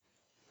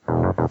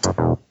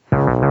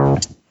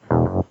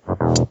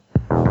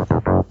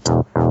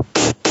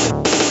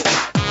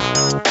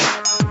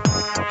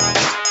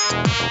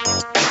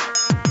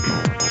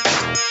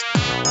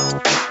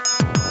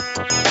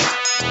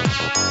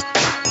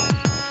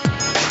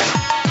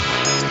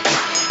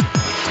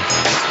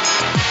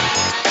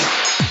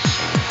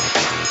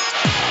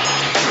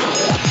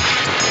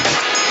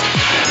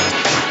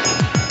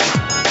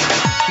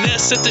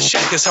First at the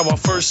shack is how I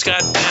first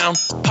got down.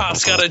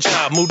 Pops got a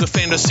job, moved to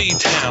Fantasy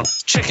Town.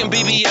 Checking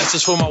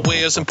BBS's for my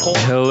wares and porn.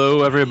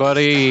 Hello,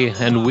 everybody,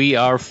 and we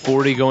are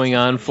 40 going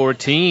on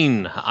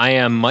 14. I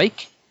am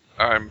Mike.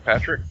 I'm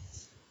Patrick.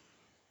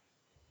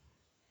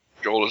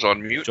 Joel is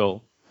on mute.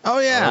 Joel. Oh,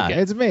 yeah, Okay.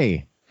 It's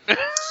me.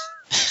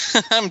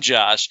 I'm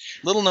Josh.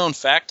 Little known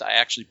fact, I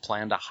actually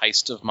planned a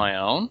heist of my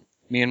own.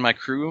 Me and my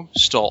crew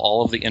stole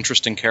all of the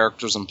interesting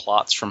characters and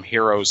plots from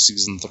Heroes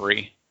Season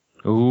 3.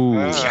 Ooh.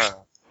 Ah.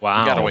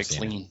 Wow. We got away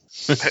clean.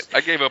 I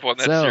gave up on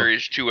that So-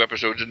 series 2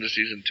 episodes into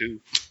season 2.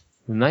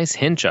 Nice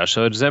hint, Josh.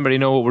 So does anybody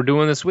know what we're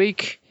doing this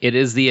week? It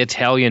is the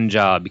Italian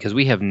Job, because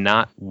we have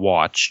not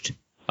watched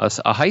a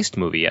heist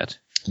movie yet.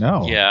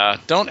 No. Yeah,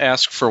 don't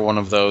ask for one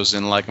of those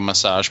in like a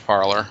massage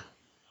parlor.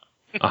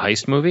 A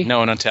heist movie?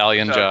 No, an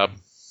Italian No. job.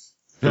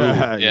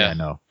 Yeah,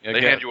 no. Yeah,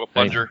 They get hand you a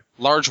plunger.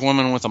 large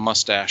woman with a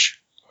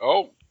mustache.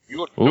 Oh, you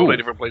go Ooh. to a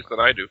different place than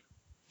I do.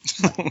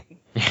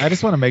 I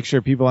just want to make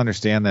sure people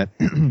understand that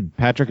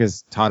Patrick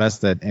has taught us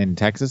that in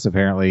Texas,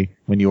 apparently,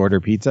 when you order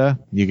pizza,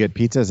 you get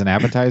pizza as an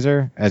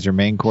appetizer, as your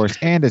main course,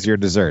 and as your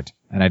dessert.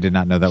 And I did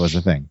not know that was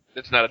a thing.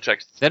 It's not a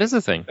Texas. That is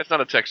a thing. That's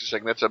not a Texas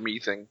thing. That's a me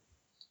thing.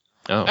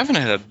 Oh. I haven't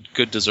had a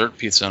good dessert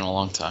pizza in a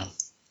long time.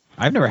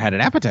 I've never had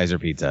an appetizer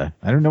pizza.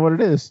 I don't know what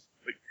it is.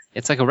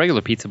 It's like a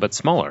regular pizza, but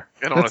smaller.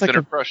 And on a That's like thinner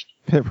a- crust.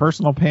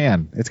 Personal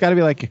pan. It's got to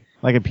be like a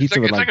It's pizza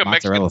like, with it's like a Mexican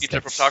mozzarella pizza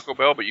sticks. from Taco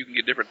Bell, but you can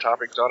get different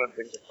toppings on it and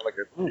things like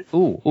that.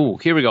 Ooh,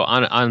 here we go.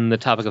 On the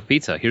topic of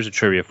pizza, here's a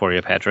trivia for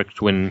you, Patrick,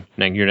 to win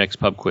your next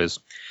pub quiz.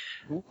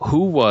 Who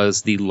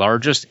was the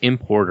largest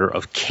importer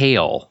of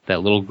kale,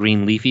 that little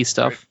green leafy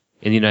stuff,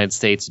 in the United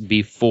States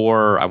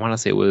before, I want to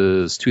say it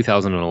was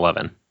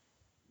 2011?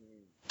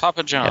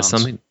 Papa John's. Has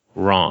something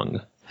wrong.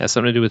 Has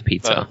something to do with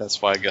pizza.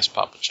 That's why I guess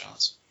Papa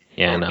John's.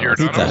 Yeah, Oh, no. dear.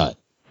 Pizza Hut.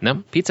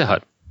 No, Pizza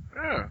Hut.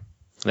 Yeah.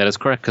 That is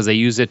correct, because they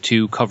use it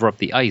to cover up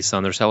the ice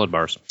on their salad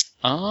bars.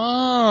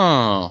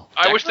 Oh.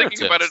 I was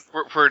thinking about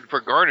decorative. it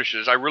for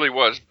garnishes. I really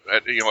was,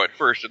 at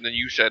first, and then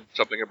you said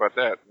something about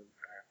that.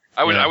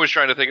 I Yeah. was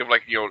trying to think of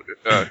like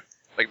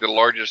like the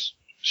largest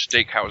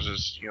steak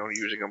houses,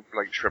 using them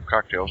for like shrimp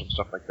cocktails and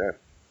stuff like that.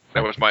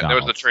 That was the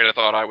McDonald's. train of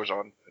thought I was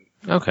on.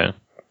 Okay.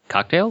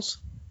 Cocktails?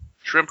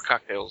 Shrimp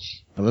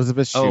cocktails.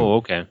 Elizabeth Shue. Oh,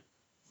 okay.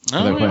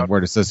 Another Oh, point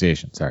word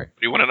association. Sorry. What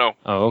do you want to know?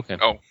 Oh, okay.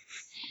 Oh.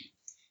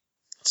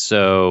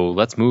 So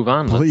let's move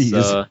on. Please.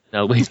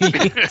 Now we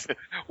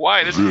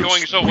Why? This is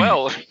going so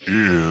well.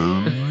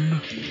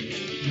 In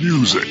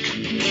music,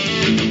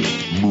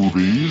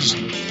 movies,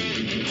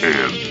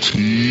 and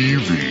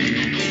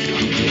TV.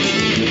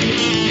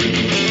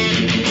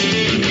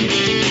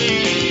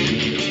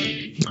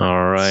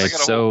 All right.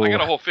 I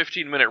got a whole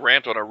 15-minute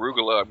rant on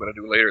arugula I'm going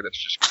to do later. That's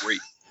just great.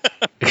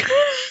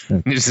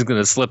 You're just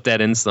gonna slip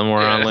that in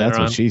somewhere Yeah, on later That's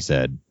on. what she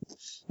said.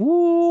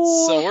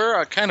 So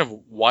we're kind of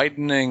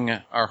widening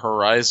our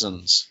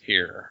horizons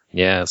here.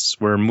 Yes,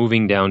 we're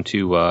moving down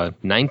to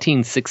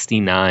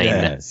 1969.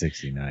 Yeah,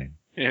 69.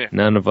 Yeah.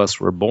 None of us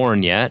were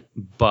born yet,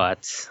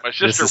 but My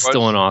sister this is was.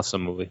 still an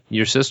awesome movie.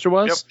 Your sister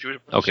was? Yep. She was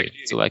Okay,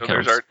 68, so that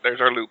counts.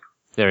 There's our loop.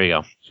 There you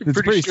go.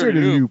 It's pretty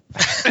sturdy.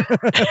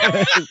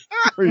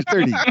 Pretty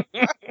sturdy.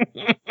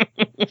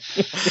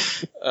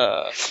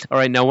 All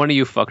right, now one of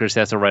you fuckers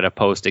has to write a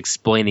post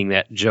explaining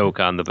that joke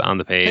on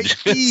the page.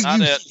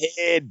 Not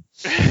it.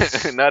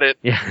 Not it.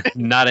 Yeah,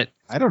 not it.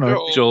 I don't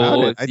know.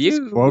 Joel, I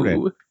just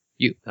quoted.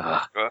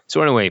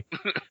 So anyway,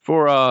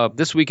 for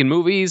this week in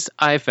movies,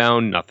 I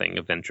found nothing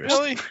of interest.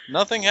 Really?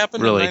 Nothing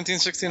happened Really? in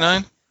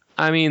 1969?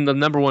 I mean, the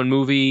number one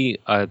movie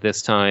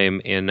this time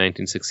in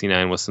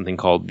 1969 was something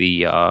called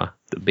the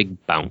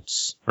Big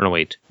Bounce. Or no,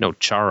 wait, no,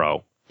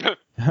 Charo. Yeah,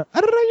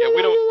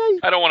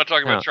 I don't want to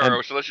talk about No,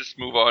 Charo, so let's just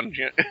move on.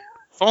 If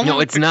only No,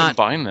 we it's could not.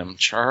 combine them.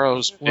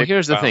 Charo's. Well, Big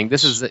here's the thing.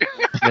 Bounce. This is I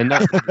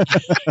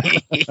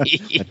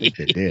think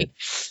they did.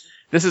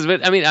 This is.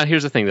 I mean,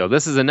 here's the thing though.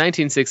 This is a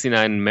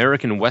 1969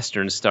 American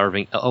Western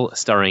starring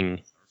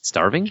Starving.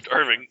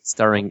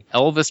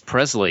 Elvis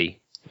Presley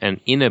and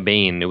Ina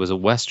Bain. It was a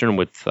Western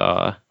with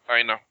I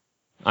know.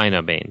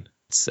 Ina Bain.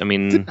 It's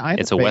Didn't Ina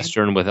it's a Bain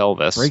Western with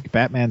Elvis. Break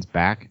Batman's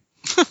back.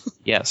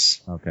 Yes.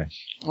 Okay.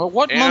 Well,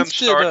 what And month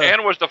did...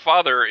 and was the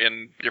father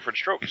in Different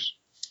Strokes.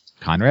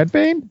 Conrad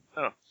Bain?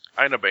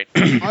 Ina Bain.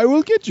 I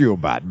will get you,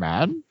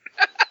 Batman.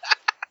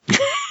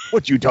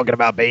 What you talking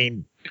about,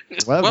 Bane?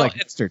 Well, Well, like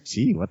Mr.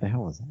 T. What the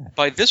hell was that?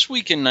 By this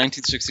week in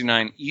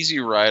 1969, Easy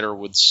Rider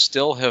would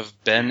still have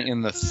been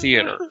in the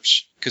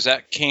theaters, because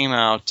that came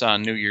out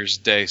on New Year's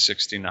Day,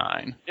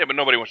 69. Yeah, but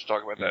nobody wants to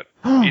talk about that.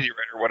 Easy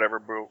Rider, whatever,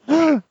 bro.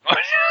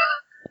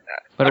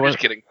 But I'm it was-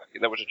 just kidding.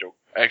 That was a joke.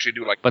 I actually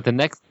do like But the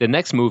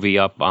next movie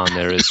up on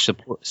there is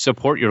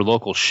support your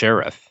local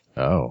sheriff.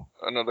 Oh.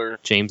 another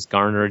James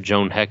Garner,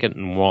 Joan Hackett,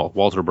 and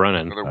Walter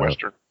Brennan.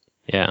 Western.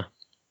 Yeah.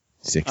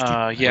 60.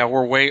 Yeah,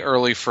 we're way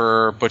early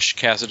for Butch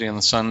Cassidy and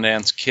the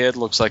Sundance Kid.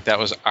 Looks like that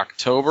was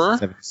October.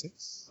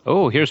 76.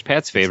 Oh, here's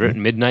Pat's favorite,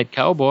 Midnight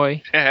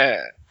Cowboy.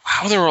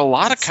 Wow, there were a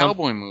lot of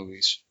cowboy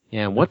movies.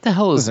 Yeah, what the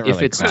hell is Doesn't if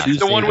really it's count.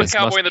 Tuesday? The one with this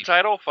cowboy must in the be-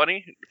 title.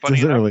 Funny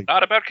Doesn't enough, really-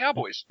 not about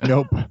cowboys.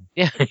 Nope.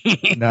 Yeah,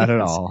 Not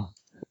at all.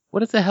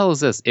 What the hell is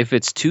this? If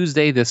it's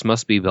Tuesday, this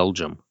must be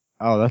Belgium.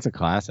 Oh, that's a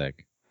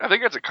classic. I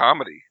think it's a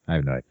comedy. I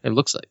have no idea. It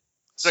looks like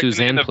It's like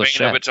Suzanne in the vein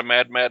Plachette. of It's a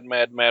Mad, Mad,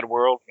 Mad, Mad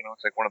World. You know,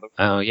 it's like one of those.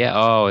 Oh yeah.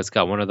 Oh, it's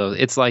got one of those.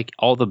 It's like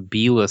all the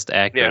B-list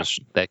actors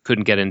that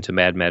couldn't get into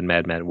Mad, Mad,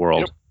 Mad, Mad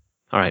World. Yep.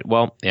 All right.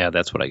 Well, yeah,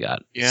 that's what I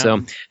got. Yeah.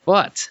 So,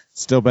 but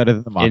Still better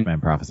than the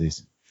Mothman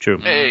prophecies. true.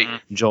 Hey,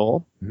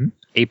 Joel, Mhm.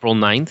 April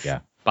 9th, Yeah.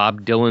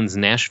 Bob Dylan's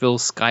Nashville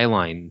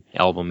Skyline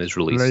album is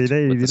released.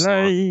 with the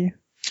song.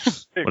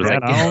 What is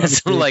that?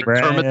 It's like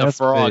Kermit the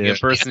Frog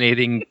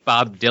impersonating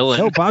Bob Dylan.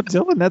 No, Bob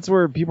Dylan. That's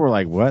where people were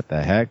like, "What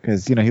the heck?"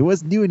 Because he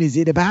wasn't doing his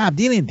Bob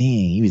Dylan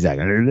thing. He was like,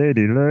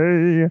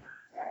 Your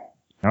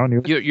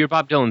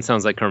Bob Dylan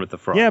sounds like Kermit the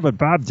Frog. yeah, but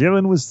Bob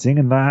Dylan was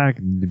singing like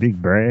the big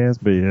brass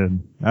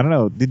band. I don't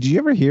know. Did you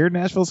ever hear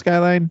Nashville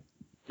Skyline?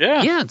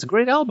 Yeah. Yeah, it's a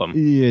great album. But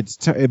it's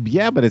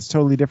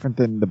totally different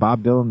than the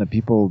Bob Dylan that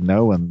people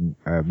know and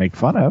make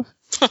fun of.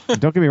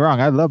 Don't get me wrong,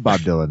 I love Bob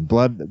Dylan.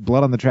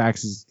 Blood on the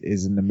Tracks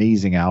is an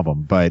amazing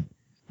album, but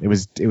it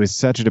was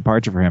such a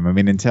departure for him. I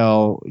mean,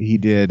 until he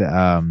did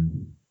what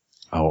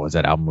was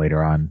that album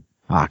later on?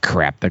 Ah,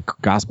 crap, the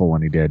gospel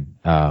one he did.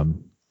 The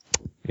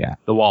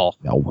Wall.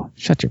 No,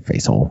 shut your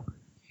face hole.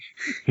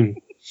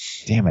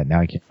 Damn it, now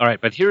I can't. All right,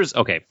 but here's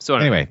okay. So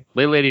anyway,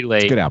 Lay Lady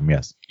Lay. Good album,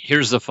 yes.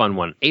 Here's the fun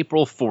one.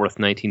 April 4th,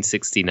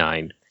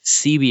 1969.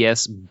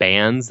 CBS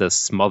bans the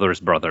Smothers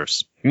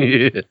Brothers.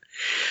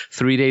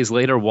 3 days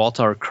later,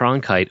 Walter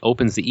Cronkite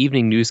opens the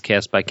evening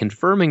newscast by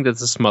confirming that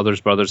the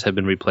Smothers Brothers have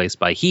been replaced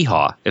by Hee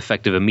Haw,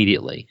 effective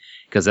immediately,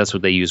 because that's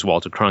what they used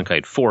Walter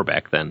Cronkite for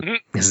back then,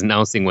 is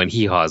announcing when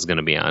Hee Haw is going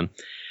to be on.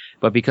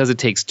 But because it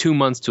takes 2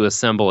 months to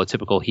assemble a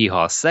typical Hee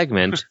Haw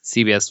segment,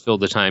 CBS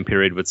filled the time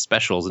period with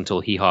specials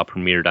until Hee Haw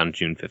premiered on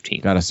June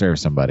 15th. Gotta serve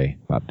somebody,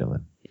 Bob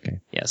Dylan. Okay.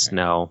 Yes,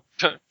 now...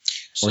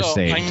 So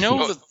saved. I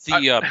know that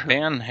the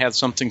ban had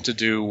something to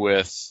do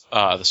with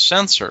the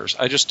censors.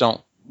 I just don't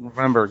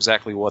remember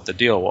exactly what the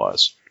deal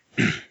was.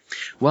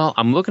 Well,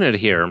 I'm looking at it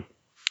here,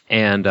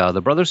 and the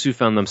brothers who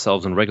found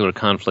themselves in regular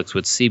conflicts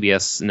with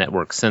CBS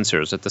network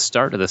censors at the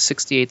start of the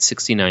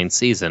 68-69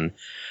 season,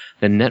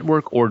 the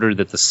network ordered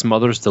that the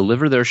Smothers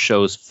deliver their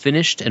shows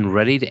finished and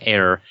ready to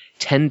air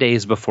 10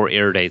 days before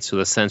air date so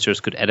the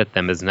censors could edit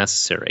them as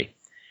necessary.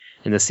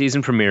 In the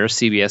season premiere,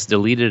 CBS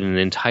deleted an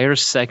entire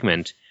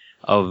segment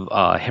of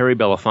Harry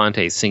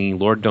Belafonte singing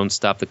Lord Don't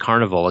Stop the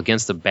Carnival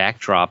against the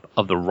backdrop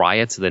of the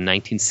riots of the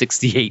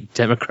 1968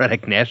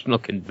 Democratic National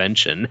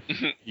Convention,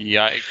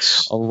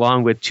 Yikes.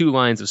 along with 2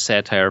 lines of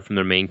satire from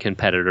their main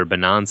competitor,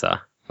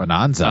 Bonanza.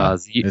 Bonanza?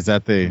 Is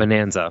that the...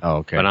 Bonanza. Oh,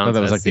 okay. I thought Bonanza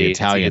that was like is the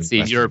Italian It's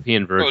the restaurant.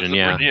 European version,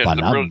 yeah. the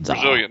Bonanza.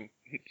 Brazilian.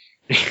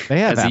 They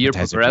have As the year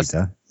appetizer progressed-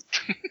 pizza.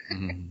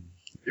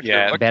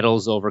 Yeah.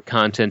 Battles over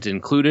content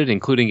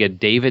including a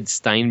David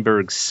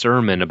Steinberg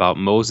sermon about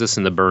Moses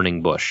and the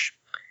burning bush.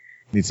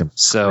 Need some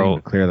So- cream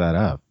to clear that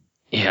up.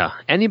 Yeah.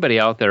 Anybody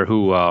out there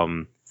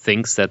who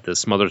thinks that the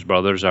Smothers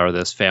Brothers are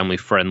this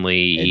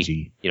family-friendly,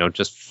 Edgy.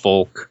 just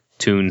folk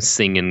tune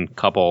singing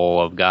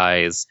couple of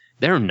guys,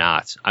 they're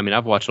not. I mean,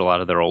 I've watched a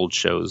lot of their old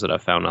shows that I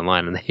found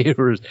online,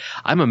 and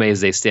I'm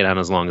amazed they stayed on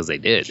as long as they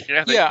did.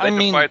 Yeah, Yeah, they I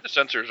mean- defied the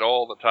censors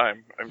all the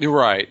time. I mean, You're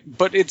right.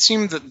 But it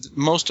seemed that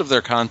most of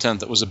their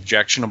content that was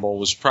objectionable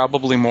was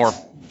probably more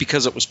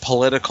because it was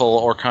political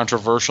or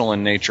controversial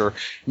in nature,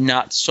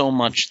 not so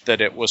much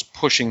that it was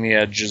pushing the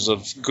edges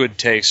of good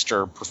taste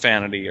or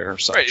profanity or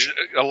such. right,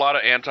 a lot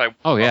of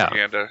Oh, yeah.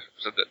 anti-propaganda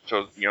said that,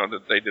 so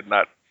that they did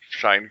not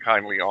shine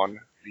kindly on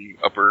the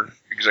upper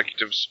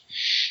executives.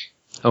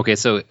 Okay,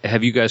 so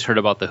have you guys heard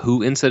about the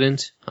Who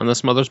incident on the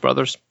Smothers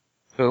Brothers?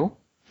 Who?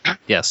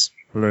 Yes.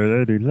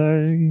 Lady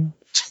Lay.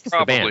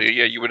 Probably,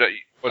 yeah. You would.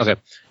 Okay.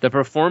 The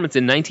performance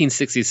in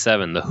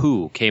 1967, The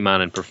Who came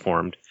on and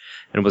performed,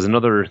 and was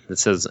another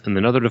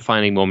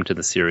defining moment of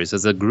the series.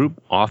 As a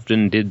group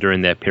often did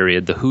during that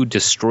period, The Who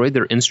destroyed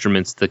their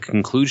instruments at the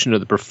conclusion of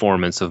the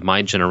performance of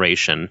My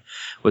Generation,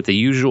 with the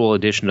usual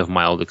addition of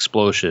mild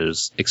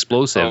explosives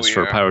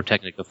for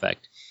pyrotechnic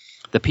effect.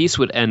 The piece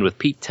would end with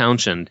Pete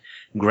Townshend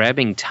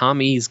grabbing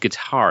Tommy's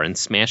guitar and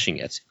smashing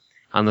it.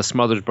 On the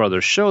Smothers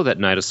Brothers show that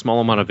night, a small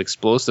amount of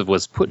explosive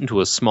was put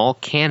into a small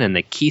cannon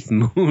that Keith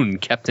Moon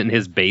kept in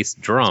his bass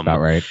drum.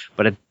 About right.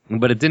 But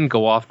it didn't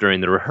go off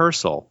during the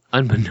rehearsal.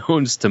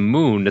 Unbeknownst to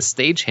Moon, the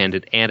stagehand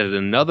had added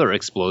another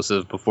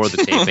explosive before the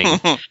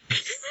taping.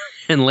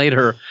 And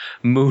later,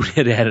 Moon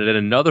had added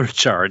another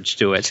charge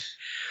to it.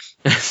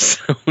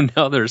 So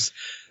now there's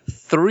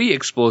 3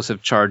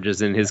 explosive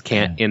charges in his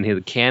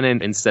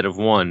cannon instead of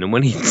 1. And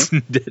when he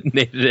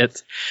detonated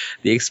it,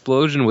 the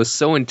explosion was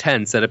so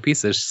intense that a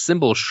piece of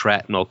cymbal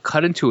shrapnel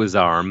cut into his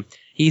arm.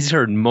 He's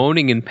heard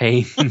moaning in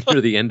pain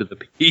near the end of the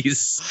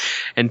piece.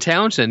 And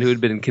Townshend, who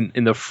had been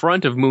in the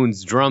front of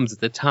Moon's drums at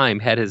the time,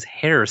 had his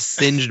hair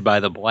singed by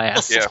the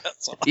blast. Yeah.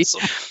 That's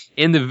awesome.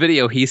 In the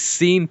video, he's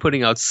seen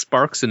putting out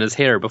sparks in his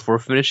hair before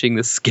finishing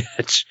the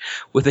sketch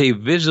with a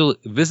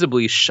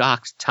visibly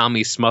shocked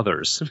Tommy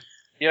Smothers.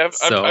 Yeah,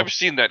 So- I've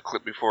seen that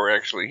clip before.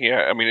 Actually,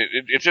 yeah. I mean,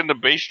 it's in the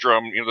bass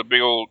drum. You know,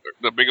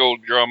 the big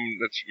old drum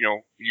that's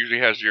usually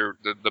has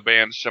the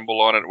band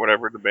symbol on it,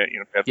 whatever the band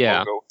Pet Yeah.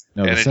 logo.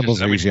 No, the And it symbols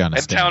just- I are mean, usually on a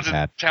and stand,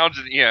 Pat.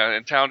 Townsend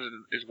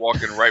is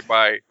walking right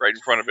in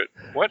front of it.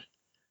 What?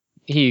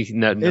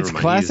 Never It's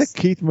mind. classic He's-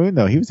 Keith Moon,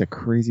 though. He was a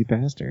crazy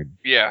bastard.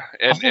 Yeah,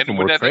 All of and them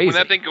when were that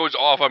crazy. thing goes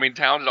off, I mean,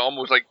 Townsend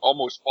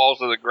almost falls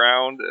to the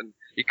ground, and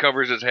he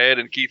covers his head,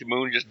 and Keith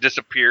Moon just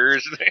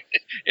disappears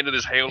into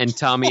this hail. And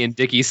Tommy and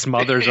Dickie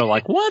Smothers are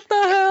like, what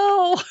the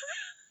hell?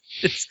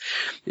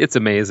 It's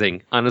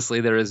amazing.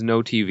 Honestly, there is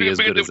no TV as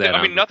good as that.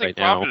 I mean, on nothing right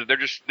now. prompted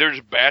it. They're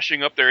just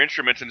bashing up their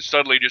instruments, and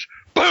suddenly just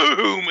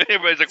boom, and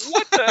everybody's like,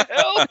 "What the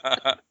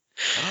hell?"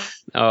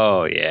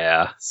 Oh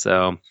yeah.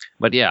 So,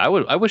 but yeah,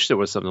 I wish there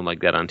was something like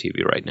that on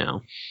TV right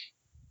now.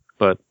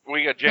 But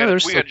We got Yeah,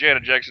 there's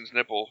Janet Jackson's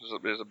nipple is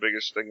the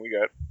biggest thing we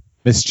got.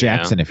 Miss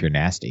Jackson, if you're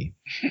nasty.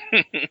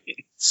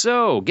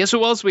 so, guess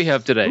who else we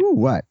have today? Ooh,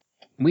 what?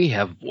 We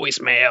have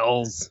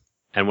voicemails.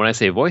 And when I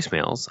say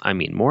voicemails, I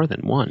mean more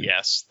than one.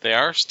 Yes, they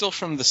are still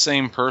from the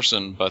same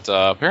person, but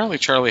apparently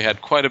Charlie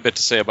had quite a bit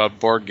to say about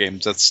board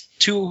games. That's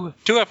two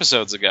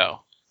episodes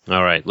ago.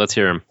 All right, let's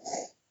hear him.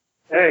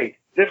 Hey,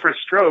 different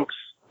strokes.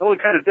 The only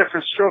kind of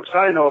different strokes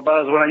I know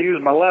about is when I use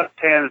my left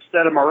hand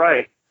instead of my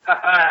right. Ha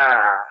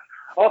ha!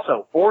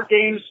 Also, board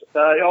games,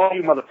 all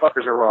you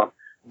motherfuckers are wrong.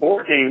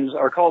 Board games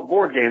are called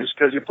board games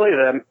because you play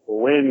them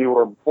when you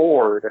are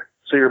bored.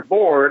 So you're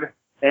bored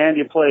and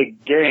you play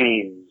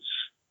games.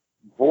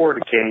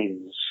 Board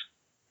games.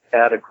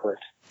 Adequate.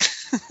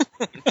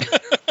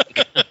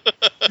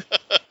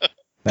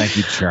 Thank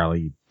you,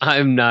 Charlie.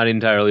 I'm not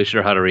entirely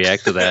sure how to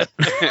react to that.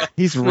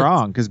 He's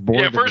wrong because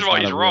boredom. Yeah, first is of all,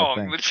 not he's a real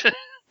wrong. thing.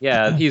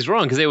 Yeah, he's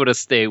wrong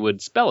because they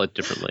would spell it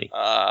differently.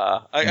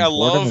 I Boredom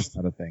love is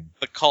not a thing.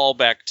 the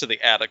callback to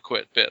the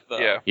adequate bit, though.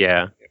 Yeah.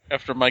 Yeah.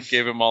 After Mike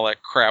gave him all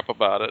that crap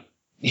about it.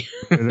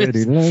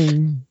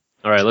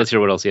 All right, let's hear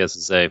what else he has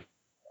to say.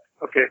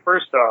 Okay,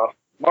 first off,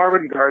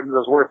 Marvin Gardens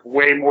is worth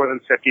way more than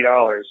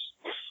 $50.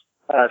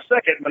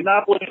 Second,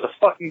 Monopoly is a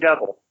fucking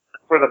devil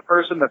for the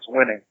person that's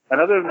winning. And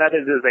other than that,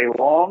 it is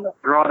a long,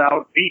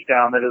 drawn-out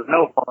beatdown that is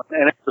no fun,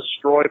 and it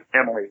destroys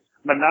families.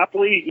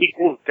 Monopoly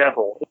equals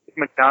devil. It's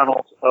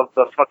McDonald's of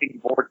the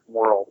fucking board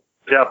world.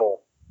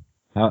 Devil.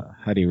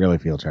 How do you really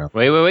feel,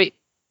 Charlie? Wait.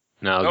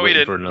 No, I was No, he waiting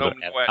didn't. for another.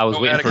 No, I was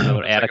waiting for adequate another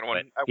was the second adequate.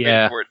 one. I Yeah.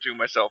 waited for it too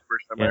myself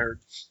first time I Yeah. heard.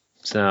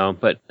 So,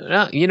 but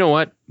you know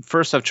what?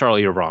 First off,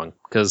 Charlie, you're wrong.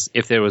 Because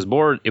if it was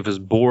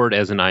board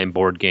as in I'm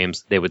board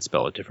games, they would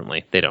spell it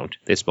differently. They don't.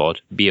 They spell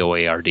it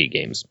BOARD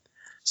games.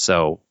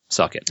 So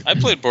suck it. I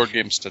played board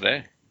games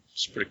today.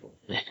 It's pretty cool.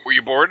 Were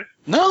you bored?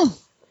 No.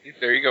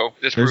 There you go.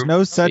 There's Disproven.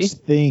 no such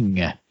thing.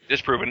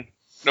 Disproven.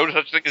 No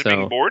such thing as So-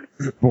 being bored.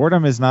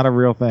 Boredom is not a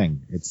real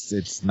thing.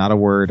 It's not a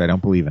word. I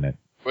don't believe in it.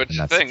 But it's And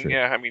a that's thing. true.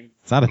 Yeah, I mean,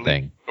 It's not a believe-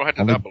 thing. Don't have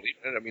to Only- not believe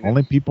it. I mean,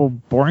 Only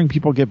boring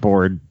people get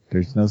bored.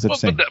 There's no such well,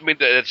 thing. but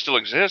that still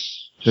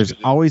exists. There's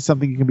always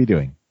something you can be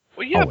doing.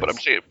 Well, yeah, but always.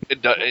 I'm saying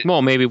it does.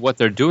 Well, maybe what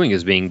they're doing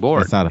is being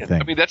bored. That's not a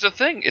thing. I mean, that's a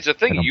thing. It's a I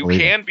thing. don't You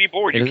believe can be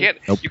bored. You It is? can't.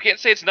 Nope. You can't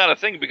say it's not a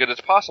thing because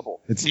it's possible.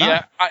 It's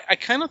Yeah, not. I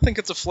kind of think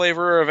it's a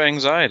flavor of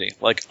anxiety.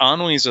 Like,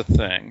 ennui's a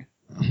thing.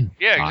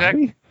 Yeah,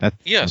 exactly. Ennui?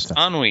 Yes, that's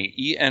ennui.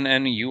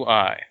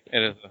 ENNUI.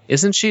 It is a,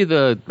 Isn't she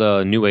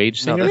the new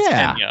age no, singer? that's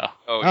Yeah. Enya.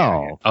 Oh, yeah,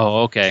 Oh,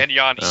 Oh, okay. yeah. And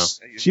Yanni. Oh.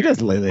 she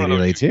does Lady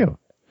Lay too.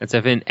 It's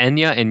if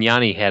Enya and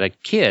Yanni had a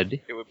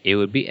kid, it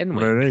would be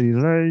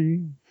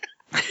Enway.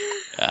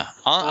 Yeah.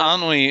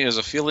 Ennui is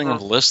a feeling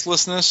of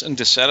listlessness and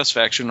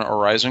dissatisfaction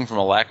arising from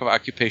a lack of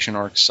occupation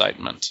or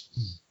excitement.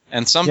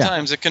 And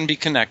sometimes it can be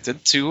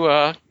connected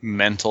to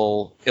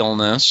mental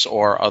illness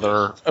or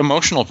other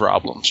emotional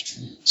problems.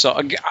 So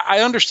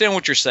I understand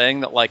what you're saying,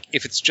 that like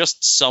if it's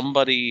just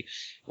somebody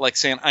like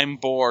saying I'm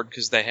bored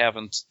because they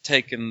haven't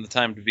taken the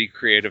time to be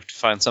creative to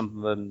find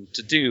something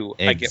to do,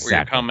 I get where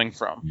you're Exactly. coming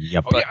from.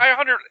 Yep. Oh, yeah,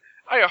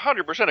 I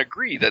 100%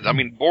 agree that, I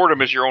mean,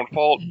 boredom is your own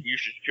fault. You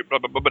should,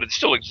 but it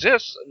still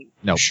exists.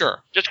 No.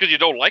 Sure. Just because you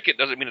don't like it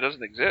doesn't mean it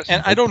doesn't exist.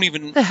 And I don't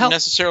even The hell-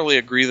 necessarily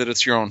agree that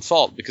it's your own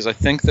fault, because I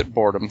think that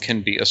boredom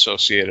can be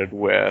associated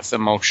with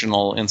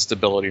emotional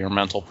instability or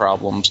mental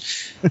problems.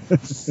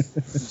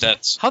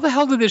 That's How the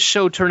hell did this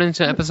show turn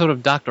into an episode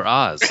of Dr.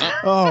 Oz?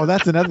 Oh,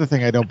 that's another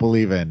thing I don't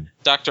believe in.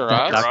 Dr.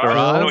 Oz. Dr.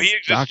 No, Oz, he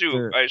exists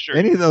too. I assure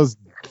Any you. of those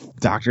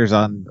doctors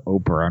on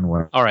Oprah and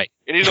what? All right.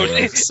 Any of those,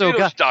 So, any of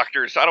those God-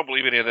 doctors, I don't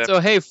believe any of them. So,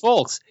 hey,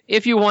 folks,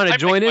 if you want I to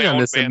join make in my on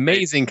own this Band-Aid.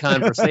 amazing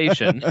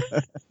conversation,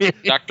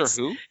 Doctor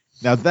Who?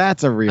 Now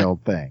that's a real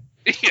thing.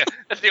 Yeah,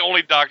 that's the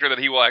only doctor that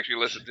he will actually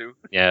listen to.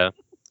 yeah.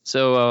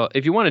 So,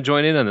 if you want to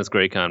join in on this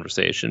great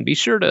conversation, be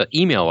sure to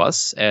email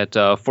us at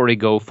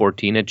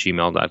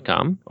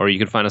 40go14@gmail.com, or you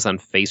can find us on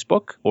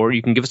Facebook, or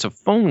you can give us a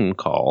phone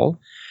call,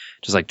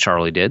 just like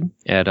Charlie did,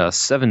 at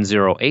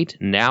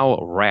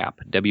 708-NOW-RAP,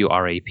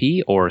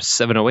 W-R-A-P, or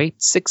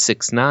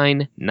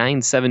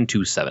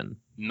 708-669-9727.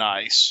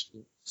 Nice.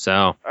 So,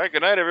 All right,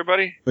 good night,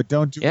 everybody. But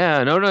don't do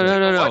yeah, no.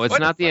 What? It's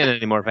not the end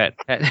anymore, Pat.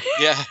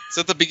 Yeah, it's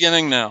at the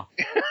beginning now.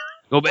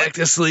 Go back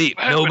to sleep.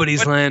 What happened? Nobody's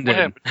What landing.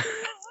 happened?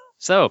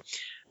 So,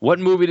 What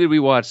movie did we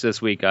watch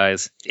this week,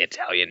 guys? The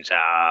Italian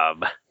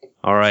Job.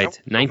 All right,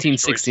 Nope,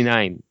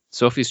 1969.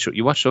 Sophie's Choice.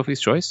 You watched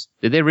Sophie's Choice?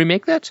 Did they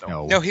remake that?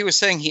 No, he was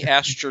saying he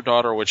asked your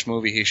daughter which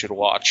movie he should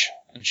watch,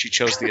 and she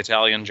chose The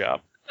Italian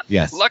Job.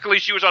 Yes. Luckily,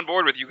 she was on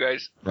board with you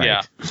guys. Right.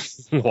 Yeah.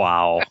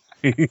 Wow.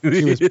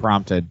 She was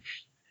prompted.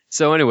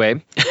 So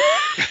anyway,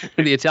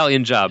 The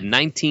Italian Job,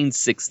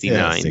 1969,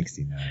 Yeah,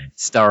 69.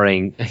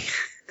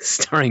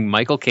 starring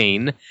Michael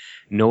Caine,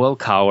 Noel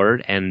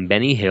Coward, and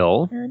Benny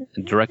Hill,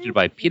 directed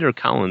by Peter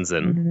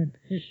Collinson.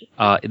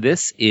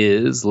 This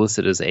is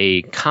listed as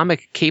a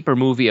comic caper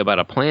movie about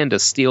a plan to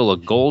steal a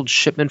gold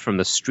shipment from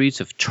the streets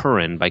of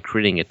Turin by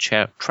creating a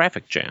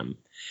traffic jam.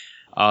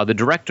 The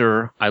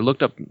director, I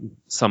looked up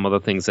some of the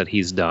things that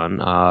he's done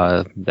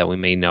that we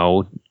may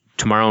know.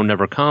 Tomorrow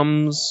Never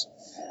Comes,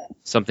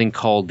 something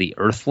called The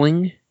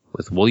Earthling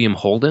with William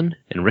Holden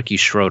and Ricky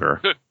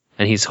Schroeder.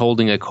 And he's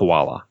holding a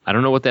koala. I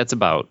don't know what that's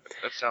about.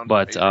 That sounds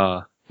But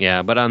amazing.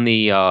 yeah, but on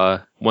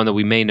the one that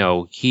we may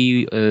know,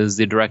 he is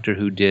the director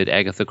who did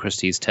Agatha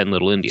Christie's 10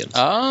 Little Indians.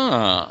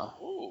 Ah.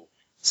 Ooh.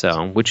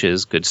 So, which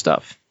is good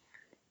stuff.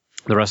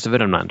 The rest of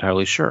it, I'm not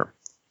entirely sure.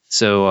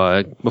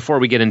 So, before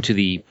we get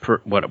into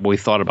what we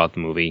thought about the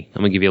movie,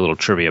 I'm going to give you a little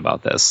trivia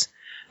about this.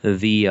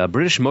 The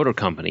British Motor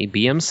Company,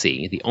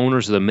 BMC, the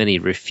owners of the Mini,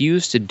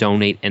 refused to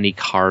donate any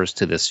cars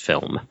to this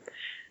film.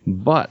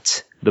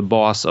 But the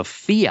boss of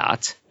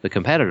Fiat, the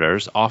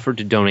competitors, offered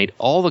to donate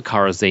all the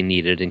cars they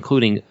needed,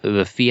 including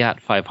the Fiat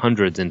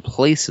 500s, in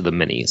place of the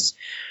Minis.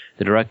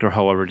 The director,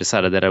 however,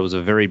 decided that it was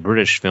a very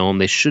British film.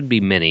 They should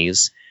be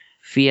Minis.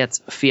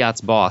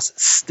 Fiat's boss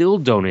still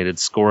donated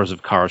scores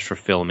of cars for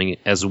filming,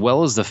 as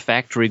well as the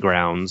factory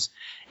grounds,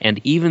 and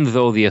even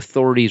though the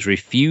authorities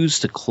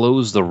refused to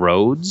close the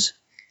roads,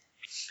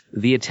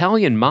 the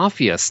Italian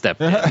mafia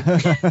stepped in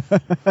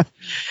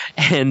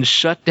and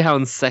shut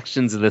down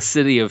sections of the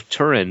city of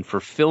Turin for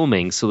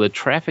filming, so the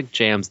traffic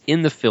jams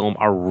in the film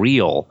are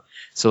real.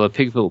 So the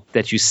people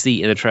that you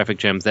see in the traffic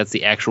jams, that's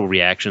the actual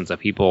reactions of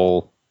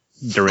people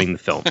during the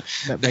film.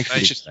 That makes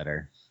it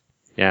better.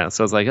 Yeah,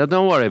 so it's like, oh,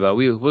 don't worry about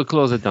it. We'll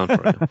close it down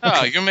for you.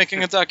 Oh, you're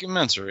making a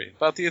documentary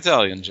about The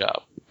Italian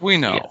Job. We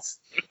know. Yes.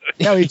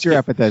 Now eat your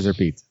appetizer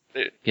pizza.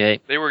 Okay.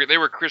 They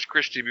were Chris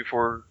Christie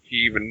before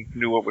he even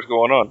knew what was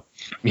going on.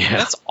 Yeah.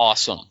 That's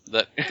awesome.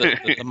 That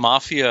the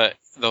mafia,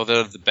 though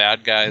they're the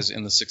bad guys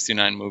in the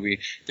 69 movie,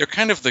 they're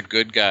kind of the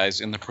good guys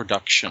in the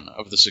production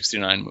of the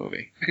 69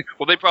 movie.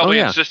 Well, they probably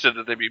Oh, yeah. insisted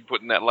that they be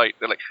put in that light.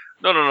 They're like,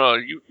 no,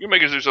 you're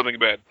making us do something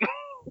bad.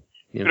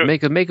 Yeah,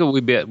 make it we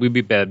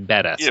be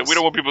badasses. Yeah, we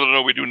don't want people to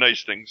know we do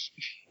nice things.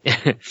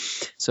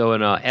 So,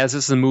 as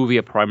this is a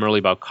movie primarily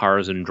about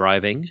cars and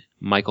driving,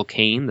 Michael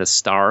Caine, the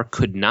star,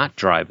 could not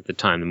drive at the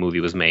time the movie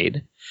was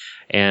made,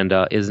 and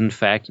is in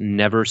fact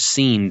never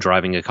seen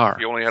driving a car.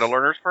 You only had a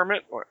learner's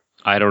permit? Or?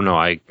 I don't know.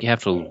 I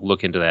have to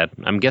look into that.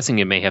 I'm guessing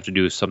it may have to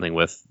do something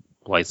with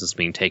license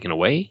being taken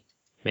away,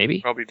 maybe?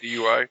 Probably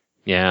DUI.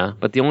 Yeah,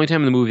 but the only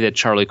time in the movie that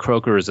Charlie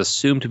Croker is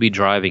assumed to be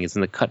driving is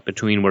in the cut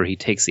between where he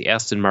takes the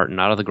Aston Martin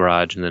out of the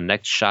garage, and the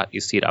next shot you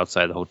see it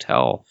outside the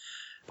hotel.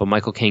 But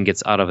Michael Caine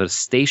gets out of a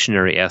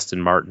stationary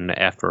Aston Martin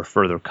after a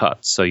further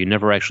cut, so you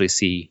never actually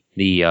see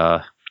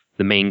the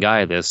main guy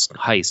of this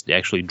heist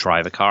actually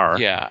drive a car.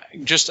 Yeah,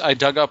 I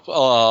dug up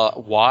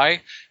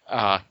why.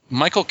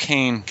 Michael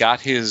Caine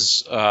got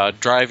his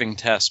driving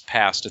test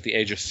passed at the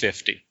age of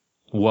 50.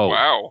 Whoa.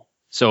 Wow.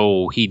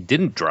 So he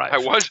didn't drive. I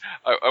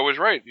was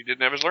right. He didn't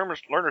have his learner's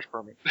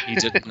permit. He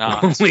did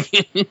not.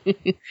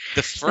 The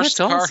first That's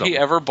car awesome. he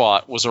ever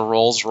bought was a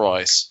Rolls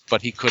Royce,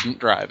 but he couldn't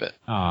drive it.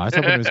 Oh, I was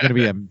hoping it was going to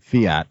be a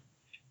Fiat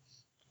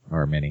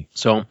or a Mini.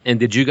 So, and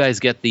did you guys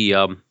get the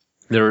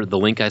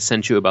link I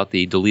sent you about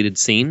the deleted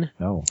scene?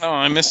 No. Oh,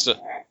 I missed it.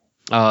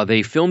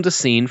 They filmed a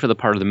scene for the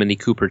part of the Mini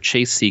Cooper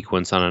chase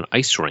sequence on an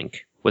ice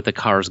rink, with the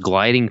cars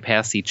gliding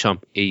past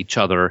each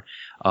other,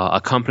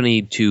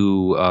 accompanied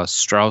to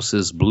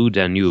Strauss's Blue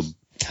Danube.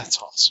 That's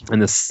awesome.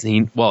 And the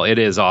scene, well, it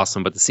is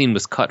awesome, but the scene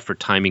was cut for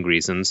timing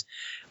reasons,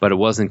 but it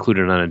was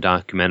included on a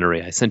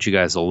documentary. I sent you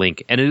guys a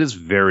link, and it is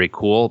very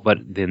cool, but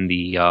in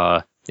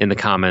the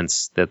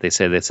comments that they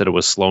said it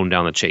was slowing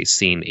down the chase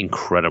scene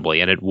incredibly,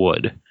 and it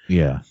would.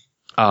 Yeah.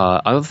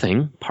 Other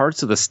thing,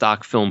 parts of the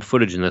stock film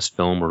footage in this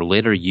film were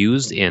later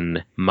used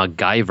in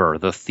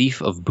MacGyver, The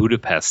Thief of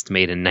Budapest,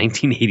 made in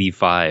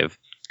 1985.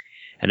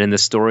 And in the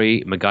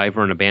story,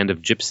 MacGyver and a band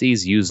of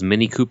gypsies used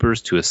Mini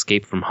Coopers to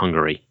escape from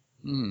Hungary.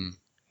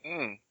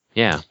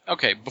 Yeah.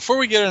 Okay, before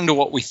we get into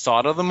what we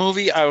thought of the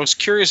movie, I was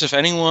curious if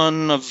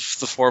anyone of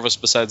the four of us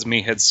besides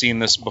me had seen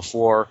this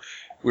before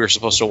we were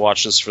supposed to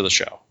watch this for the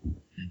show.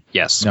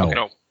 Yes. No.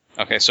 No,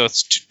 Okay, so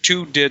it's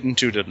two did and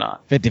two did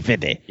not.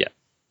 50-50.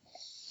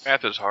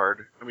 math is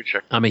hard. Let me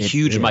check. I'm a It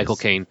huge is. Michael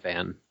Caine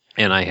fan,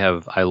 and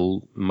I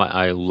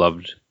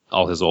loved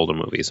all his older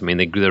movies. I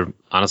mean, they're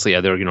honestly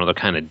they're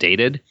kind of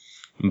dated,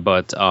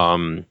 but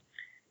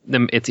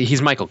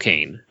he's Michael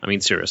Caine. I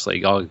mean,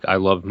 seriously,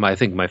 I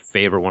think my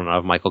favorite one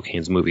of Michael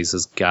Caine's movies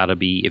has got to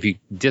be, if you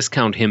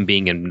discount him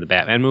being in the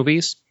Batman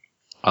movies,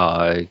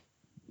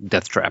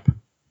 Death Trap.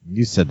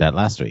 You said that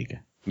last week.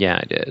 Yeah,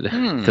 I did.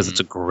 Because it's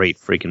a great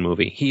freaking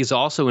movie. He's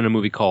also in a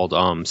movie called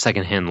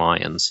Secondhand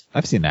Lions.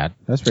 I've seen that.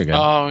 That's pretty good.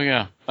 Oh,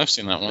 yeah. I've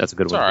seen that one. That's a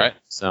good It's one. all right.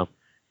 So,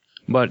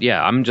 but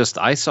yeah,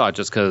 I saw it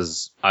just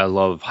because I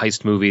love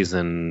heist movies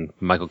and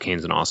Michael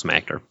Caine's an awesome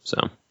actor.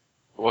 So,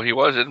 Well, he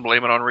was in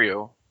Blame It on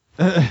Rio.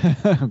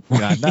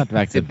 God, not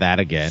back to that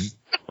again.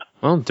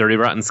 well, Dirty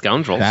Rotten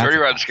Scoundrel. That's- Dirty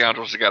Rotten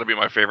Scoundrels has got to be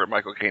my favorite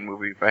Michael Caine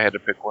movie if I had to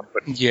pick one.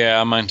 But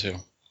Yeah, mine too.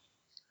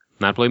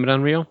 Not Blame It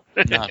on Rio?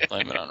 Not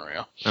Blame It on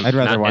Rio. I'd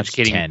rather Not watch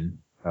educating, 10.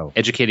 Oh,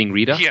 Educating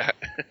Rita? yeah,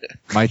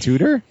 My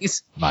Tutor?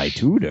 He's- My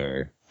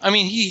Tutor. I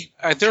mean,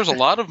 there's a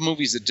lot of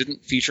movies that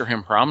didn't feature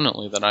him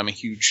prominently that I'm a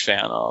huge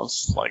fan of,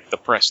 like The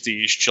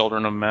Prestige,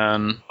 Children of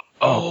Men.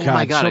 Oh,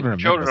 my God. Children of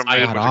Children of Men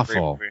Men was was a great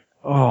awful. movie.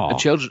 Oh, The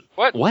children.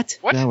 What? What?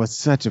 What? that was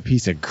such a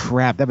piece of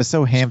crap. That was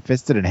so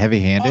ham-fisted and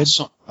heavy-handed.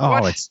 Awesome. Oh,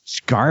 What? it's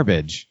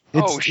garbage.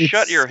 Oh,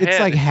 shut your It's head.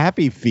 like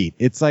Happy Feet.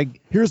 It's like,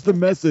 here's the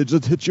message.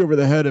 Let's hit you over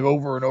the head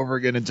over and over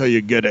again until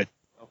you get it.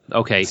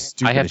 Okay,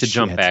 Stupid I have as to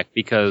jump shit. back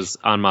because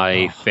on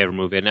my favorite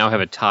movie, I now have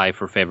a tie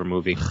for favorite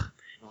movie.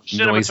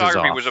 Noise is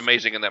Cinematography Off. was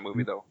amazing in that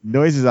movie, though.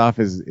 Noise is Off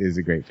is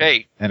a great film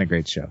Hey, and a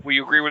great show. will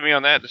you agree with me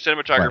on that? The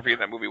cinematography in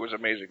that movie was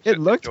amazing. It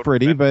looked Children of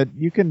pretty, Men. but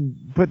you can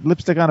put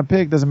lipstick on a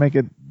pig doesn't make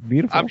it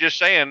beautiful. I'm just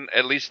saying,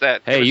 at least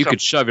that. Hey, there was you some-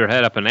 could shove your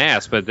head up an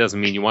ass, but it doesn't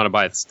mean you want to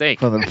buy the steak.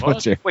 From the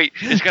butcher. Wait,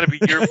 it's got to be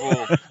your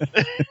bull.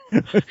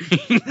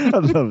 I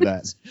love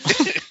that.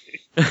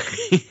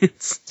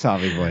 It's-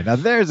 Tommy Boy. Now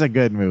there's a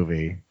good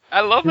movie.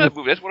 I love that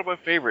movie. That's one of my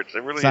favorites. It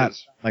really It's not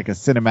is. like a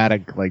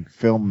cinematic like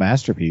film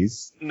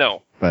masterpiece,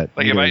 No, but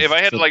like neither if I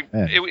is had like,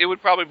 yeah. it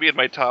would probably be in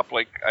my top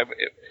like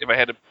if I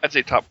had to, I'd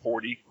say top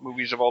 40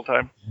 movies of all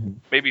time.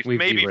 Maybe We've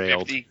maybe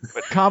derailed. 50.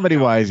 But comedy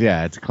wise,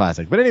 yeah, it's a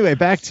classic. But anyway,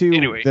 back to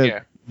Anyway,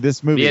 yeah.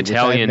 this movie The which I've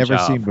Italian never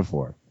Job. seen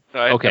before. no,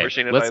 I've okay, never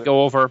seen it. let's either.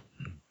 go over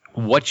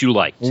what you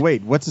liked. Well,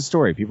 wait, what's the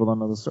story? People don't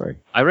know the story.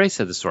 I already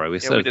said the story. We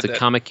said we it's did a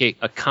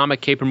that.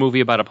 comic caper movie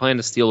about a plan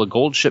to steal a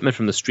gold shipment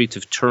from the streets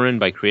of Turin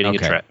by creating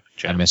Okay. a traffic I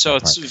jam. missed So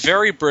that it's part.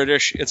 very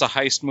British. It's a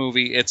heist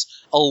movie. It's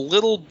a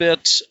little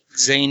bit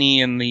zany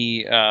in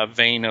the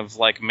vein of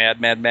like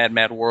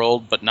Mad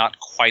World, but not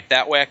quite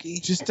that wacky.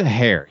 Just a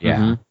hair, yeah.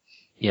 Mhm.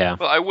 Yeah.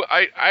 Well,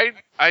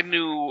 I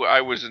knew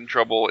I was in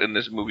trouble in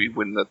this movie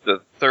when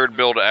the third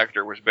build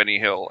actor was Benny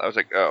Hill. I was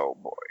like, oh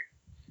boy.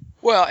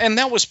 Well, and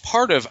that was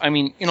part of, I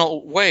mean, in a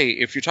way,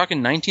 if you're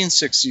talking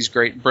 1960s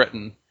Great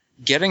Britain,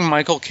 getting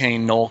Michael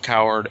Caine, Noel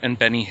Coward, and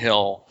Benny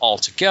Hill all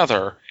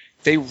together,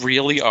 they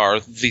really are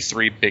the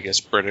three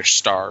biggest British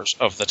stars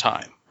of the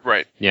time.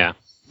 Right. Yeah.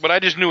 But I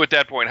just knew at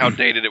that point how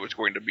dated it was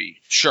going to be.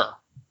 Sure.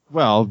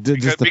 Well,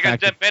 Because, just the because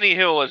fact that Benny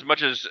Hill, as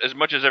much as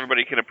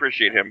everybody can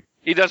appreciate him,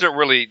 he doesn't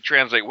really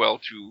translate well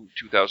to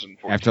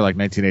 2014. after like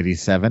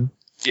 1987.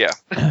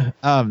 Yeah.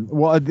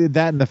 Well,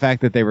 that and the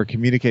fact that they were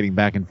communicating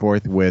back and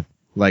forth with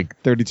like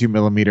 32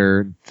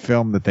 millimeter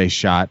film that they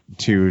shot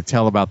to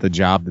tell about the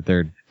job that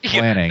they're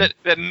planning.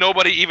 that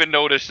nobody even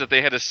noticed that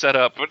they had to set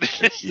up.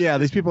 Yeah,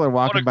 these people are on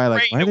walking a by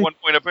like, crane why at are they- one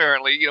point,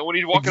 apparently. You know, when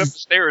he's walking up the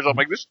stairs, I'm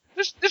like,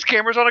 this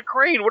camera's on a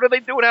crane. What are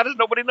they doing? How does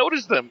nobody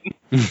notice them?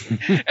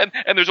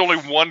 and there's only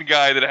one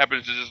guy that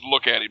happens to just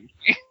look at him.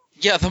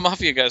 Yeah, the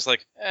Mafia guy's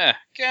like,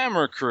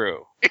 camera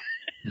crew.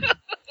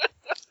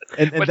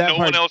 and But that no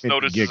part one else made me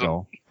notices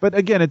giggle. But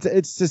again,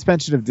 it's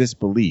suspension of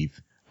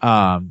disbelief.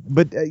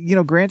 But you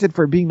know, granted,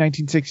 for it being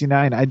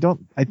 1969,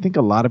 I think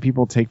a lot of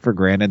people take for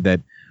granted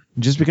that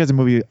just because a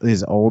movie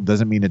is old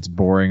doesn't mean it's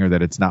boring or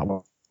that it's not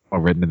well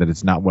written or that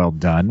it's not well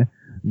done.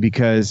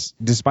 Because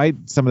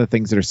despite some of the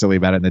things that are silly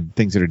about it and the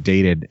things that are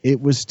dated, it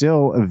was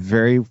still a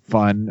very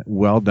fun,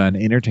 well done,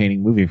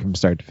 entertaining movie from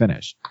start to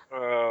finish.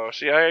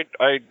 See, I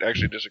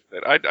actually disagree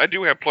with that. I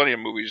do have plenty of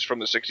movies from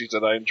the 60s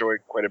that I enjoy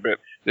quite a bit.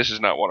 This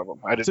is not one of them.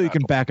 So you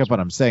can back up what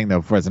I'm saying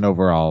though, for as an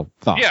overall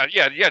thought. Yeah.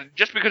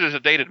 Just because it's a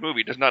dated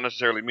movie does not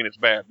necessarily mean it's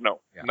bad. No,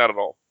 not at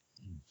all.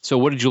 So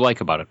what did you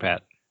like about it,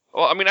 Pat?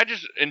 Well, I mean,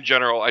 in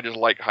general, I just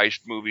like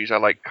heist movies. I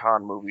like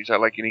con movies. I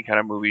like any kind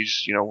of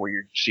movies, you know, where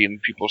you're seeing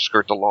people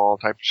skirt the law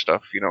type of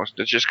stuff. You know,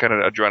 it's just kind of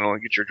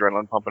adrenaline, get your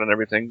adrenaline pumping and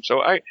everything.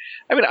 So I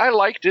mean, I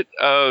liked it.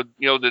 You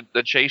know,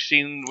 the chase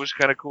scene was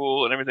kind of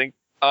cool and everything.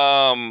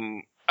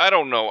 I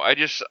don't know.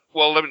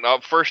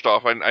 First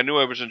off, I knew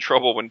I was in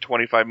trouble when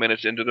 25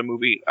 minutes into the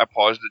movie, I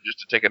paused it just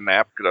to take a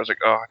nap because I was like,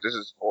 oh, this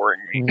is boring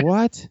me.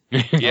 What?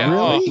 Yeah.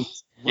 Really?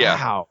 Yeah.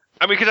 Wow.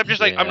 I mean, because I'm just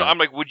like, Yeah. I'm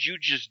like, would you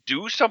just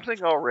do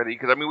something already?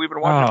 Because I mean, we've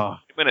been watching Oh.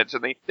 20 minutes,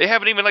 and they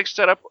haven't even like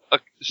set up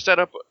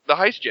the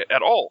heist yet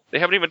at all. They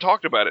haven't even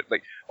talked about it.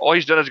 Like, all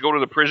he's done is go to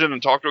the prison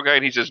and talk to a guy,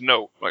 and he says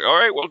no. I'm like, all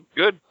right, well,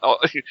 good.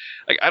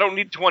 Like, I don't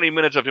need 20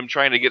 minutes of him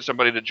trying to get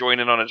somebody to join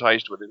in on his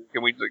heist with him.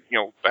 Can we, like, you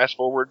know, fast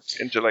forward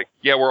into like,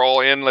 yeah, we're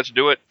all in, let's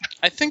do it.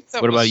 I think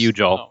that What was- about you,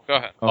 Joel? Oh, go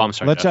ahead. Oh, I'm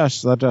sorry. Let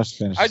Josh. Josh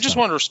finish. I his just thought.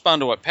 want to respond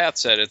to what Pat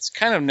said. It's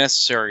kind of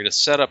necessary to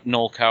set up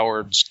Noel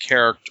Coward's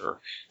character,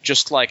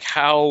 just like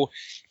how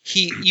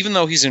even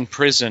though he's in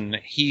prison,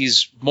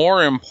 he's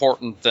more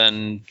important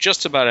than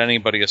just about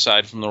anybody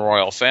aside from the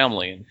royal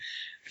family. And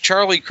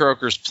Charlie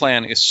Croker's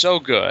plan is so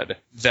good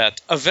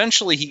that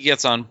eventually he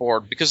gets on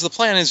board because the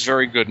plan is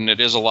very good and it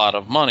is a lot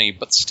of money,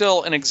 but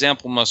still an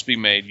example must be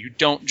made. You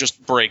don't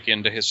just break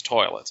into his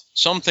toilet.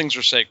 Some things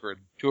are sacred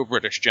to a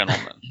British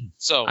gentleman.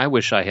 So I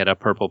wish I had a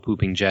purple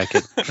pooping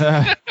jacket.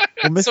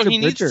 Well, Mr. so he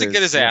needs to Bridgers,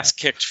 get his ass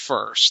kicked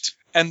first,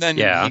 and then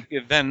Yeah.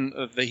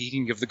 he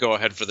can give the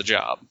go-ahead for the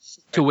job.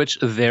 To which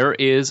there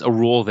is a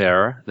rule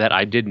there that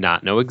I did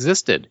not know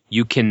existed.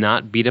 You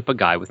cannot beat up a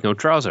guy with no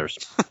trousers.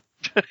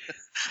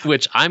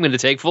 Which I'm going to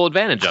take full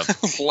advantage of.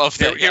 Love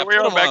that. Here we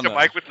put are him back on to then.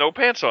 Mike with no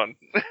pants on.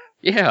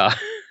 Yeah.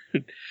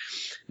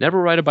 Never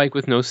ride a bike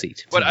with no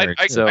seat. But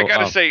I So,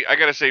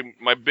 gotta say,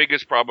 my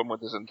biggest problem with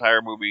this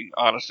entire movie,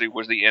 honestly,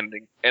 was the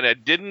ending, and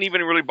it didn't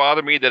even really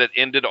bother me that it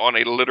ended on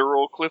a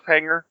literal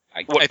cliffhanger.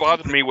 What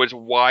bothered me was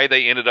why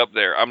they ended up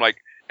there. I'm like,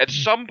 at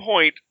some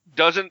point,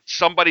 doesn't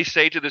somebody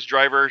say to this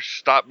driver,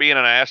 "Stop being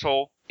an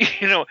asshole"?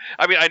 You know,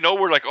 I mean, I know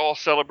we're like all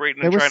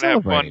celebrating and They were trying to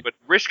have fun, celebrating. but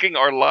risking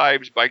our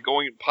lives by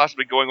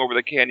possibly going over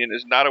the canyon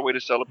is not a way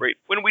to celebrate.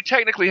 When we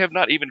technically have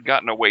not even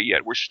gotten away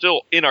yet, we're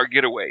still in our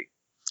getaway.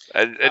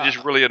 It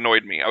just really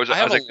annoyed me. I was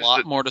have like, a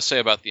lot more to say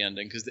about the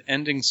ending because the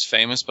ending's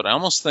famous, but I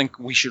almost think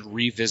we should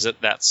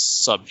revisit that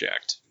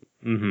subject.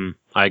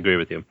 I agree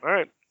with you. all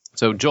right.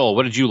 So, Joel,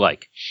 what did you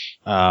like?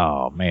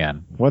 Oh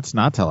man, what's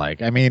not to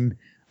like? I mean,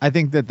 I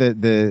think that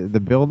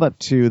the build up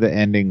to the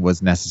ending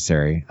was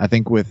necessary. I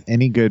think with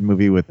any good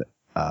movie with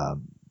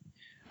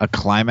a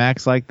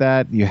climax like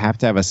that, you have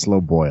to have a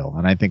slow boil,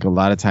 and I think a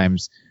lot of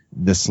times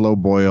the slow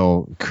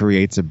boil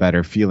creates a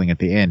better feeling at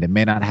the end. It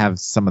may not have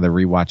some of the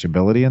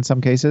rewatchability in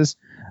some cases,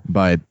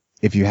 but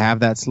if you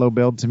have that slow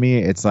build, to me,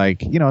 it's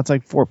like, it's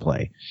like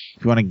foreplay.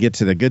 If you want to get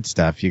to the good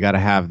stuff, you got to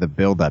have the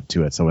build up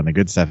to it. So when the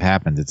good stuff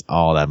happens, it's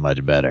all that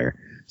much better.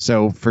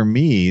 So for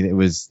me, it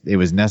was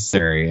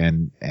necessary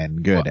and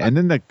good. And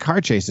then the car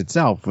chase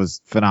itself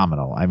was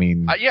phenomenal. I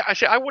mean,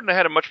 I wouldn't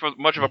have had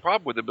much of a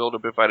problem with the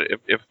build-up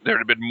if there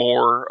had been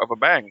more of a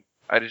bang.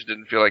 I just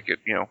didn't feel like it.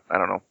 I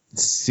don't know.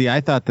 see, I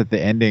thought that the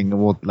ending,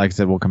 well, like I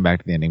said, we'll come back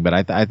to the ending, but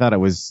I thought it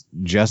was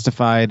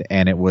justified,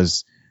 and it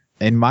was,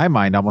 in my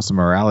mind, almost a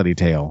morality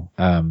tale.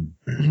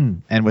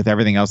 And with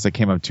everything else that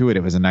came up to it,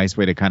 it was a nice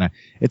way to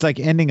it's like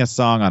ending a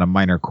song on a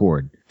minor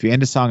chord. If you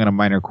end a song on a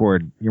minor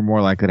chord, you're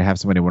more likely to have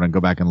somebody want to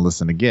go back and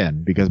listen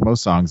again, because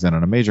most songs end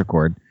on a major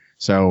chord.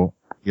 So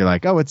you're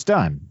like, oh, it's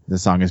done. The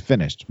song is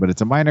finished. But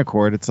it's a minor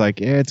chord. It's like,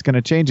 it's going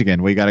to change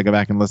again. We got to go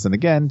back and listen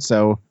again.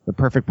 So the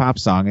perfect pop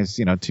song is,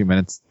 2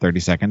 minutes, 30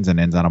 seconds and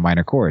ends on a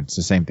minor chord. It's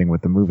the same thing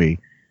with the movie.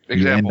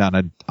 Example. You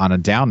end on a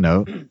down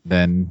note,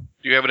 then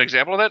Do you have an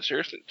example of that?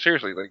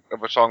 Seriously, like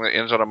of a song that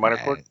ends on a minor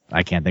chord?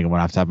 I can't think of one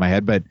off the top of my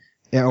head, but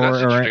That's or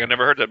interesting. I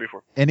never heard that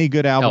before. any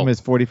good album Help. is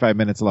 45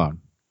 minutes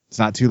long. It's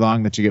not too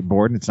long that you get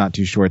bored, and it's not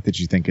too short that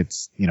you think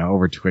it's,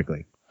 over too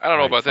quickly. I don't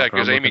know Right, about that fucker,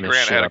 because I'm Amy looking this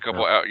Grant shit had a up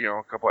couple, now.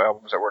 a couple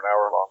albums that were an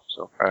hour long.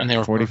 So, And they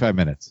were 45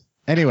 minutes.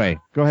 Anyway,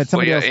 go ahead.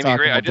 Somebody else Amy talk.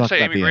 Grant. and I we'll did talk say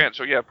about Amy the end. Grant,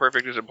 so yeah,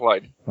 perfect is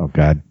implied. Oh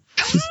God,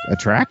 she's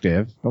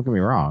attractive. Don't get me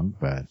wrong,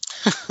 but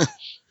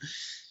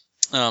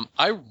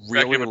I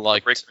really Back in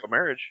liked. break of a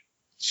marriage.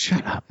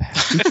 shut up.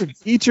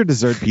 Eat your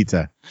dessert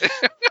pizza.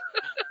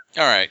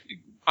 All right,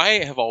 I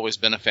have always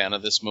been a fan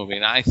of this movie,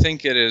 and I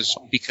think it is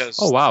because.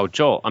 Oh, wow,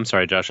 Joel. I'm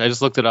sorry, Josh. I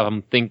just looked it up.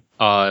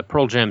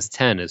 Pearl Jam's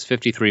 10 is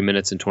 53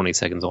 minutes and 20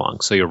 seconds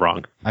long, so you're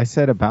wrong. I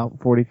said about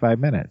 45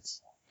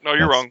 minutes. No,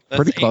 you're That's wrong. That's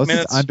pretty 8 close.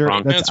 minutes, It's under.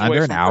 wrong. That's minutes under away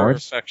an from hour.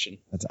 perfection.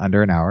 That's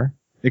under an hour.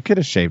 It could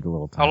have shaved a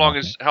little time. How long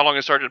off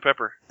is Sergeant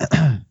Pepper?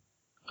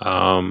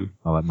 Um,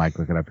 it. I'll let Mike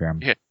look it up here.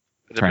 I'm Yeah. It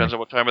Trying depends to- on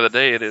what time of the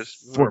day it is.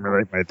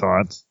 formulate my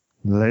thoughts.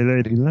 Lay,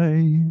 lady,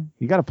 lay.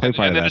 You got to play And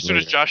part of then that as soon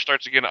as later. Josh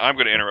starts again, I'm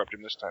going to interrupt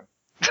him this time.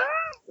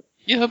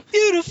 You're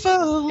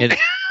beautiful.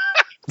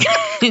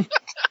 it-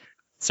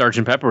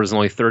 Sergeant Pepper is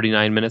only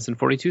 39 minutes and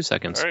 42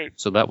 seconds. All right.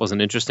 So that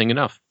wasn't interesting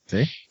enough.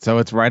 See, so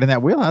it's right in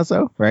that wheelhouse,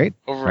 though, right?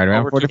 Right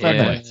around 45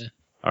 Yeah. minutes.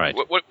 All right.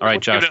 What, All right,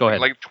 what's Josh, given go it,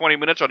 ahead. Like 20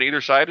 minutes on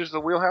either side is the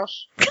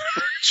wheelhouse?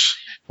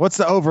 What's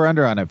the over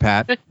under on it,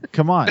 Pat?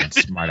 Come on,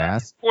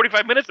 smartass.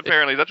 45 minutes,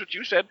 apparently. That's what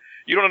you said.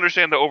 You don't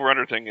understand the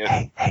over-under thing yet.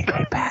 Hey,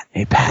 Pat.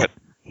 Hey, Pat.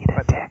 Eat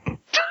my dick.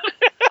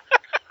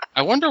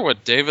 I wonder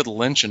what David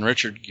Lynch and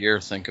Richard Gere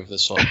think of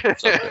this whole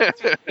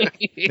subject.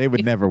 They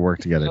would never work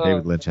together. Oh,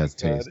 David Lynch has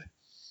God. taste.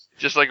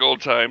 Just like old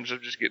times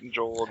of just getting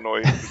Joel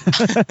annoyed.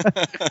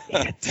 Eat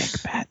a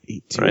dick, Pat.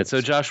 Eat two. All right. So,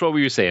 Josh, what were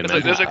you saying, It's man?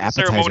 like, there's like the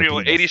Appetizer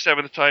ceremonial penis.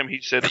 87th time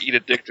he said eat a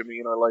dick to me,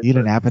 and I like Eat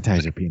that. an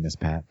appetizer penis,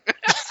 Pat.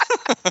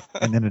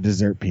 And then a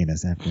dessert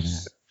penis after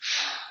that.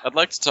 I'd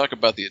like to talk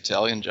about the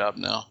Italian Job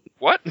now.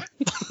 What?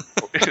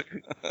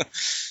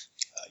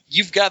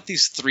 You've got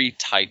these three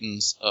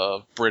titans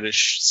of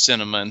British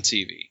cinema and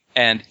TV,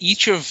 and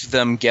each of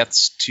them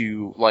gets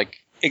to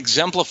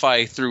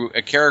exemplify through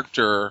a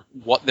character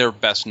what they're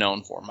best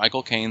known for.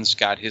 Michael Caine's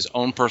got his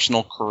own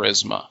personal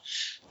charisma.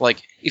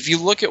 If you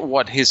look at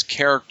what his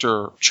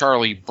character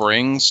Charlie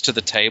brings to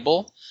the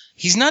table,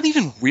 he's not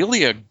even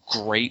really a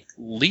great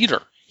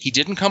leader. He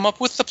didn't come up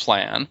with the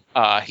plan.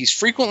 He's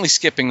frequently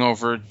skipping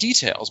over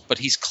details, but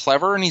he's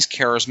clever and he's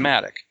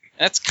charismatic.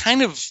 That's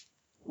kind of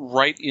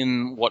right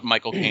in what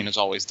Michael Caine has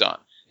always done.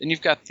 Then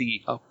you've got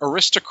the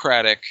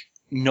aristocratic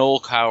Noel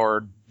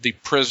Coward, the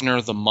prisoner,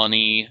 the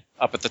money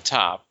up at the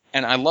top.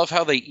 And I love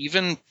how they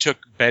even took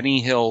Benny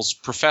Hill's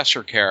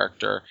professor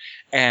character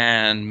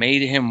and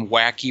made him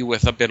wacky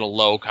with a bit of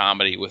low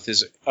comedy, with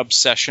his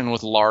obsession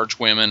with large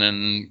women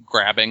and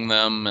grabbing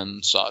them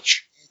and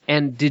such.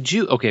 And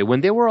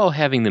when they were all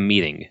having the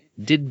meeting,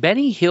 did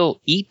Benny Hill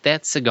eat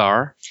that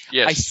cigar?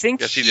 Yes.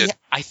 Yes, he did.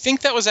 I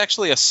think that was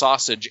actually a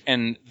sausage,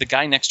 and the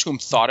guy next to him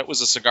thought it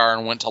was a cigar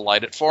and went to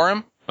light it for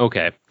him.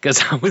 Okay,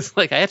 because I was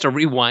like, I had to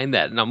rewind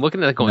that, and I'm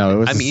looking at it going, No, it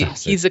was I a mean,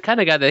 sausage. he's the kind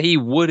of guy that he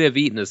would have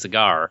eaten a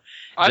cigar.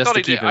 I thought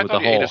he keep did. it I with thought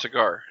the he ate whole- a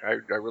cigar. I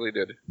really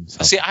did.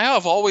 See, I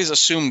have always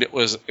assumed it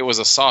was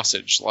a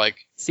sausage. Like,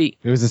 See,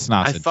 It was a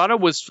I sausage. thought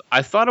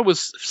it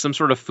was some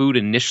sort of food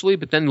initially,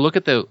 but then look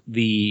at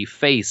the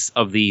face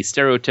of the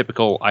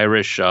stereotypical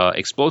Irish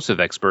explosive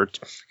expert,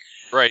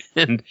 Right.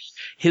 and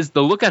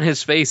the look on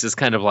his face is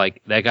kind of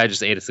like that guy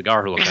just ate a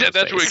cigar. Look on his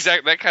That's what face.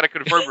 that kind of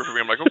confirmed it for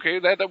me. I'm like, okay,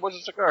 that was a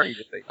cigar he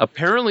just ate.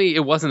 Apparently,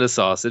 it wasn't a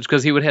sausage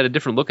because he would have had a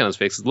different look on his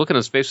face. The look on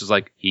his face was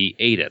like he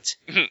ate it.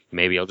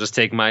 Maybe I'll just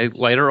take my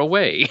lighter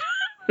away.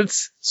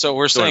 so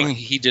we're Sort of. saying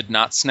he did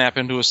not snap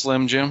into a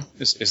Slim Jim?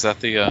 Is that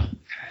the?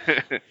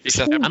 Is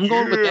that I'm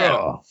going with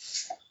that.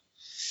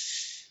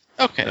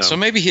 Okay, No. so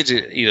maybe he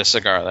did eat a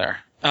cigar there.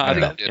 I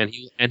don't know.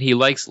 And he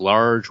likes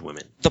large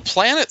women. The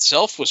plan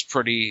itself was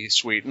pretty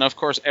sweet, and of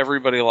course,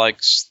 everybody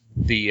likes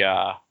the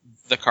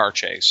car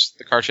chase.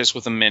 The car chase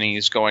with the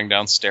minis going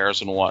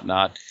downstairs and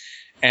whatnot.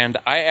 And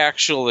I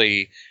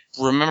actually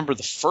remember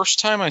the first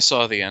time I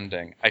saw the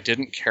ending, I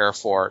didn't care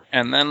for it,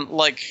 and then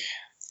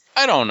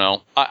I don't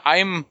know.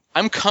 I'm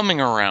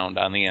coming around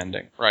on the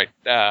ending, right?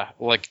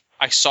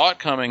 I saw it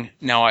coming.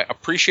 Now I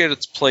appreciate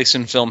its place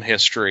in film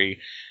history.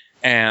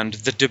 And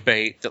the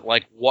debate that,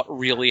 what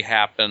really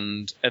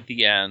happened at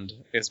the end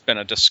has been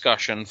a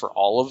discussion for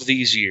all of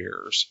these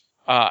years.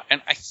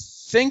 And I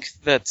think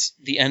that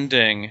the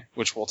ending,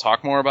 which we'll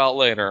talk more about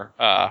later,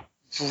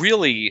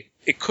 really,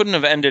 it couldn't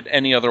have ended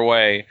any other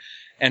way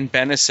and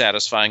been as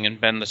satisfying and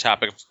been the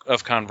topic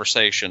of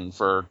conversation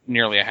for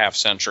nearly a half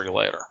century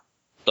later.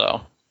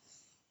 So,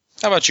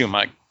 how about you,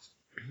 Mike?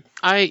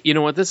 You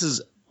know what? This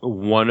is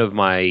one of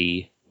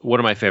my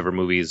favorite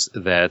movies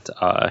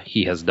that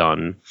he has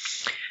done.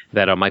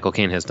 That Michael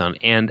Caine has done,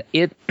 and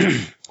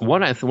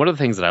one of the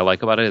things that I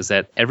like about it is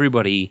that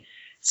everybody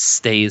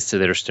stays to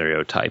their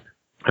stereotype.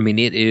 I mean,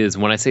 it is,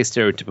 when I say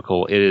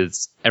stereotypical, it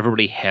is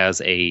everybody has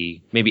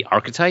maybe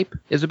archetype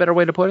is a better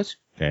way to put it.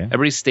 Okay.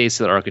 Everybody stays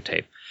to their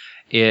archetype.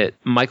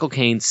 Michael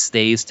Caine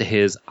stays to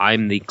his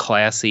I'm the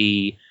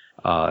classy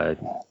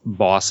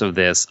boss of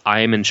this.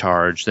 I am in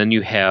charge. Then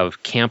you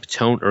have Camp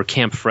Tone or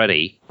Camp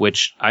Freddy,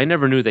 which I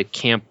never knew that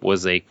camp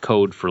was a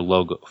code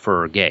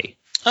for gay.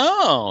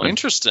 Oh,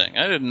 interesting.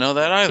 I didn't know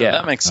that either. Yeah.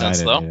 That makes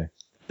sense, I though. didn't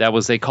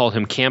either. They called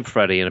him Camp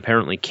Freddy, and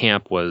apparently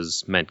camp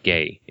meant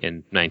gay in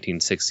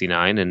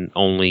 1969, and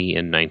only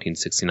in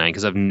 1969,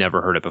 because I've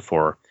never heard it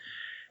before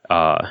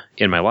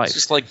in my life. It's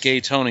just like Gay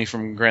Tony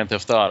from Grand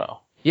Theft Auto.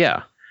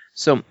 Yeah.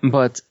 So,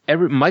 but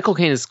Michael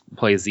Caine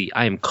plays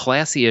I am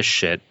classy as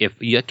shit. If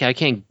I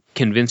can't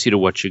convince you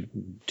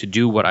to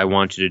do what I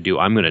want you to do,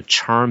 I'm going to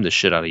charm the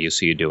shit out of you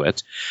so you do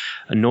it.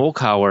 Noel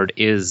Coward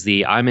is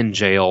I'm in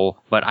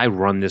jail, but I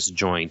run this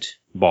joint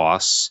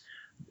boss.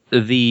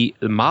 The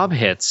mob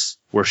hits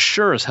were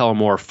sure as hell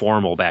more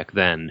formal back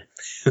then.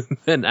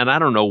 and I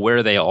don't know where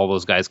all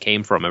those guys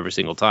came from every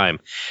single time.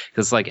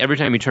 Because every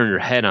time you turn your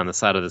head on the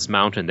side of this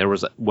mountain, there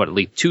was at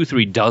least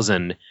 2-3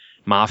 dozen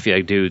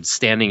mafia dudes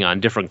standing on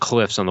different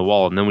cliffs on the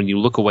wall. And then when you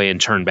look away and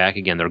turn back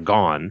again, they're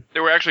gone. They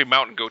were actually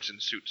mountain goats in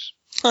suits.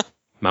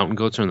 Mountain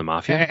goats are in the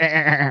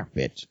mafia?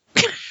 Bitch.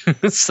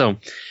 So,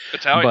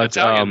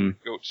 Italian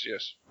goats,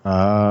 yes.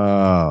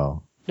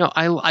 Oh. no,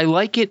 I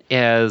like it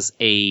as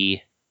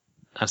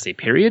I'll say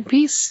period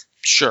piece.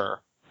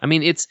 Sure. I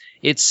mean, it's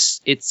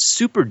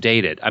super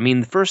dated. I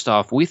mean, first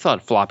off, we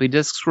thought floppy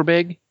disks were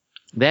big.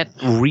 That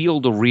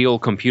reel-to-reel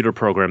computer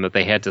program that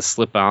they had to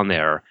slip on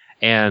there,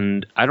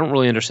 and I don't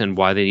really understand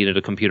why they needed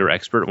a computer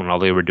expert when all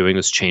they were doing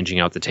was changing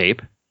out the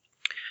tape.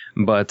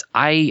 But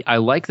I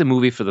like the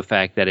movie for the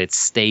fact that it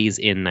stays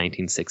in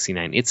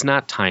 1969. It's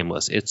not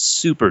timeless. It's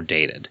super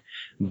dated,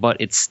 but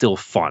it's still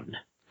fun.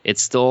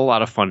 It's still a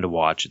lot of fun to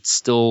watch. It's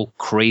still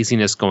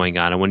craziness going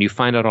on. And when you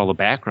find out all the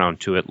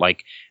background to it,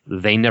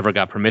 they never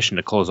got permission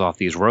to close off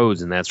these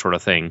roads and that sort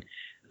of thing,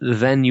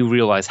 then you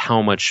realize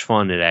how much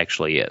fun it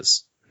actually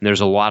is. And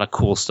there's a lot of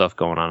cool stuff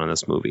going on in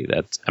this movie.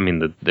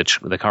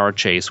 The car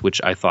chase, which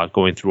I thought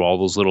going through all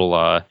those little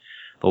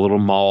the little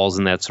malls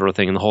and that sort of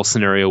thing, and the whole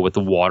scenario with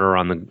the water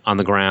on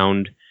the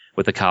ground,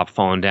 with the cop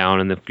falling down,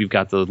 and you've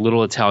got the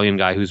little Italian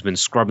guy who's been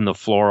scrubbing the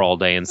floor all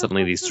day, and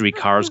suddenly these 3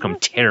 cars come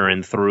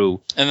tearing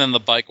through. And then the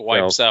bike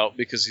wipes out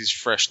because he's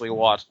freshly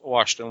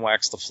washed and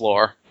waxed the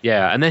floor.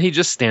 Yeah, and then he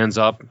just stands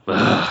up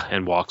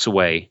and walks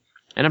away.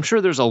 And I'm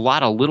sure there's a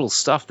lot of little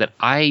stuff that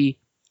I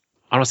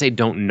don't want to say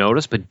don't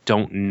notice, but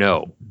don't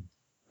know.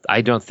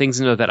 Things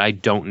that I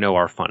don't know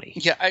are funny.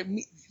 Yeah,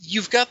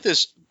 you've got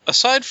this,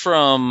 aside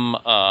from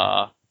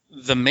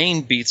the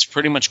main beat's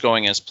pretty much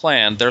going as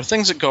planned, there are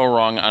things that go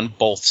wrong on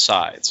both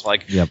sides.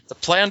 Like, the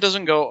plan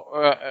doesn't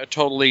go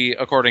totally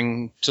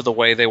according to the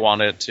way they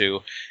wanted it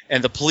to,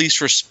 and the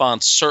police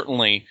response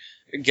certainly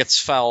gets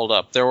fouled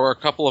up. There were a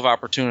couple of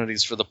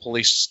opportunities for the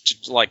police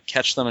to, like,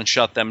 catch them and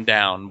shut them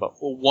down, but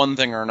one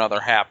thing or another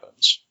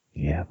happens.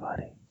 Yeah,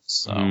 buddy.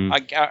 So I'm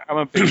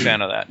a big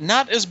fan of that.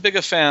 Not as big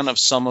a fan of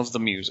some of the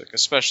music,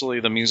 especially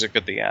the music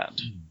at the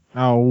end.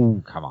 Oh,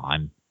 come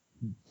on.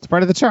 It's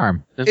part of the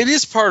charm. It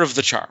is part of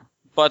the charm.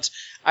 But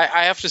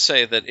I have to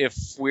say that if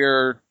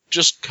we're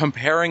just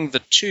comparing the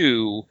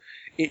two,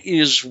 it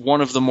is one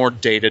of the more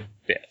dated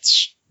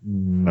bits.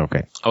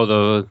 Okay.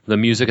 Oh, the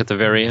music at the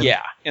very end?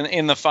 Yeah.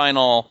 In the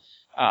final...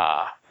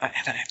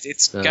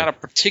 it's got a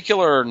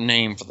particular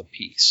name for the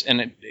piece,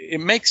 and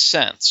it makes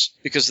sense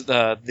because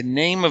the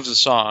name of the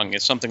song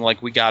is something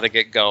like "We Gotta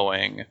Get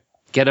Going."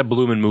 Get a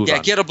bloom and move on.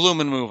 Yeah, get a bloom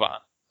and move on.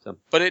 So,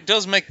 but it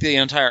does make the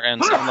entire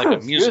end sound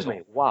like a musical. Excuse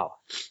me. Wow.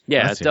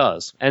 Yeah, it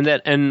does.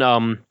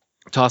 And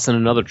toss in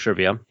another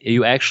trivia.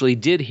 You actually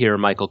did hear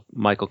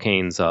Michael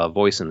Caine's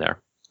voice in there.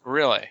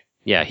 Really?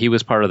 Yeah, he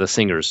was part of the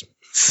singers.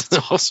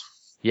 That's awesome.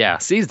 Yeah,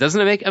 see,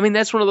 doesn't it make... I mean,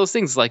 that's one of those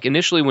things, like,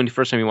 initially when the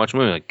first time you watch a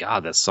movie, like,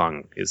 God, that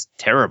song is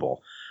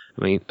terrible.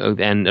 I mean,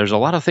 and there's a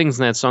lot of things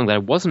in that song that I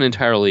wasn't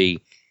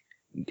entirely...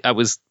 I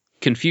was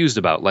confused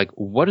about. Like,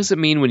 what does it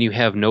mean when you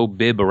have no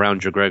bib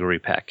around your Gregory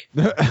Peck?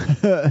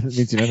 It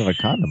means you don't have a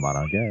condom on,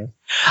 I guess.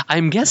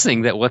 I'm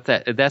guessing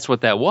that's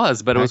what that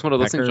was, but it was one of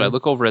those things Pecker. where I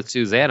look over at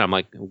Suzanne, I'm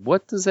like,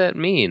 what does that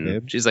mean?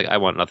 Bib? She's like, I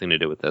want nothing to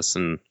do with this,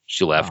 and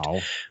she left.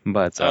 Wow.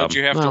 But Did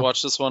you have to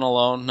watch this one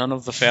alone? None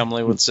of the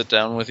family would sit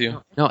down with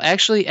you? No,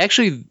 actually,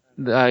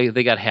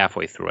 they got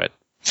halfway through it.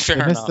 Fair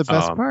You missed enough. the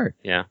best part.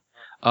 Yeah.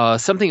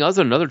 Something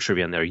other, another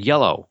trivia in there.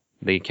 Yellow.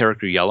 The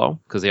character Yellow,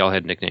 because they all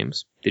had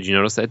nicknames. Did you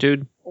notice that,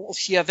 dude? Well,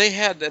 yeah, they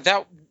had...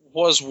 That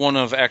was one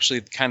of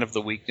actually kind of the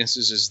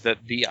weaknesses, is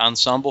that the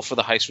ensemble for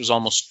the heist was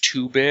almost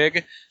too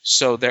big,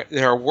 so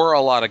there were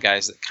a lot of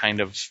guys that kind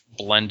of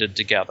blended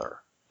together.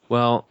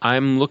 Well,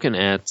 I'm looking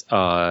at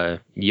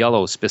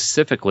Yellow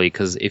specifically,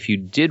 because if you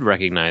did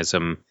recognize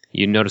him,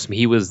 you notice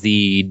he was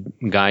the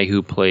guy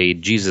who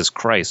played Jesus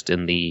Christ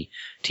in the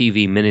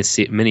TV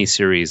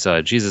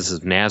miniseries Jesus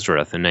of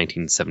Nazareth in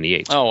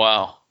 1978. Oh,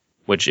 wow.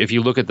 Which, if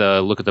you look at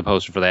the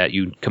poster for that,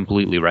 you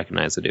completely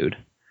recognize the dude.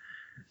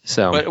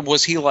 So, But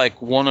was he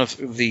like one of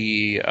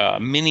the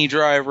mini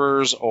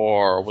drivers,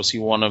 or was he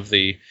one of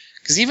the...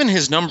 Because even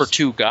his number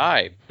 2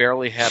 guy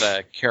barely had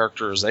a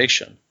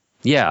characterization.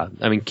 yeah,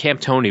 I mean, Camp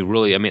Tony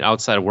really, I mean,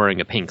 outside of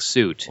wearing a pink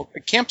suit.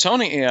 Camp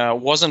Tony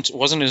wasn't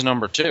his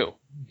number 2.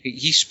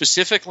 He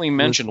specifically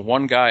mentioned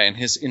one guy, and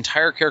his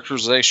entire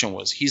characterization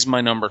was, he's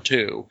my number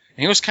 2.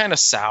 And he was kind of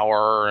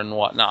sour and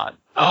whatnot.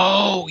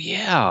 Oh,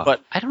 yeah.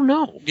 But I don't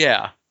know.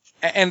 Yeah.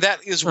 And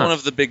that is one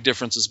of the big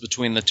differences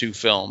between the two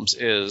films,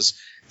 is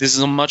this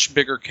is a much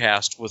bigger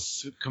cast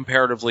with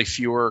comparatively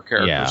fewer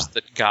characters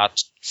that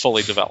got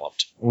fully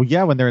developed. Well,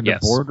 yeah, when they're in the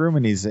boardroom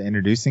and he's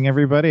introducing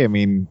everybody, I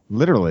mean,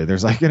 literally,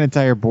 there's like an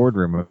entire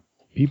boardroom of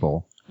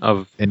people.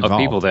 Of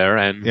people there,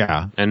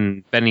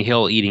 and Benny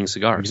Hill eating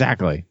cigars.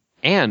 Exactly.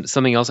 And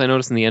something else I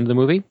noticed in the end of the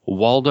movie,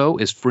 Waldo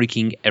is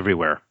freaking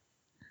everywhere.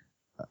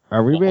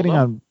 Are we waiting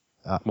on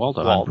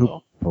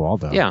Waldo?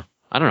 Waldo. Yeah.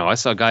 I don't know. I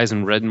saw guys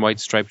in red and white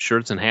striped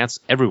shirts and hats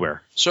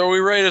everywhere. So are we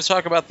ready to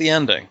talk about the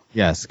ending?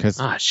 Yes, because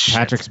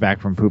Patrick's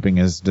back from pooping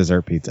his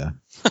dessert pizza.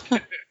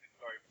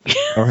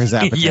 Or his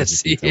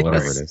appetizer pizza,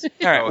 whatever it is.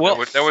 All right, well,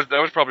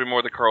 that was probably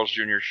more the Carl's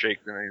Jr.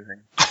 shake than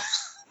anything.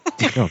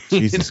 Oh,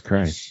 Jesus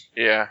Christ.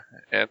 Yeah.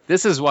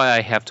 This is why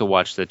I have to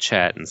watch the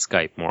chat and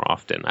Skype more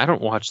often. I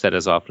don't watch that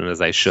as often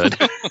as I should.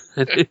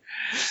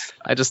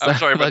 I'm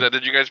sorry about that.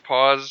 Did you guys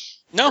pause?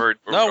 No,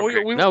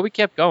 we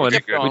kept going.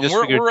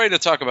 We're ready to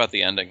talk about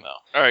the ending,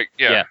 though. All right,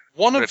 yeah.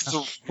 One of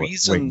the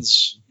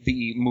reasons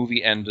the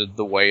movie ended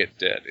the way it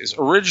did is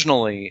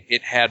originally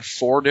it had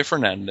 4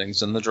 different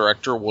endings, and the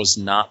director was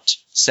not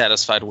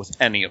satisfied with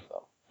any of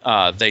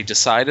them. They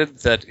decided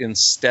that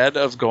instead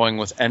of going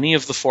with any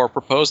of the 4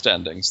 proposed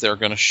endings, they're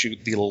going to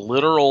shoot the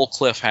literal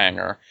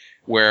cliffhanger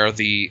where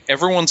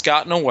everyone's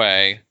gotten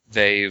away,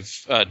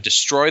 they've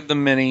destroyed the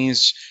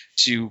minis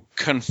to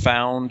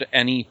confound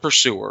any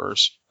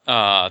pursuers.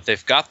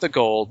 They've got the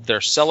gold,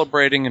 they're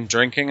celebrating and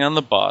drinking on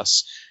the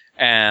bus,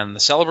 and the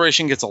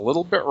celebration gets a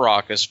little bit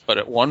raucous, but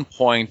at one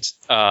point,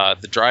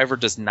 the driver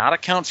does not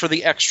account for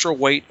the extra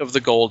weight of the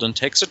gold and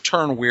takes a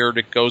turn weird.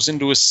 It goes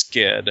into a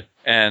skid,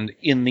 and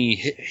in the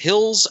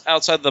hills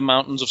outside the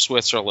mountains of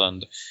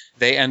Switzerland,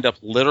 they end up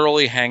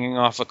literally hanging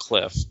off a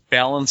cliff,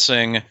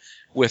 balancing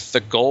with the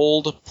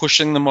gold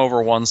pushing them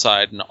over one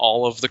side and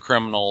all of the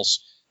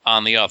criminals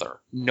on the other.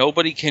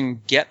 Nobody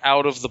can get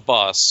out of the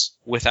bus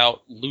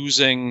without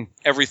losing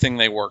everything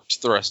they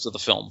worked the rest of the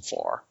film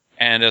for.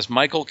 And as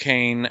Michael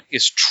Caine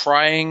is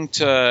trying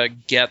to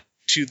get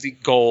to the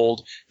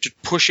gold to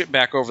push it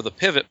back over the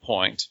pivot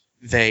point,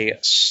 they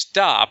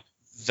stop,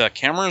 the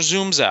camera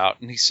zooms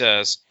out, and he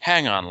says,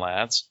 "Hang on,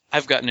 lads,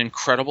 I've got an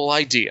incredible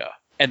idea."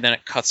 And then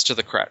it cuts to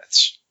the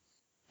credits.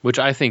 Which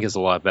I think is a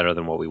lot better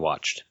than what we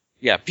watched.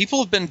 Yeah,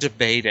 people have been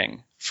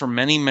debating for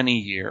many, many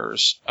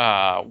years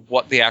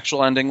what the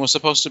actual ending was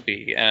supposed to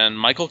be, and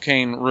Michael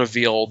Caine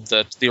revealed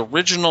that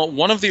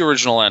one of the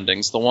original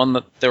endings, the one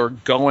that they were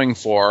going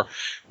for,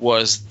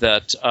 was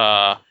that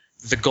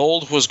the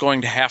gold was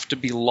going to have to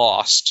be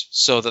lost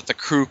so that the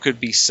crew could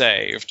be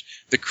saved.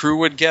 The crew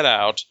would get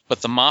out,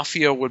 but the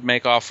mafia would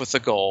make off with the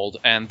gold,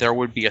 and there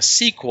would be a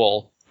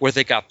sequel where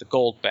they got the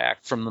gold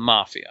back from the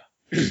mafia.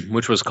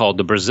 Which was called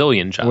The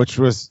Brazilian Job. Which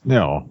was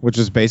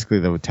basically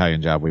the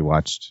Italian Job we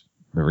watched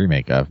the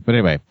remake of. But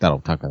anyway,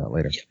 talk about that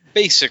later. Yeah,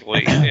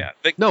 basically, yeah.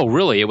 No,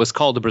 really, it was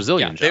called The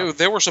Brazilian Job.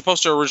 They were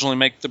supposed to originally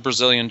make The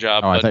Brazilian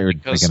Job. Oh, I thought you were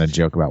making a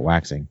joke about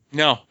waxing.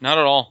 No, not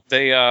at all.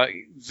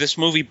 This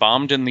movie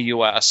bombed in the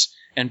U.S.,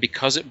 and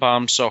because it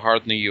bombed so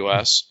hard in the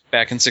U.S.,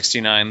 back in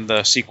 '69,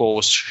 the sequel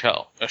was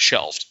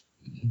shelved.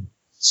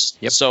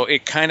 Yep. So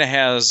it kind of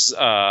has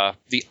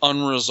the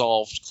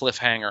unresolved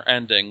cliffhanger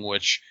ending,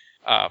 which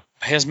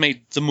has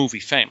made the movie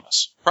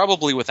famous.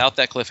 Probably without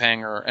that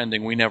cliffhanger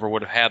ending, we never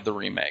would have had the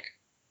remake.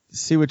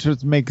 See, which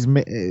makes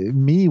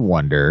me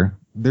wonder,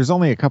 there's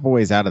only a couple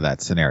ways out of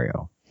that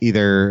scenario.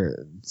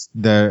 Either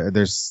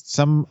there's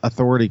some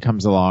authority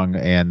comes along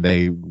and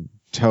they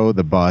tow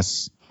the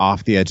bus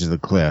off the edge of the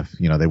cliff.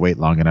 You know, they wait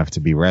long enough to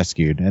be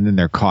rescued, and then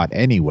they're caught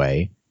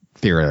anyway.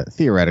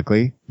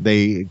 Theoretically,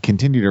 they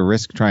continue to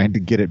risk trying to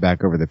get it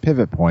back over the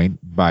pivot point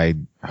by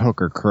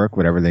hook or crook,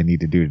 whatever they need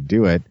to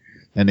do it.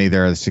 And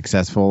either are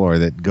successful or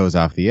that goes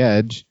off the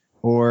edge,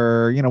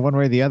 or, you know, one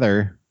way or the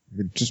other,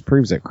 it just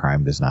proves that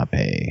crime does not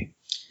pay.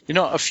 You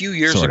know, a few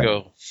years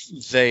ago,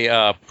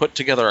 they put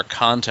together a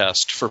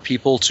contest for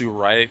people to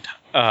write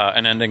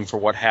an ending for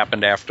what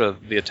happened after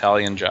the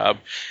Italian Job.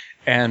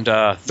 And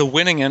the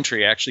winning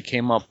entry actually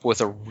came up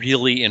with a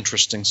really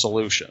interesting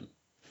solution.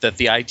 That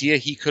the idea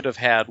he could have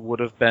had would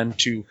have been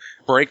to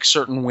break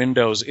certain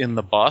windows in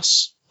the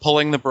bus,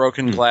 pulling the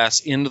broken glass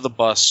into the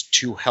bus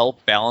to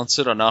help balance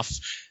it enough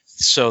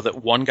so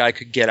that one guy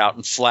could get out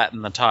and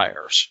flatten the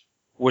tires,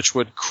 which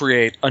would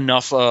create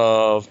enough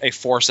of a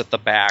force at the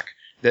back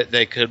that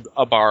they could,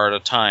 a bar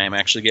at a time,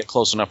 actually get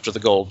close enough to the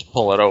gold to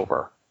pull it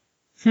over.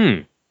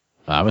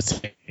 I was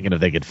thinking if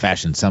they could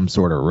fashion some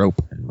sort of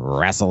rope and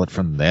wrestle it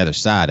from the other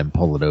side and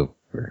pull it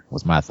over,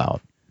 was my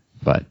thought.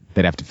 But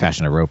they'd have to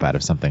fashion a rope out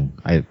of something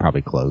I'd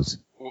probably close.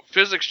 Well,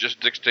 physics just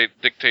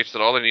dictates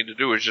that all they need to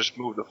do is just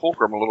move the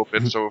fulcrum a little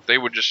bit. So if they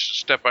would just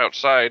step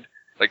outside,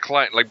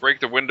 like break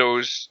the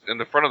windows in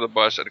the front of the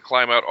bus and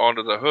climb out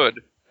onto the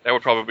hood, that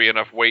would probably be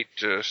enough weight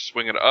to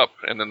swing it up,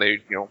 and then they,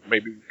 you know,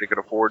 maybe they could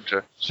afford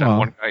to send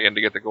one guy in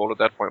to get the gold at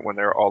that point when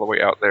they're all the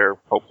way out there.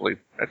 Hopefully,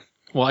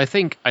 well, I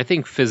think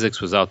physics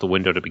was out the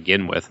window to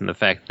begin with, and the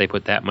fact that they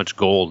put that much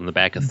gold in the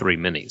back of 3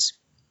 minis.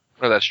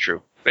 Well, that's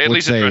true. They at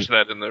least addressed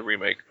that in the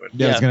remake. But.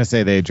 Yeah, I was going to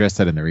say they addressed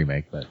that in the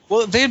remake, but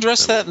well, they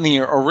addressed that in the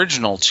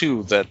original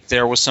too. That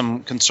there was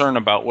some concern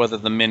about whether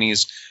the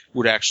minis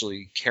would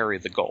actually carry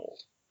the gold.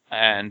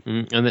 And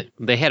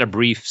they had a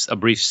brief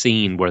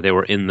scene where they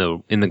were in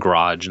the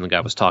garage, and the guy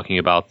was talking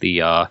about the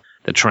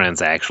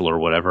transaxle or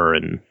whatever,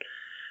 and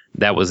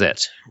that was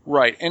it.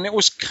 Right, and it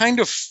was kind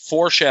of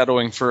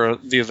foreshadowing for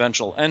the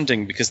eventual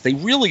ending because they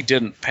really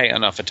didn't pay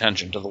enough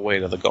attention to the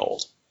weight of the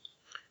gold.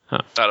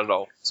 Huh. Not at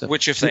all.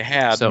 Which, if they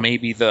had,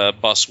 maybe the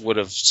bus would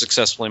have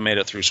successfully made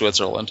it through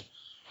Switzerland.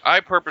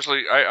 Not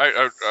purposely,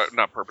 I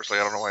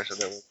don't know why I said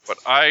that, but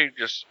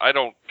I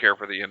don't care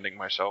for the ending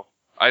myself.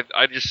 I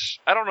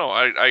don't know.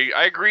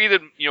 I agree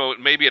that, you know,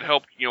 maybe it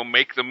helped, you know,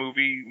 make the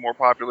movie more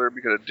popular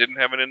because it didn't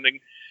have an ending,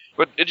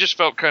 but it just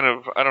felt kind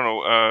of, I don't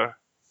know,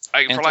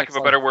 for lack of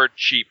a better word,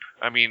 cheap.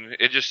 I mean,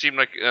 it just seemed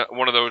like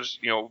one of those,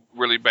 you know,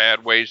 really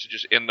bad ways to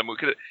just end the movie.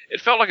 'Cause it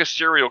felt like a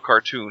serial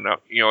cartoon,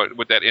 you know,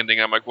 with that ending.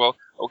 I'm like, well,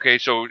 okay,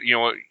 so, you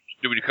know,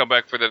 do we come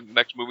back for the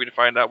next movie to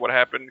find out what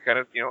happened? Kind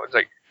of, you know, it's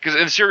like, because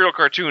in serial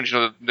cartoons, you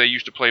know, they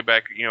used to play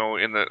back, you know,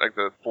 in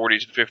the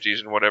 40s and 50s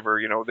and whatever,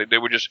 you know, they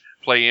would just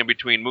play in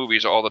between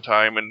movies all the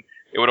time, and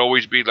it would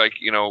always be like,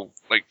 you know,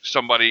 like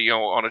somebody, you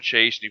know, on a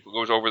chase and he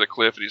goes over the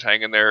cliff and he's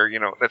hanging there, you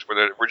know, that's where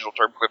the original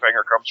term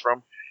cliffhanger comes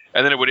from.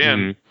 And then it would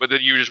end, but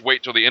then you just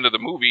wait till the end of the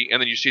movie, and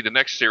then you see the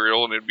next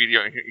serial, and it'd be, you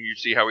know, you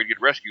see how he'd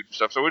get rescued and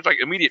stuff. So it's like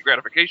immediate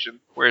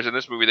gratification. Whereas in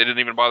this movie, they didn't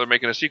even bother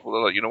making a sequel to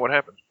let you know what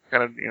happened.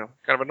 Kind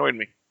of annoyed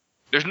me.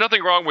 There's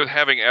nothing wrong with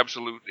having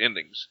absolute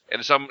endings,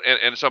 and some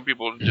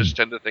people just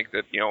tend to think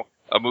that, you know,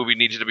 a movie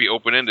needs to be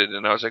open ended.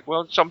 And I was like,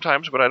 well,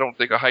 sometimes, but I don't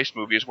think a heist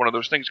movie is one of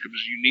those things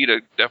because you need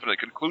a definite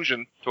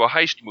conclusion to a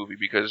heist movie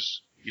because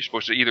you're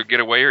supposed to either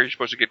get away or you're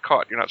supposed to get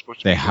caught. You're not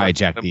supposed to. They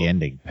hijack the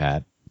ending,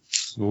 Pat.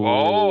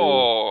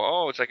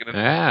 Oh, it's like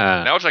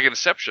now it's like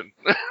Inception.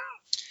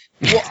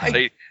 Well,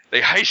 they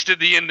heisted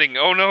the ending.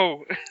 Oh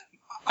no.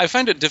 I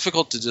find it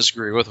difficult to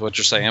disagree with what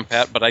you're saying,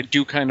 Pat, but I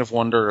do kind of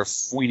wonder if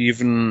we'd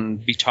even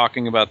be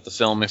talking about the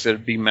film if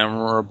it'd be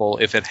memorable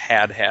if it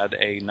had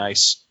a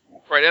nice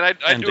right. And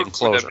I do agree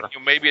closure. that, you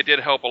know, maybe it did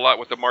help a lot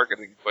with the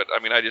marketing, but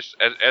I mean, I just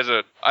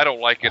I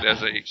don't like it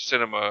as a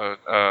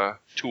cinema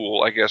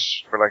tool, I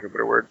guess, for lack of a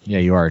better word. Yeah,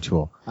 you are a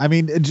tool. I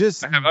mean,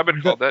 I've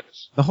been called that.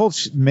 The whole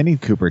Mini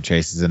Cooper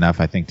chase is enough,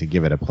 I think, to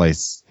give it a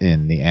place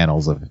in the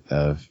annals of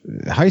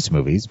heist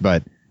movies,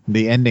 but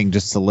the ending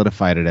just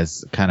solidified it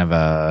as kind of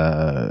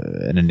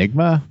an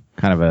enigma,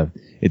 kind of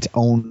its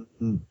own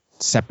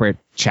separate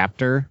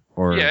chapter.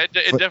 Or yeah, it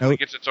definitely footnote.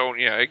 gets its own.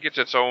 Yeah, it gets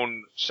its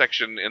own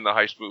section in the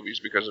heist movies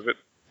because of it.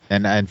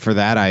 And for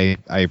that, I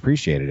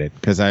appreciated it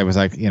because I was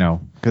like,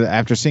 because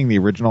after seeing the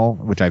original,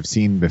 which I've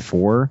seen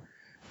before,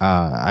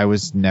 I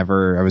was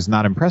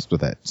not impressed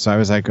with it. So I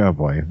was like, oh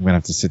boy, I'm gonna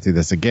have to sit through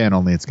this again.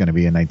 Only it's gonna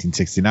be in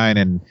 1969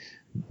 and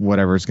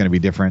whatever is gonna be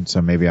different.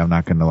 So maybe I'm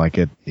not gonna like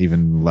it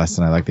even less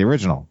than I like the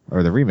original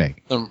or the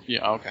remake.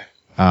 Yeah, okay.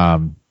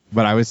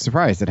 But I was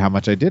surprised at how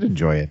much I did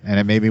enjoy it, and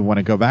it made me want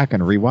to go back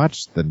and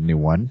rewatch the new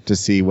one to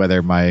see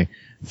whether my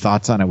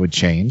thoughts on it would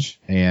change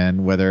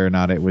and whether or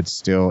not it would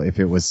still, if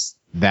it was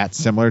that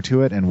similar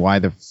to it, and why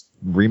the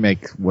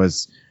remake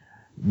was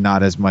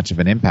not as much of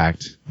an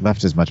impact,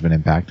 left as much of an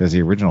impact as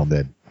the original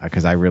did,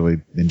 because I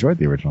really enjoyed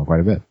the original quite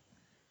a bit.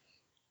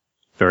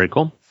 Very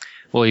cool.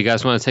 Well, you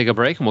guys want to take a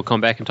break, and we'll come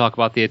back and talk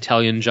about the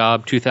Italian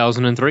Job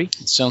 2003?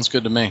 Sounds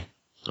good to me.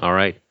 All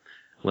right.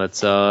 Let's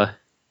take a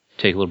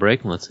little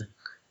break.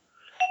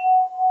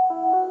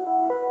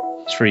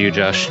 It's for you,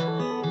 Josh.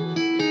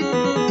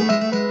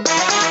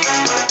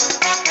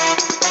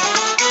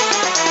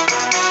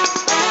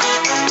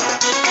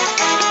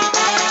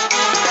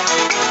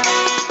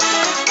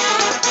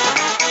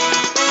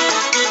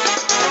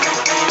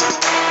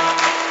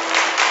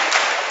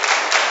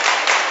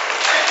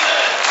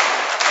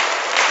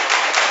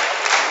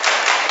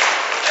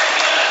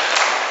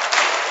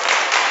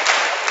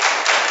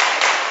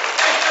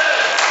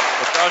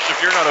 Josh,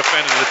 if you're not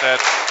offended at that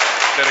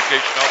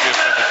dedication, I'll be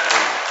offended for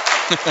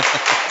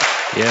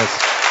you. Yes.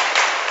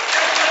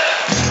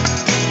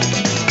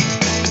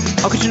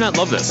 How could you not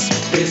love this?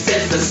 This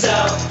is the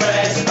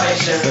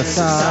Self-Preservation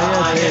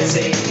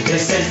Society.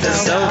 This is the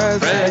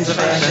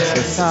Self-Preservation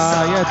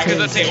Society. Because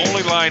that's the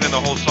only line in the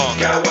whole song.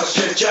 Go watch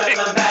your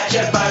German badge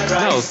your bike No,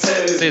 rides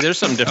too. see, there's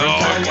something different.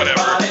 Oh,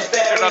 whatever.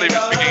 They're not even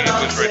speaking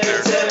English right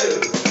there.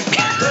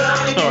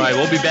 All right,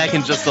 we'll be back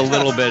in just a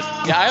little bit.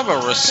 Yeah, I have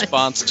a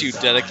response to you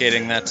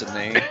dedicating that to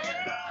me.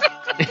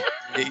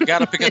 You got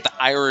to pick up the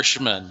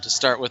Irishman to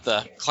start with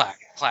the clack,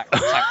 clack,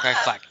 clack, clack,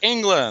 clack.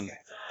 England.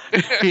 Go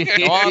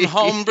on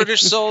home,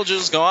 British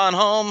soldiers. Go on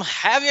home.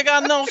 Have you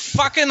got no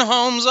fucking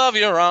homes of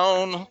your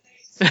own?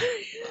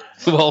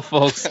 Well,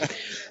 folks,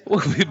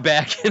 we'll be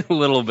back in a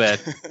little bit.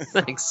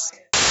 Thanks.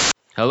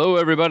 Hello,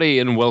 everybody,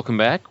 and welcome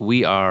back.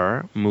 We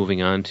are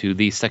moving on to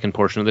the second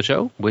portion of the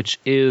show, which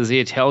is the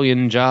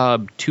Italian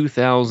Job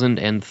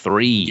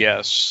 2003.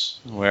 Yes,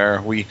 where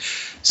we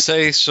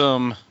say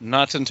some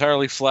not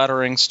entirely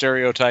flattering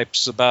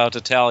stereotypes about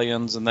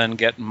Italians and then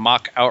get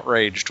mock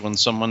outraged when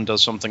someone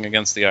does something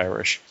against the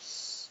Irish.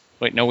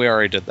 Wait, no, we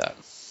already did that.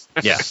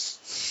 Yeah.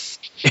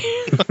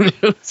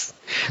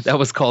 That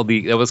was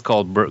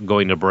called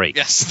going to break.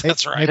 Yes,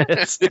 that's right.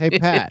 Hey,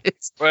 Pat,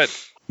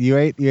 But you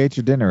ate your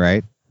dinner,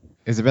 right?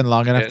 Has it been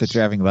long enough Yes. that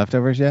you're having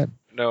leftovers yet?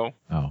 no,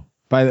 Oh,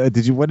 what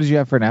did you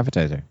have for an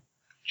appetizer?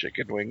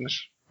 chicken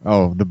wings.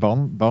 Oh, the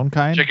bone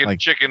kind?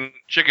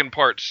 Chicken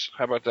parts.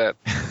 How about that?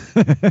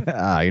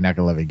 You're not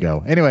gonna let me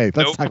go. Anyway, let's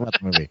Nope. talk about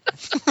the movie.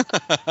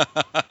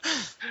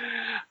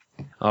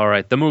 All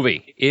right, the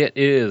movie. It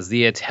is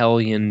The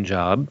Italian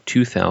Job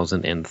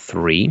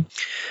 2003.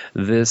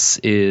 This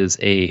is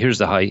here's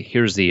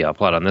the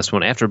plot on this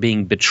one. After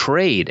being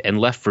betrayed and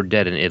left for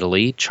dead in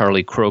Italy,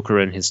 Charlie Croker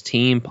and his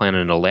team plan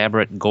an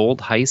elaborate gold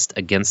heist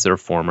against their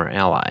former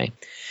ally.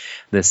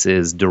 This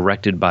is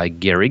directed by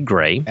Gary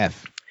Gray.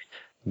 F.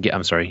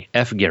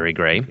 Gary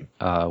Gray.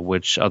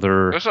 Which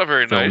other That's not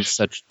very films nice.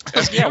 such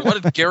Yeah,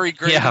 what did Gary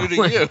Gray Yeah. do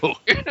to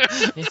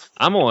you?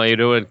 I'm only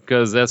doing it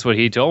because that's what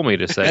he told me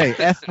to say.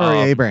 Hey, F.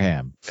 Murray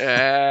Abraham.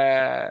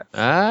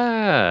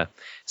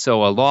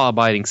 So a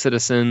law-abiding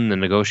citizen, the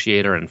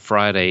negotiator, and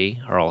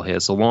Friday are all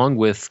his, along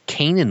with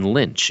Kane and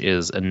Lynch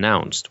is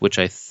announced, which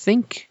I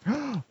think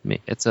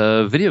it's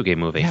a video game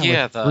movie.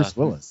 Yeah, with the- Bruce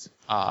Willis,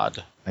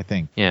 Odd. I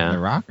think. Yeah. The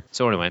Rock.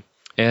 So anyway,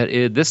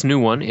 this new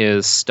one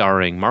is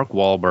starring Mark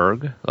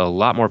Wahlberg. A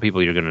lot more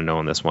people you're going to know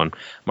in this one.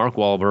 Mark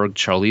Wahlberg,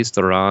 Charlize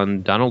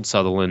Theron, Donald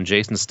Sutherland,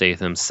 Jason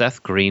Statham,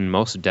 Seth Green,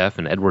 Mos Def,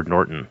 and Edward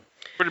Norton.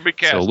 Pretty big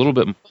cast. So a little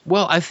bit.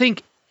 Well, I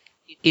think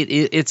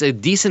it's a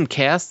decent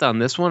cast on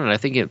this one, and I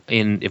think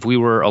if we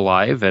were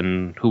alive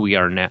and who we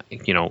are now, in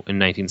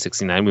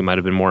 1969, we might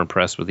have been more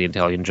impressed with the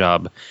Italian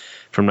Job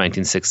from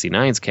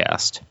 1969's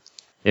cast.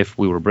 If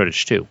we were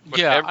British too. But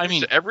Yeah,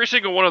 every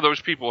single one of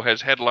those people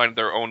has headlined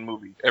their own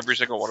movie. Every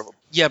single one of them.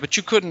 Yeah, but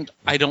you couldn't,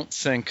 I don't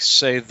think,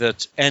 say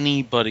that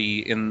anybody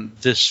in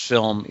this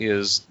film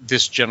is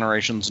this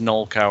generation's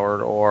Noel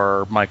Coward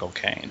or Michael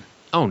Caine.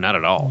 Oh, not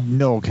at all.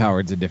 No,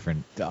 Coward's a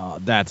different.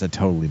 That's a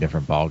totally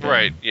different ballgame.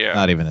 Right, yeah.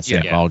 Not even the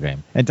same Yeah. ballgame.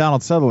 And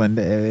Donald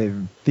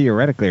Sutherland,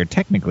 theoretically or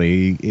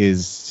technically,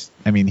 is.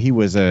 I mean, he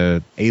was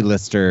a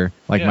A-lister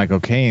like Yeah. Michael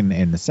Caine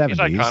in the He's 70s.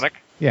 iconic.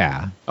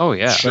 Yeah. Oh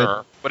yeah.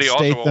 Sure. But he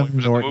also only Statham, was in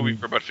the Norton. movie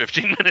for about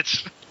 15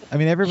 minutes. I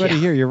mean, everybody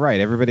here, you're right.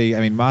 Everybody,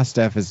 I mean, Mos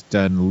Def has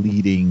done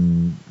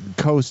leading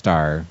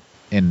co-star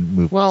in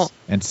movies. Well,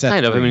 and Seth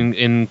kind of. I Green. mean,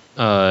 in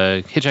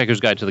Hitchhiker's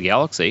Guide to the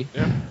Galaxy.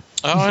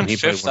 Oh, and He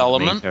played Fifth one of the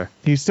main Element. characters.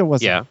 He still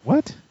wasn't. Yeah.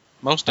 What?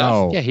 Most Def.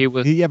 Oh, Yeah, he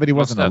was. Yeah, but he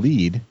wasn't a Def.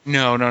 lead.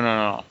 No.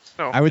 No.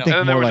 I would think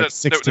And then more there like was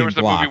 16 there was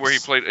a movie where he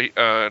blocks. played.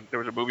 There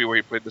was a movie where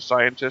he played the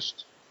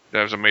scientist.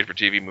 That was a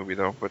made-for-TV movie,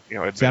 though. But See,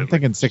 I'm admittedly,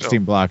 thinking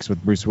 16 blocks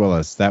with Bruce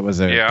Willis. That was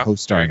a Yeah,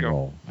 co-starring there you go.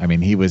 role. I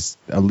mean, he was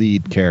a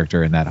lead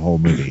character in that whole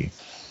movie.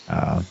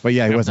 But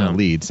yeah, he wasn't a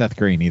lead. Seth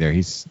Green either.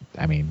 He's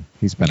been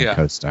Yeah. a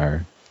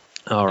co-star.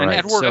 All And right.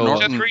 Edward so,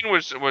 Norton. Seth Green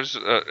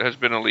has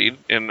been a lead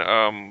in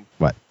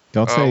What?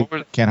 Don't say what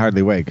was- Can't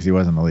Hardly Wait because he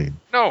wasn't the lead.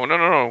 No.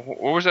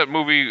 What was that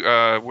movie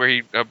where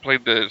he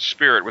played the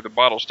spirit with the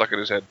bottle stuck in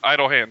his head?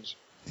 Idle Hands.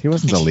 He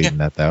wasn't the lead in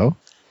that though.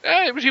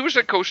 He was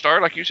a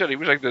co-star, like you said. He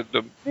was like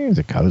the He was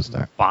a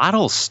co-star.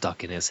 bottle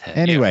stuck in his head.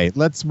 Anyway,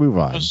 let's move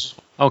on.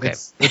 Okay.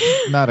 It's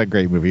not a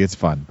great movie. It's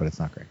fun, but it's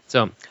not great.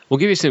 So we'll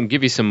give you some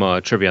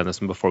trivia on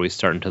this one before we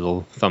start into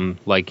the thumb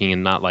liking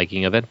and not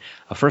liking of it.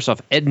 First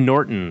off, Ed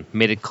Norton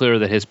made it clear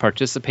that his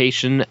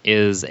participation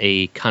is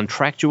a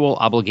contractual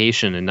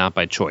obligation and not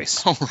by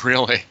choice. Oh,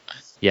 really?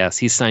 Yes,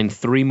 he signed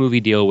 3-movie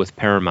deal with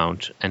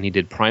Paramount, and he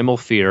did Primal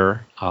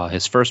Fear,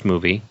 his first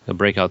movie, a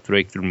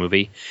breakthrough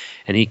movie,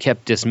 and he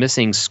kept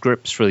dismissing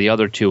scripts for the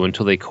other 2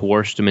 until they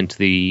coerced him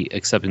into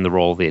accepting the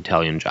role of the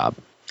Italian Job.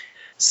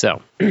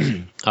 So,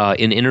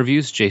 in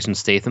interviews, Jason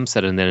Statham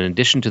said that in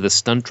addition to the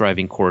stunt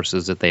driving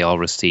courses that they all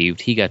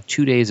received, he got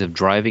 2 days of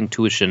driving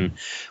tuition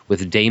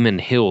with Damon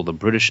Hill, the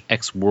British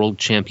ex-world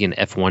champion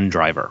F1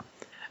 driver.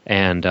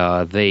 And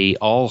they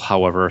all,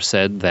 however,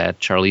 said that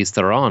Charlize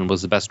Theron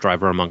was the best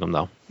driver among them,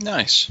 though.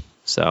 Nice.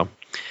 So,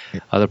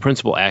 the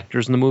principal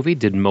actors in the movie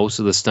did most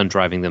of the stunt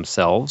driving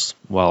themselves,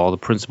 while the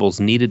principals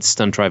needed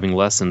stunt driving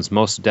lessons.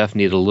 Most Def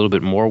needed a little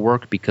bit more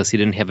work because he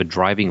didn't have a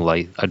driver's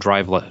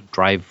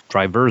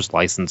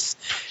license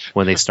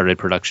when they started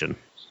production.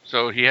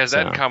 So he has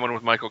that in So- common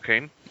with Michael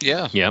Caine.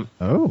 Yeah. Yeah.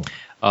 Oh,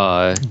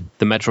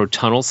 The Metro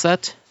tunnel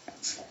set,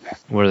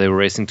 where they were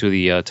racing through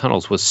the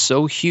tunnels, was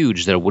so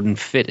huge that it wouldn't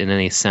fit in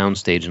any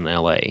soundstage in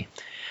L.A.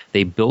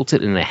 They built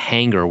it in a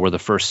hangar where the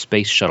first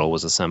space shuttle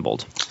was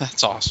assembled,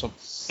 That's awesome.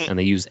 and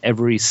they used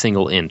every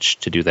single inch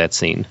to do that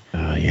scene.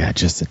 yeah,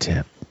 just a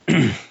tip.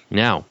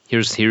 Now,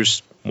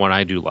 here's one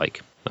I do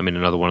like. I mean,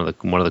 another one of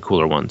the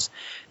cooler ones.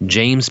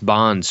 James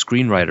Bond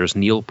screenwriters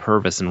Neil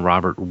Purvis and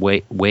Robert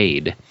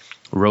Wade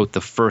wrote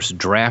the first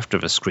draft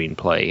of a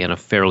screenplay and a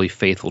fairly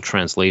faithful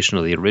translation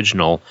of the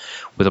original,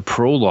 with a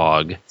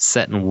prologue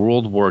set in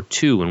World War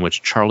II in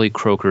which Charlie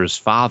Croker's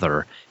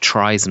father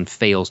tries and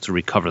fails to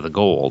recover the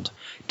gold,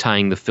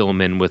 tying the film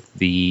in with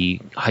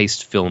the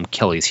heist film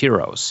Kelly's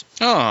Heroes.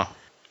 Oh.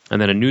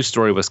 And then a new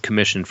story was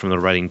commissioned from the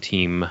writing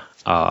team,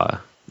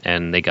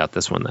 and they got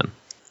this one then.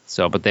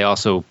 So, but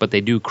they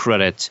do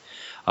credit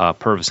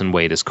Purvis and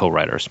Wade as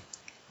co-writers.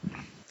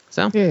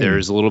 So Yay.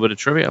 there's a little bit of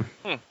trivia.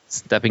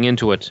 Stepping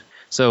into it.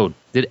 So,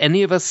 did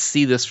any of us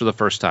see this for the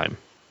first time?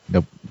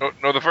 Nope.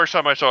 No, the first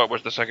time I saw it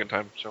was the second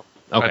time. So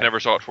Okay. I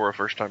never saw it for a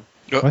first time.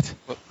 What?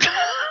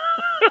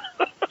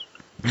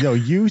 Yo,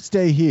 you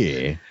stay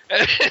here.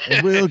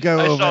 And we'll go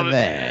I saw over this-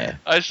 there.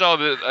 I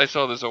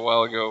saw this a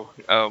while ago,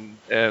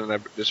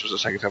 this was the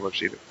second time I've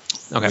seen it.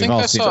 Okay. I think all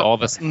I seen saw all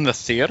of us. it in the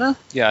theater.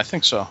 Yeah, I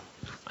think so.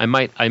 I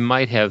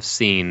might have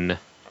seen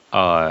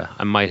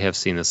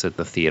this at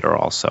the theater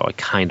also. I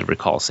kind of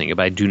recall seeing it,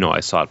 but I do know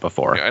I saw it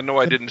before. Yeah, I know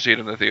I didn't see it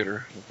in the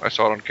theater. I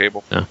saw it on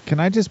cable. Can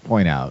I just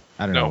point out,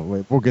 I don't No.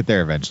 know, we'll get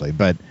there eventually,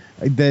 but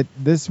that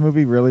this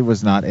movie really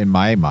was not, in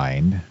my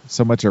mind,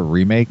 so much a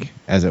remake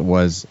as it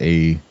was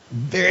a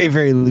very,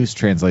 very loose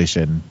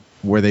translation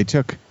where they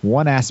took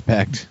one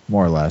aspect,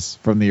 more or less,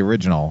 from the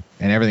original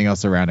and everything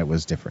else around it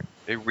was different.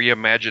 A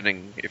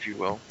reimagining, if you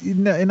will.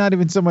 No, not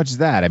even so much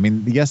that. I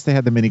mean, yes, they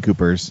had the Mini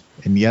Coopers,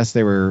 and yes,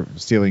 they were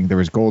stealing. There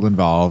was gold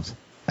involved,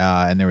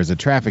 and there was a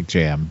traffic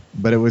jam.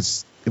 But it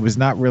was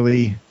not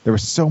really. There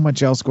was so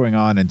much else going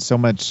on, and so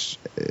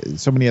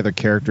many other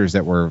characters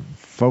that were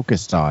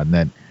focused on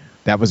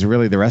that was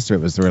really, the rest of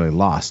it was really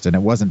lost, and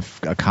it wasn't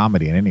a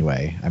comedy in any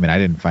way. I mean, I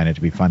didn't find it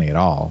to be funny at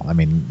all. I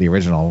mean, the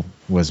original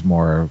was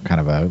more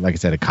kind of a, like I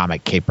said, a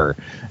comic caper.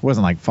 It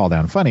wasn't like fall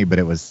down funny, but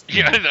it was.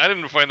 Yeah, I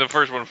didn't find the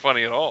first one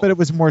funny at all. But it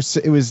was more.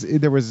 It was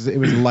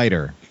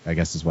lighter, I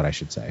guess is what I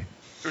should say.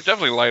 It was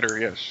definitely lighter,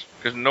 yes,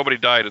 because nobody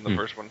died in the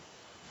first one.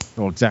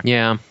 Well, exactly.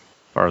 Yeah, as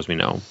far as we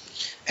know.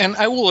 And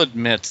I will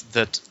admit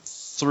that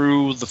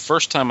through the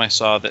first time I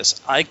saw this,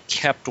 I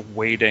kept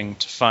waiting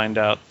to find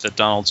out that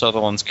Donald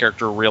Sutherland's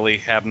character really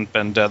hadn't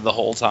been dead the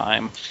whole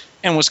time,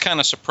 and was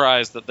kind of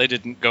surprised that they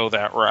didn't go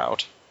that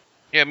route.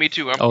 Yeah, me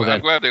too.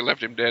 I'm glad they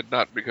left him dead,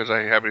 not because I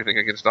have anything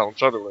against Donald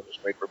Sutherland.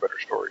 It's made for a better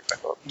story, I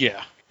thought.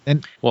 Yeah.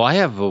 Well, I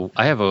have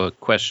a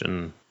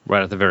question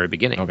right at the very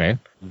beginning. Okay.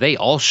 They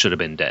all should have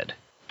been dead.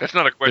 That's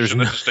not a question,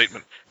 There's that's a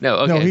statement. No,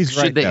 okay. No, he's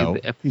Should right, they- though.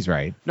 He's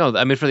right. No,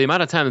 I mean, for the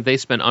amount of time that they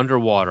spent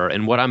underwater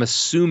and what I'm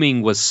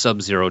assuming was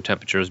sub-zero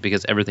temperatures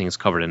because everything is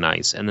covered in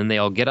ice, and then they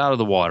all get out of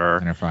the And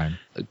water, they're fine.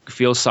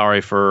 feel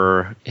sorry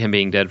for him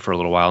being dead for a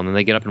little while, and then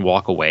they get up and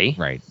walk away.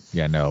 Right.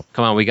 Yeah, no.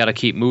 come on, we got to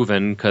keep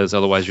moving because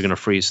otherwise you're going to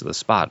freeze to the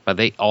spot. But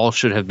they all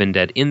should have been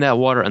dead in that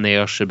water, and they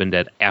all should have been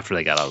dead after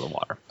they got out of the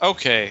water.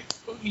 Okay,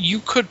 you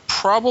could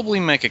probably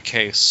make a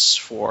case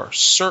for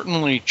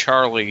certainly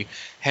Charlie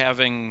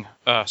having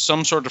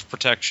some sort of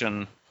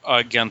protection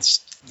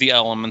against the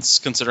elements,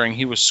 considering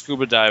he was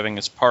scuba diving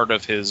as part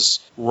of his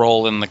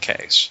role in the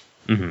case.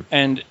 Mm-hmm.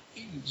 And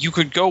you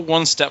could go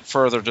one step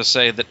further to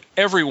say that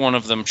every one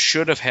of them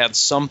should have had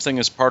something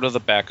as part of the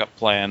backup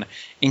plan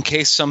in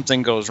case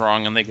something goes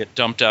wrong and they get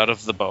dumped out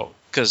of the boat,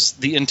 because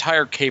the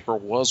entire caper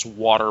was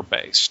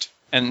water-based.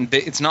 And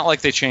it's not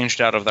like they changed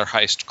out of their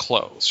heist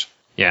clothes.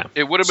 Yeah.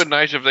 It would have been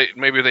nice if they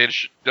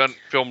had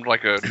filmed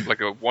like a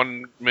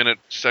 1 minute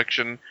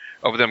section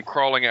of them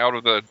crawling out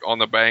of on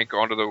the bank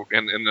onto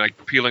and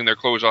like peeling their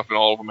clothes off, and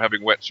all of them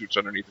having wetsuits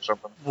underneath or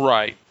something.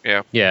 Right.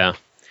 Yeah. Yeah.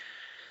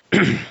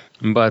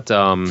 But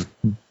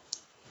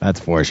That's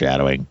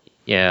foreshadowing.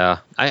 yeah,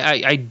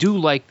 I do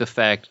like the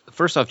fact.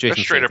 First off, Jason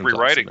That's straight up Statham's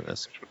rewriting.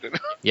 awesome in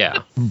this.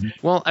 Yeah.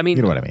 Well, I mean,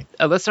 You know what I mean.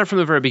 Let's start from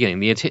the very beginning.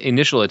 The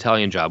initial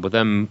Italian job with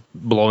them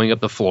blowing up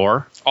the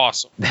floor.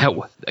 Awesome. That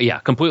was, yeah,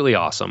 completely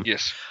awesome.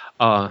 Yes.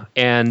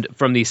 And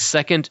from the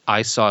second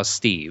I saw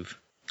Steve,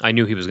 I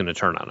knew he was going to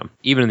turn on him.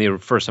 Even the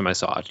first time I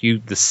saw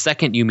it, the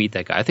second you meet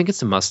that guy, I think it's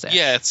the mustache.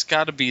 Yeah, it's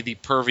got to be the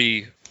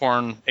pervy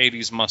porn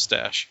 80s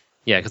mustache.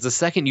 Yeah, because the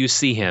second you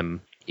see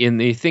him,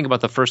 you think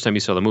about the first time you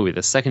saw the movie,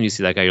 the second you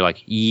see that guy, you're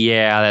like,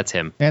 yeah, that's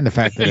him. And the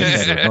fact that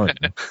it's Edward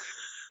Norton.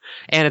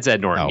 And it's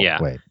Ed Norton, Oh,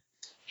 yeah. wait.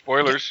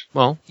 Spoilers.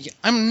 Well, Yeah,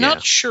 I'm not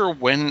Yeah. sure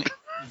when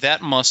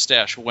that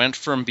mustache went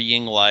from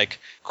being like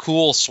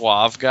cool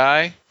suave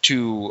guy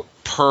to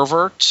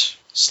pervert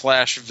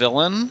 /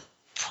 villain.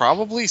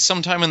 Probably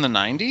sometime in the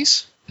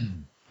 90s.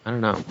 I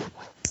don't know.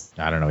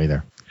 I don't know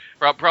either.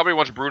 Probably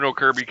once Bruno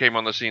Kirby came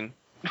on the scene.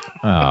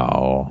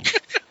 Oh.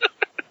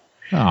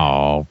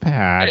 Oh,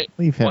 Pat. Hey,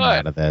 Leave him what?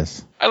 out of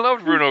this. I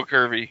loved Bruno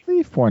Kirby.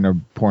 Leave porno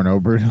Bruno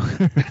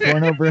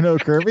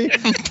Kirby.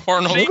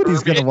 Porno Nobody's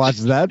Kirby. going to watch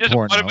that Just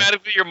porno.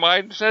 automatically your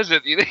mind says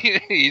it.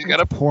 He's got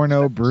a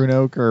Porno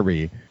Bruno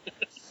Kirby.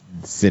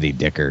 City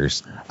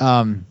dickers.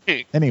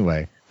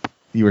 Anyway,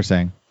 you were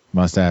saying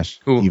mustache,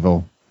 Who?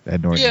 evil,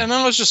 Ed Norton. Yeah, and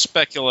I was just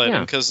speculating Yeah.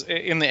 because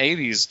in the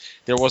 80s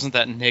there wasn't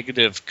that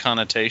negative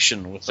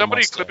connotation with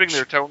somebody the mustache. clipping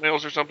their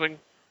toenails or something.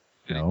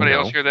 Did No. anybody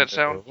else No. hear that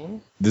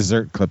sound?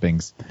 Dessert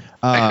clippings.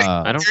 I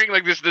I'm don't. hearing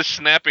like this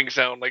snapping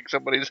sound, like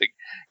somebody's like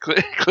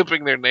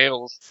clipping their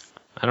nails.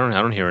 I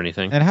don't hear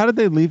anything. And how did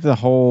they leave the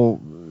whole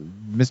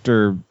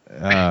Mr.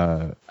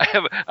 I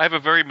have a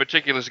very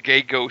meticulous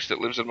gay ghost that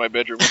lives in my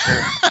bedroom.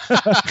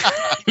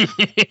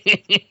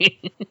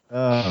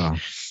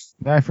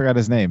 Now I forgot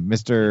his name.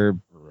 Mr.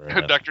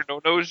 Dr.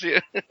 No Nose. Yeah.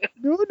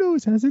 No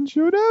Nose hasn't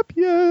showed up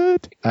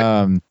yet.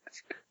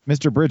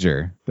 Mr.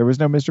 Bridger. There was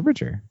no Mr.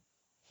 Bridger,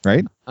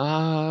 right?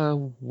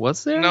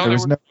 Was there? No, There there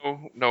was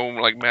was no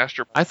like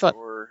master. I thought-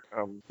 Or,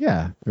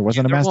 Yeah, there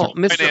wasn't a There- master. well,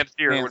 Mr.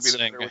 financier would be the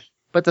Financing. better word.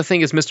 But the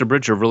thing is, Mr.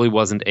 Bridger really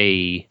wasn't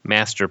a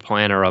master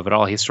planner of it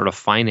all. He sort of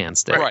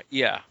financed it. Right,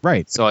 yeah.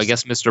 Right. So I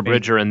guess Mr.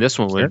 Bridger in this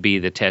one Sure. would be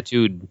the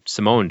tattooed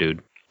Samoan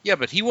dude. Yeah,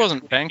 but he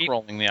wasn't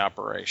bankrolling the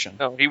operation.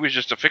 No, he was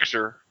just a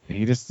fixer.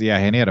 He just,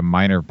 and he had a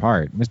minor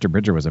part. Mr.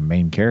 Bridger was a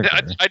main character.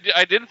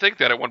 I did think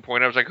that at one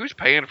point. I was like, who's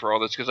paying for all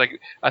this? Because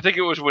I think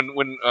it was when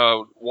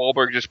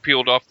Wahlberg just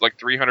peeled off like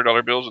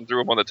 $300 bills and threw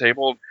them on the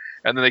table,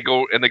 and then they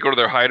go to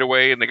their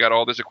hideaway and they got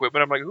all this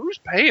equipment. I'm like, who's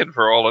paying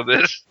for all of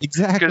this?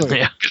 Exactly.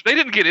 Because they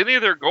didn't get any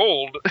of their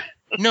gold.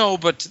 No,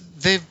 but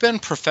they've been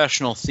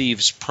professional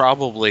thieves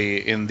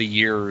probably in the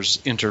years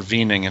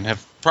intervening and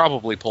have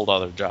probably pulled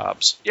other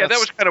jobs. Yeah, that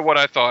was kind of what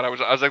I thought. I was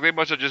like, they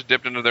must have just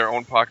dipped into their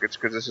own pockets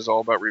because this is all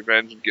about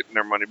revenge and getting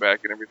their money back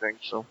and everything.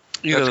 So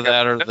Either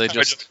that or that's they how I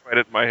just justified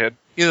it in my head.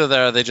 either that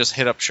or they just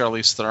hit up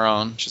Charlize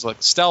Theron. She's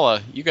like,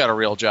 Stella, you got a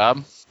real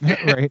job.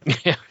 Right.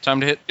 Time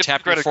to Get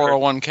tap the your credit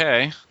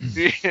 401k.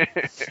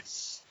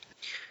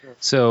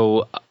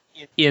 So,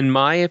 in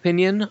my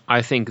opinion,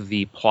 I think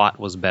the plot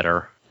was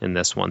better in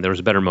this one. There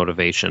was better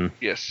motivation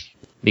Yes.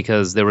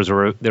 because there was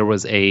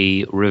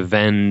a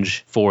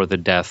revenge for the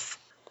death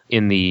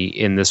in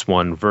this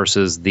one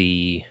versus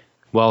the,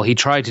 well, he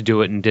tried to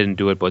do it and didn't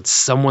do it, but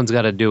someone's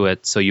got to do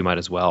it, so you might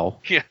as well.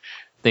 Yeah.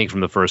 Think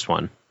from the first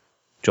one.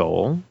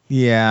 Joel?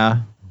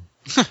 Yeah.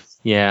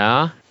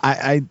 Yeah.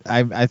 I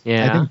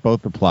Yeah. think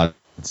both the plots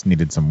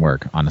needed some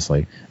work,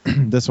 honestly.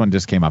 This one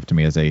just came up to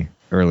me as a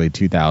early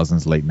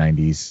 2000s, late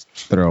 90s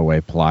throwaway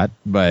plot,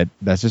 but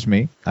that's just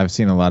me. I've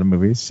seen a lot of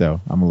movies,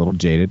 so I'm a little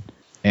jaded.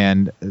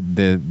 And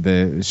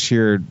the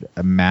sheer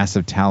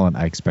massive talent,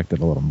 I expected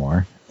a little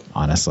more,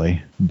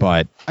 honestly.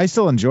 But I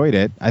still enjoyed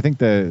it. I think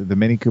the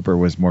Mini Cooper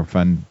was more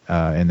fun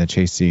in the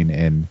chase scene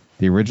in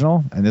the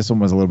original, and this one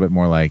was a little bit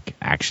more like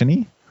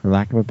action-y, for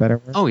lack of a better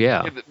word. Oh,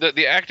 yeah.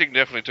 The acting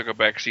definitely took a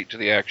backseat to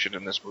the action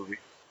in this movie.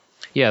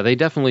 Yeah, they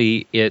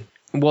definitely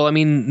well, I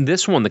mean,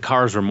 this one the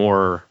cars were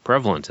more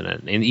prevalent in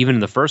it, and even in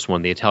the first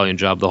one, the Italian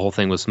Job, the whole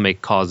thing was to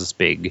cause this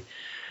big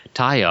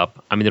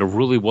tie-up. I mean, there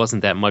really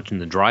wasn't that much in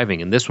the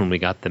driving. In this one, we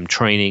got them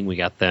training, we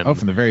got them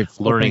From the very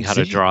learning how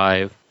to scene.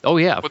 drive. Oh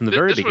yeah, But from the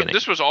very this beginning.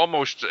 this was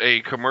almost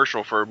a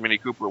commercial for Mini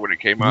Cooper when it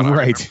came out.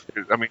 Right.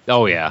 I mean,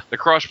 Oh yeah. the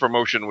cross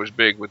promotion was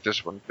big with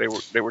this one.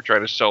 They were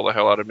trying to sell the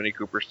hell out of Mini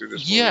Coopers through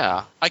this movie.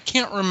 Yeah, I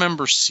can't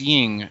remember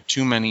seeing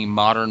too many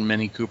modern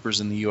Mini Coopers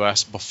in the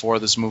U.S. before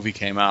this movie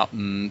came out,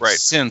 and Right.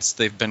 since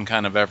they've been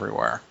kind of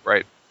everywhere.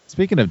 Right.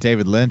 Speaking of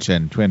David Lynch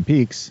and Twin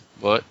Peaks,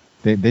 But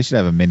they should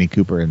have a Mini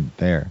Cooper in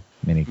there.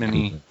 Mini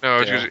Mini. Cooper.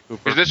 No, Yeah, Cooper.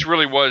 because this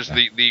really was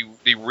the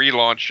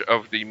relaunch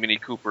of the Mini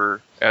Cooper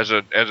as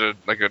a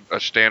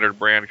standard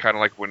brand, kind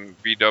of like when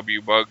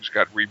VW Bugs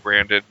got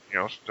rebranded.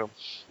 So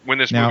when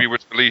this Now- movie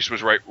was released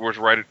was right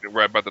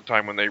about the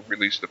time when they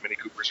released the Mini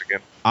Coopers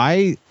again.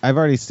 I've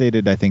already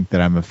stated I think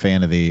that I'm a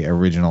fan of the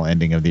original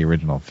ending of the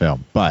original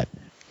film, but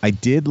I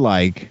did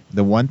like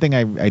the one thing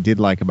I did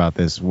like about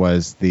this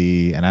was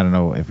and I don't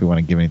know if we want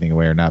to give anything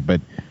away or not,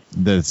 but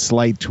the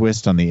slight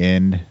twist on the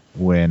end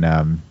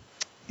when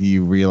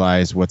you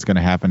realize what's going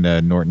to happen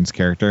to Norton's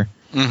character.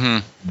 Mm-hmm.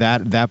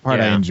 That part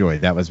I Yeah.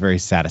 enjoyed. That was very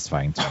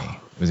satisfying to me.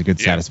 It was a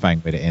good,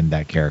 satisfying way to end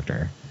that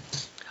character.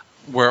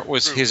 Where it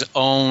was his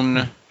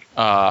own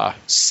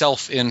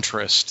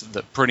self-interest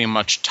that pretty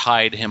much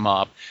tied him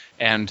up,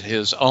 and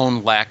his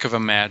own lack of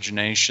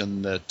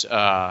imagination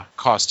that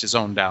caused his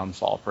own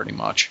downfall, pretty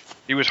much.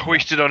 He was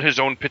hoisted on his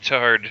own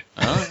petard.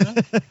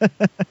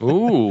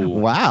 Ooh.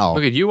 Wow.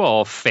 Look at you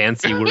all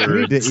fancy We need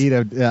words. to eat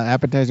a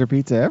appetizer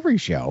pizza every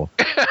show.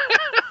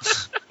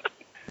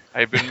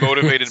 I've been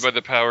motivated by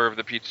the power of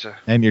the pizza.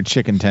 And your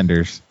chicken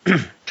tenders.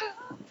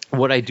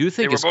 What I do They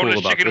think were is cool boneless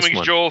about chicken this wings,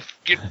 one. Joel.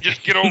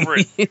 Just get over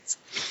it.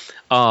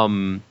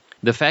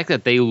 The fact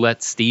that they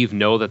let Steve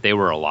know that they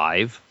were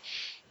alive.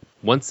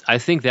 I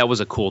think that was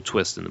a cool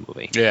twist in the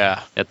movie.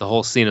 Yeah. At the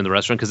whole scene in the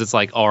restaurant, because it's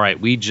like, all right,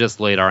 we just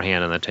laid our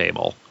hand on the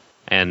table,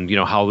 and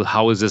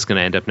how is this going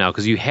to end up now?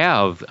 Because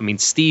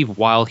Steve,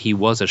 while he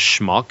was a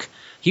schmuck,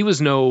 he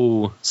was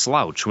no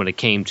slouch when it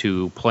came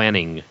to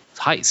planning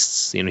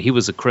heists. He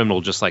was a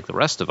criminal just like the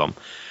rest of them.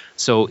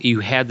 So you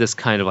had this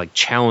kind of like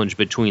challenge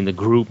between the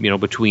group,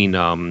 between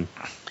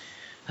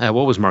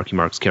what was Marky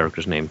Mark's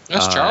character's name?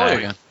 That's Charlie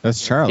again.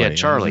 That's Charlie. Yeah, That was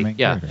the Charlie. main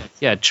Yeah, character.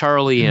 yeah,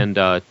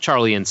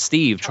 Charlie and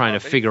Steve trying to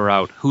figure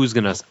out who's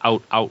going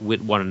to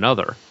outwit one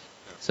another.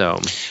 So,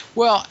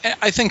 Well,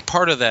 I think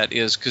part of that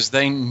is because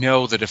they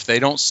know that if they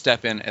don't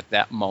step in at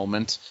that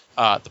moment,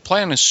 the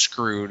plan is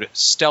screwed.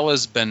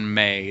 Stella's been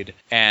made,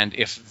 and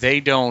if they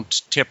don't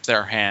tip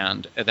their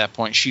hand at that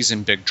point, she's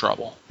in big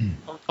trouble.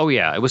 oh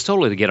yeah, it was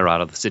totally to get her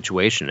out of the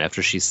situation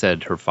after she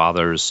said her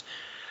father's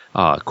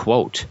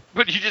quote.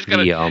 But you just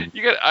gotta,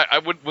 I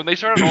would, when they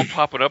started all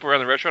popping up around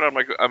the restaurant,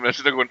 I'm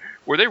sitting there going,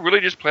 were they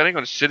really just planning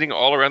on sitting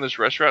all around this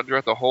restaurant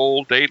throughout the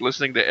whole date,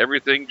 listening to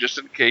everything, just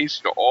in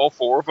case, all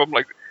four of them?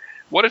 Like,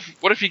 what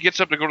if he gets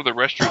up to go to the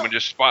restroom and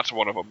just spots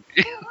one of them?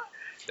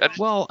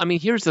 Well,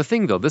 here's the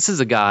thing though. This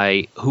is a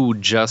guy who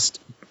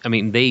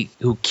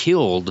who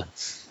killed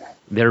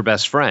their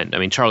best friend.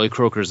 Charlie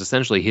Croker is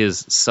essentially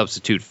his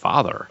substitute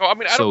father. Oh, I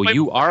don't so blame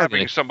you him for are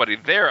having somebody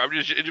there.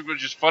 It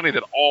was just funny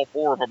that all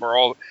four of them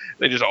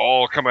they just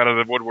all come out of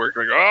the woodwork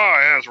like,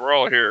 oh yes, we're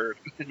all here.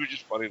 It was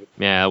just funny.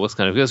 Yeah, it was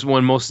kind of because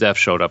when Mos Def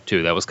showed up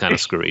too, that was kind of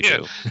screwy Yeah.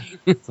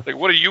 too. Like,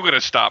 what are you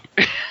gonna stop?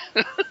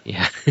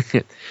 Yeah,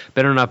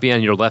 better not be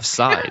on your left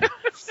side.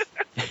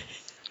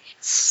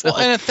 Well,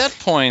 and at that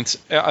point,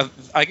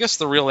 I guess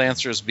the real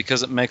answer is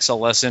because it makes a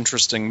less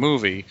interesting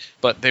movie.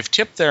 But they've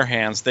tipped their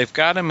hands. They've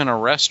got him in a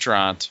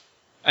restaurant.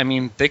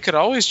 They could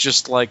always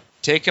just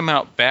take him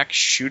out back,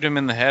 shoot him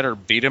in the head, or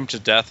beat him to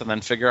death, and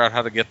then figure out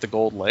how to get the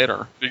gold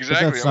later.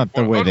 Exactly. that's not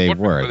the way they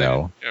were,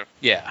 though. Yeah.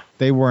 Yeah.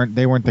 They weren't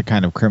the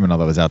kind of criminal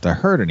that was out to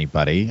hurt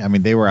anybody.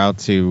 They were out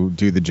to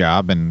do the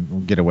job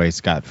and get away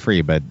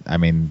scot-free, but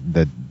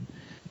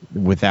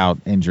without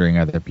injuring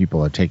other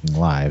people or taking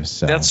lives.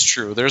 So. That's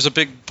true. There's a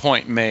big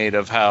point made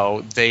of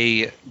how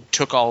they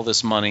took all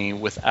this money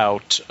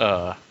without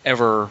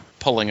ever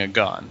pulling a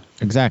gun.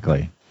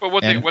 Exactly. But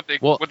what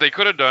they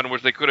could have done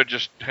was they could have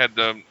just had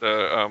the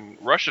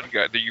Russian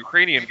guy, the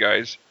Ukrainian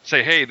guys,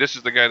 say, hey, this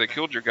is the guy that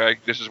killed your guy.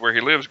 This is where he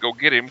lives. Go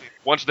get him.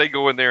 Once they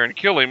go in there and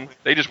kill him,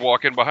 they just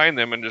walk in behind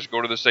them and just go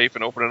to the safe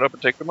and open it up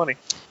and take the money.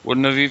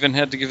 Wouldn't have even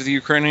had to give the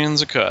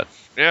Ukrainians a cut.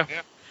 Yeah.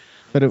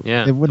 But it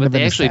wouldn't but have they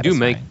been actually do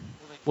make. satisfying.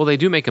 Well, they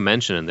do make a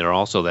mention in there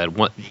also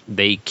that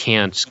they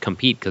can't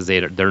compete because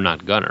they're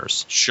not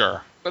gunners.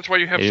 Sure. That's why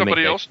you have They didn't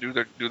somebody make else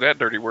do that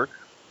dirty work.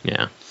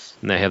 Yeah,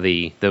 and they have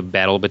the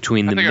battle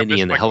between the I think I Mini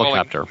missed and the my calling.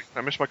 helicopter.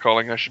 I missed my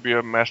calling. I should be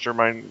a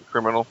mastermind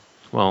criminal.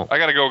 Well, I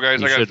gotta go,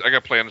 guys. You should. I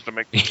got plans to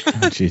make.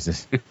 Oh,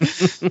 Jesus.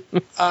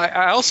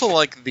 I also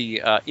like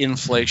the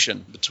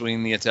inflation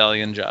between the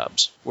Italian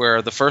jobs,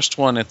 where the first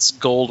one it's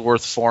gold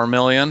worth $4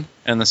 million,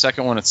 and the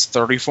second one it's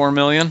 $34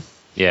 million.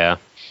 yeah.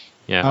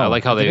 I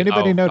like how did they.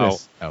 anybody oh,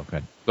 notice? Oh,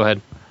 good. Go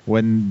ahead.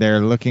 When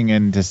they're looking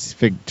in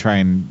to try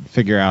and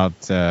figure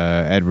out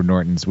Edward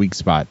Norton's weak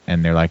spot,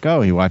 and they're like,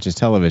 "Oh, he watches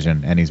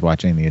television, and he's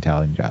watching The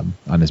Italian Job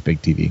on his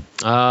big TV."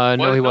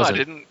 No, he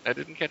wasn't. I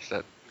didn't catch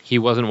that. He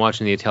wasn't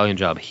watching The Italian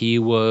Job. He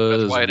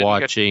was why I didn't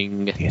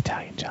watching. The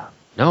Italian Job.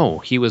 No,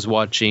 he was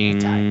watching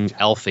Italian Job.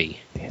 Alfie.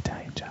 The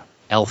Italian Job.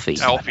 Alfie.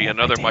 Alfie,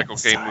 another damn Michael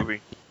Caine son.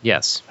 movie.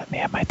 Yes. Let me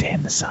have my day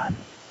in the sun.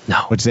 No.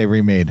 Which they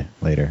remade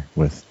later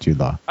with Jude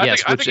Law.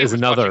 Yes, I which think he is was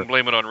another- watching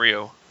Blame It on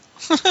Rio.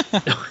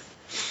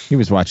 He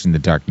was watching The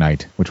Dark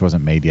Knight, which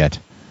wasn't made yet,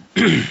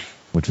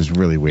 which was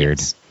really weird.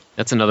 Yes.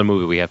 That's another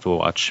movie we have to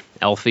watch.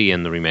 Elfie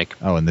and the remake.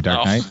 Oh, and The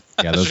Dark Knight?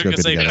 Yeah, those I go was good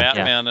gonna say together.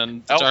 Batman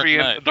and The Dark Alfie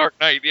Knight. and The Dark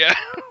Knight, yeah.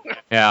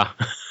 Yeah.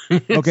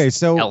 Okay,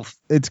 so Elf.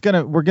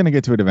 we're gonna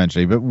get to it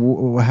eventually, but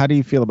how do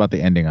you feel about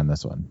the ending on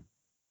this one?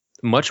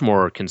 Much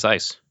more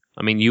concise.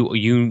 I mean,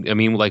 I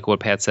mean, like what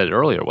Pat said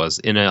earlier was,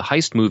 in a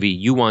heist movie,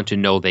 you want to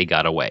know they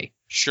got away.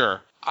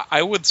 Sure.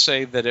 I would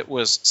say that it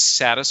was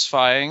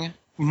satisfying,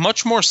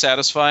 much more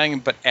satisfying,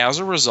 but as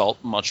a result,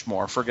 much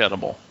more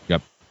forgettable.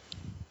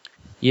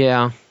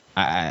 Yeah.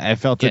 I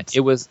felt Yeah,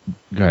 it was.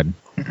 Go ahead.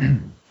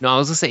 No, I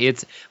was gonna say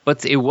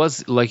it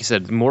was like you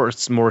said,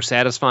 more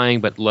satisfying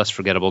but less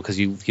forgettable because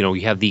you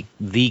have the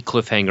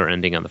cliffhanger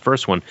ending on the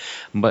first one,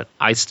 but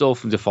I still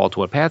default to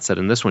what Pat said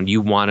in this one.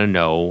 You want to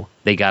know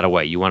they got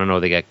away. You want to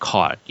know they got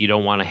caught. You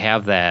don't want to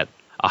have that.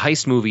 A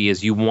heist movie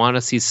is you want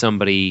to see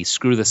somebody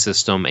screw the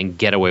system and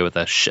get away with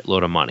a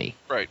shitload of money.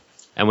 Right.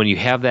 And when you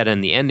have that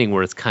in the ending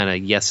where it's kind of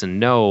yes and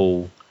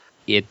no,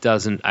 it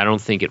doesn't. I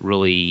don't think it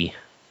really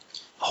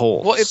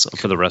holds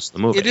for the rest of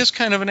the movie. It is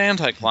kind of an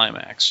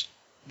anticlimax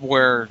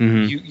where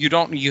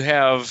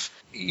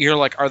you're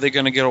like, are they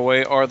going to get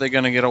away? Are they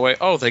going to get away?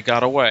 Oh, they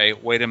got away.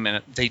 Wait a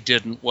minute. They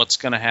didn't. What's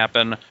going to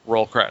happen?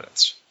 Roll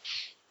credits.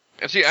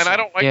 And see, and I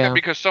don't like that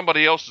because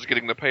somebody else is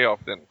getting the payoff.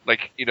 Then,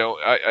 like, in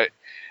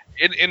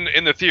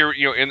the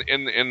theory,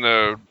 in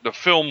the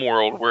film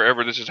world,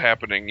 wherever this is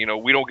happening,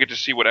 we don't get to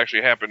see what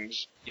actually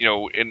happens.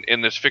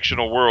 In this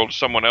fictional world,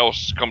 someone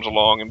else comes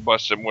along and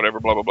busts him, whatever,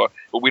 blah blah blah.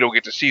 But we don't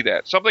get to see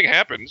that. Something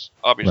happens,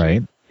 obviously.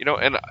 Right.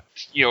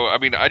 I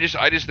mean, I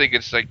just think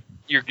it's like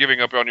you're giving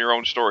up on your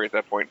own story at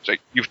that point. It's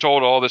like you've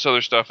told all this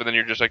other stuff, and then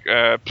you're just like,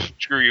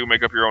 screw you,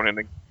 make up your own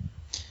ending.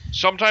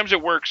 Sometimes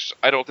it works.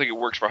 I don't think it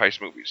works for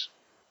heist movies.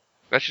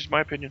 That's just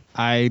my opinion.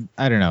 I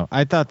don't know.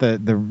 I thought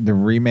that the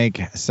remake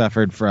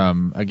suffered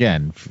from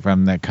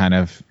that kind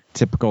of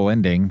typical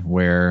ending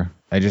where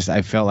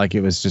I felt like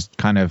it was just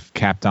kind of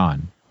capped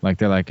on. Like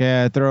they're like,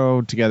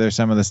 throw together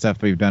some of the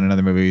stuff we've done in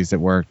other movies that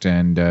worked,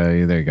 and there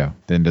you go,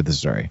 the end of the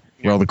story.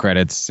 Roll the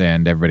credits,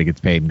 and everybody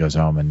gets paid and goes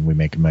home, and we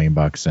make $1 million,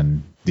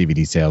 and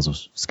DVD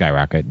sales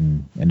skyrocket,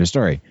 and end of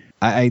story.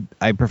 I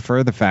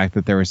prefer the fact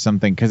that there was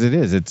something, because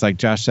it's like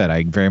Josh said.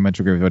 I very much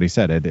agree with what he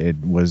said. It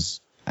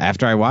was.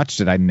 After I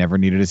watched it, I never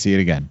needed to see it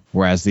again.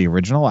 Whereas the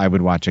original, I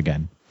would watch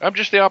again. I'm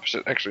just the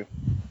opposite, actually.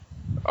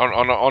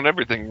 On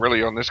everything,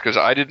 really, on this, because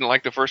I didn't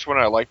like the first one.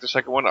 I liked the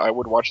second one. I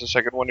would watch the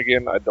second one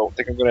again. I don't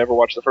think I'm going to ever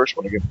watch the first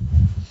one again.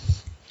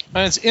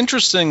 And it's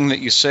interesting that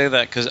you say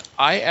that, because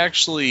I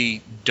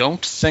actually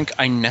don't think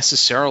I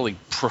necessarily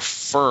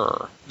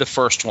prefer the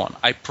first one.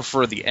 I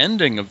prefer the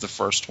ending of the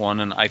first one,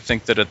 and I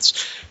think that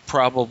it's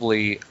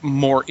probably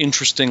more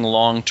interesting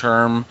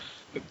long-term.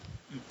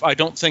 I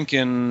don't think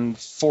in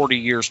 40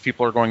 years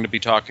people are going to be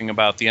talking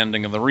about the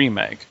ending of the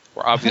remake,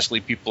 where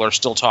obviously people are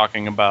still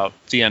talking about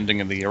the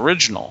ending of the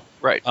original.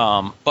 Right.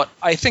 But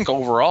I think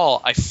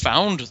overall I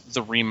found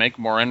the remake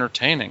more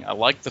entertaining. I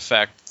like the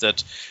fact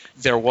that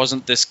there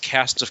wasn't this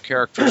cast of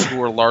characters who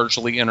were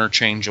largely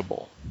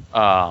interchangeable.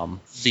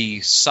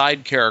 The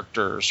side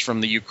characters, from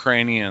the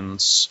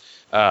Ukrainians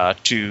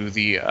to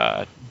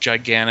the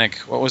gigantic,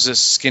 what was this,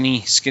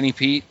 Skinny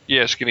Pete?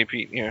 Yeah, Skinny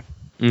Pete, yeah.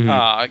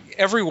 Mm-hmm.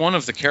 Every one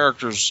of the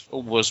characters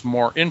was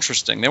more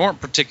interesting. They weren't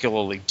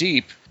particularly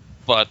deep,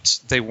 but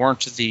they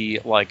weren't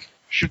the, like...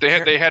 Shoot,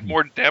 they had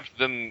more depth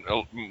than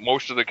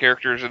most of the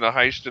characters in the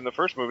heist in the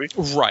first movie.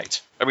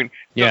 Right. I mean,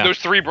 those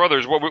three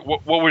brothers,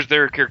 what was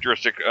their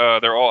characteristic?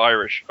 They're all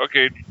Irish.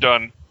 Okay,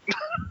 done.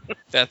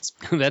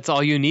 That's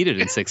all you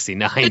needed in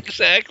 '69.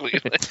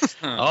 Exactly.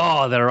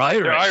 Oh, they're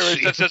Irish. They're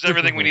Irish. That says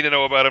everything we need to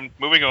know about them.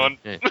 Moving on.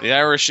 The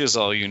Irish is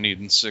all you need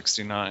in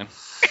 '69.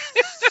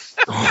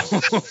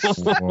 What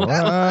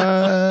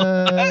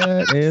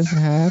is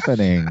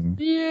happening?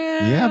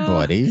 Yeah,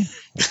 buddy.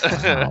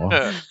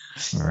 Wow.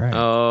 All right.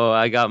 Oh,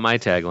 I got my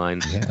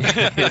tagline.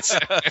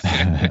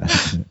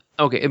 Yeah.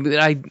 Okay,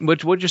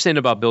 what you're saying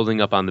about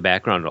building up on the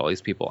background of all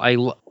these people,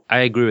 I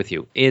agree with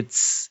you.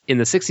 It's in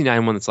the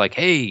 '69 one. It's like,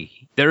 hey,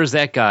 there's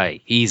that guy.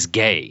 He's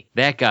gay.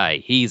 That guy,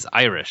 he's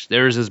Irish.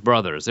 There's his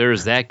brothers.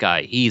 There's that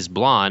guy. He's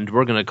blonde.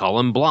 We're gonna call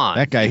him blonde.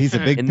 That guy, he's a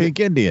big pink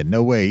Indian.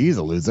 No way, he's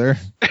a loser.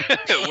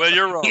 Well,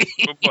 you're wrong.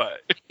 Bye-bye.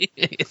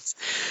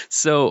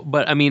 So,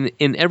 but I mean,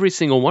 in every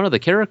single one of the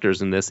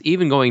characters in this,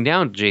 even going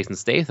down to Jason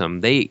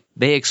Statham, they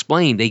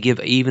explain, they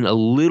give even a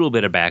little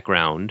bit of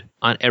background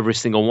on every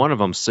single one of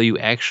them. So you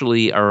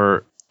actually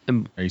are.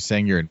 Are you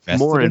saying you're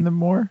invested in them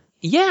more?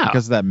 Yeah,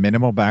 because of that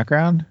minimal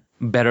background.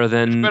 Better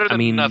than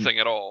nothing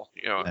at all.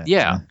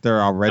 Yeah,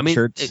 they're all red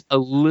shirts. A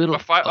little. A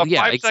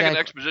 5-second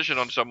exposition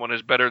on someone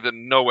is better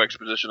than no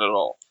exposition at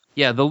all.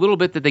 Yeah, the little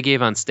bit that they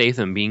gave on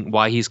Statham, being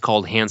why he's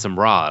called Handsome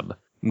Rob,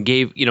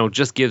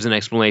 just gives an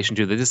explanation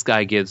to that this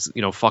guy gives,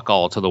 fuck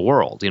all to the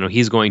world.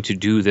 He's going to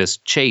do this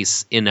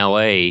chase in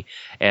LA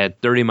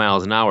at 30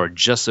 miles an hour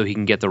just so he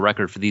can get the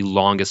record for the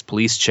longest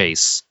police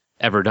chase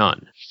ever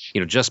done.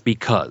 just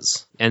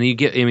because. And you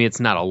get, I mean, it's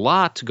not a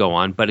lot to go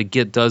on, but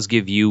it does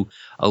give you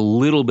a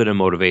little bit of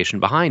motivation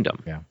behind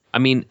them. Yeah. I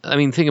mean,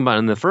 think about it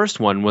in the first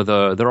one where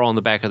they're all in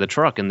the back of the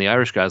truck and the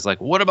Irish guy's like,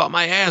 "What about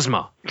my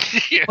asthma?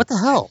 Yeah. What the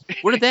hell?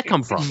 Where did that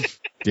come from?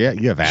 Yeah,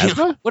 you have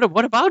asthma? What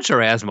about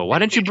your asthma? Why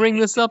didn't you bring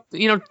this up,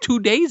 2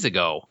 days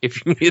ago?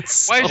 If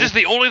it's Why is this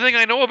the only thing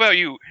I know about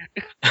you?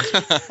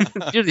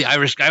 You're the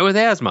Irish guy with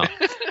asthma."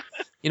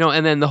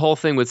 And then the whole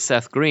thing with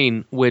Seth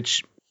Green,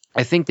 which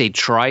I think they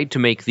tried to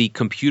make the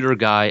computer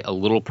guy a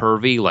little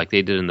pervy like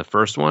they did in the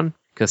first one.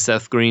 Because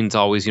Seth Green's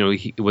always,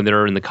 when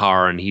they're in the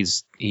car and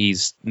he's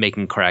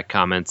making crack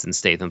comments, and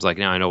Statham's like,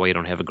 "Now I know why you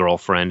don't have a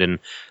girlfriend," and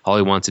all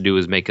he wants to do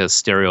is make a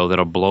stereo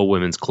that'll blow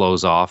women's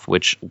clothes off,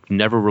 which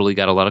never really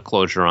got a lot of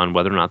closure on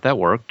whether or not that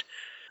worked.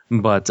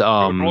 But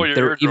Roll your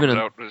they're even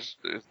eardrums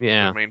out is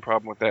Yeah. the main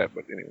problem with that.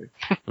 But anyway,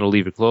 it'll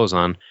leave your clothes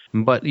on.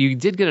 But you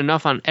did get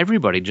enough on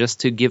everybody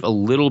just to give a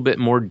little bit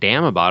more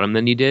damn about him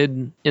than you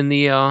did in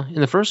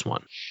the first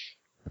one.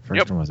 The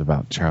first one was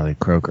about Charlie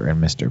Croker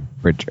and Mr.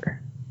 Bridger.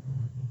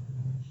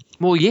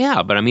 Well,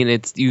 yeah, but I mean,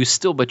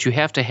 but you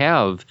have to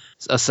have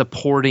a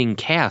supporting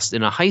cast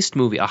in a heist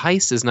movie. A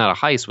heist is not a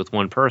heist with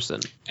one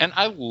person. And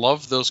I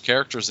love those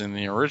characters in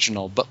the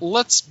original, but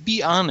let's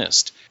be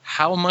honest.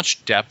 How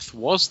much depth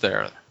was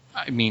there?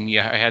 I mean, you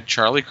had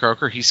Charlie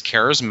Croker. He's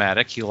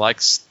charismatic. He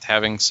likes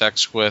having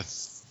sex with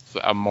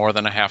more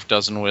than a half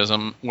dozen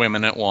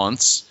women at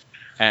once.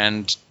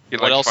 And he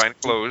what likes else? fine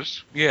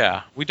clothes.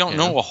 Yeah, we don't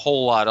know a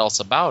whole lot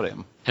else about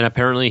him. And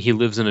apparently he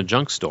lives in a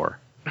junk store.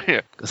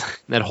 Yeah.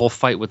 That whole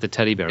fight with the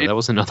teddy bear, that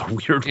was another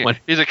weird one.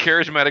 He's a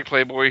charismatic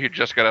playboy who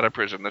just got out of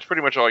prison. That's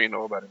pretty much all you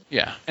know about him.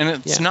 Yeah, and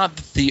it's not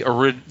that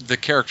the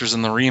characters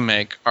in the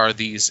remake are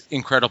these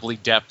incredibly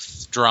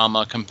depth,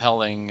 drama,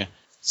 compelling,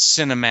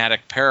 cinematic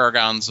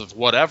paragons of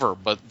whatever,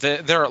 but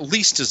they're at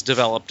least as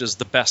developed as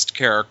the best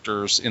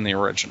characters in the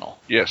original.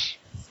 Yes.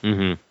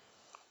 Mm-hmm.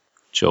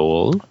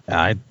 Joel?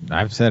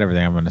 I've said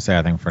everything I'm going to say,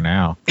 I think, for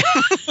now.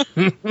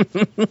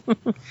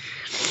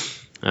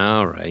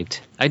 All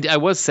right. I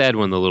was sad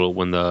when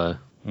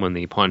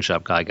the pawn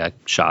shop guy got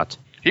shot.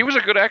 He was a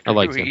good actor. I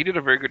liked too. him. He did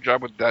a very good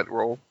job with that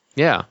role.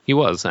 Yeah, he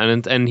was,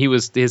 and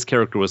his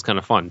character was kind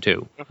of fun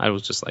too. I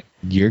was just like,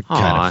 You're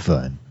kind of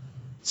fun,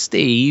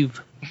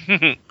 Steve.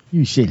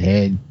 You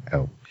shithead.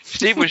 Oh,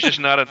 Steve was just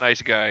not a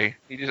nice guy.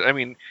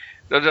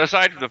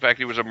 Aside from the fact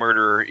he was a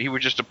murderer, he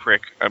was just a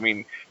prick. I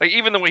mean, like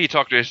even the way he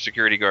talked to his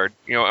security guard,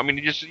 I mean,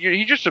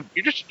 you're just a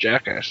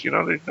jackass.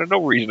 There's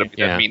no reason to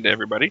be that mean to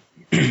everybody.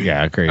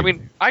 Yeah, crazy. I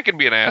mean, I can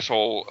be an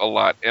asshole a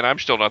lot, and I'm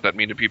still not that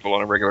mean to people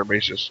on a regular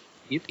basis.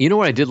 You know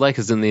what I did like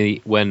is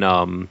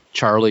when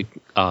Charlie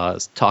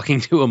is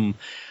talking to him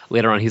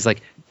later on, he's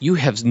like, "You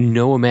have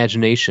no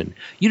imagination.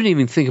 You didn't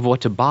even think of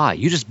what to buy.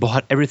 You just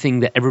bought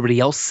everything that everybody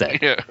else said."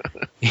 Yeah.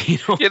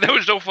 Yeah, that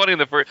was so funny in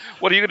the first.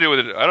 What are you gonna do with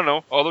it? I don't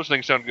know. All those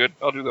things sound good.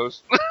 I'll do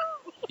those.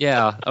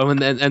 Yeah. Oh, and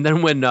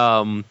then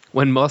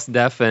when Mos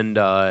Def and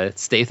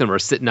Statham are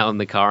sitting out in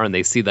the car and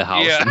they see the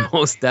house, and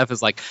Mos Def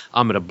is like,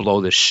 "I'm gonna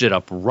blow this shit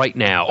up right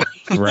now."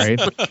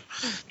 Right.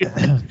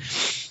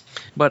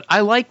 But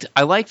I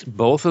liked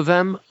both of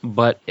them.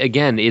 But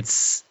again,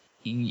 it's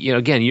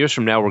years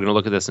from now we're gonna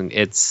look at this and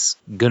it's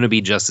gonna be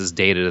just as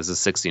dated as the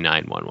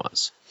 '69 one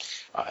was.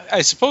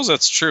 I suppose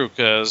that's true,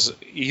 because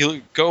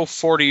you go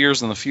 40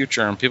 years in the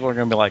future and people are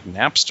going to be like,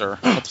 Napster?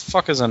 What the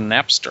fuck is a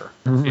Napster?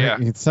 Yeah.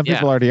 Some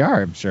people already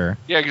are, I'm sure.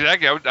 Yeah,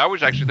 exactly. I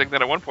was actually thinking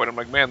that at one point. I'm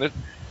like, man,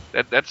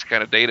 that's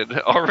kind of dated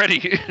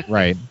already.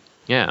 Right.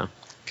 Yeah.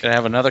 Could I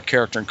have another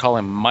character and call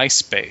him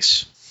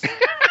MySpace?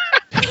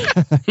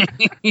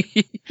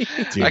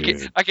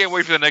 I can't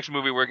wait for the next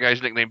movie where a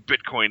guy's nicknamed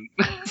Bitcoin.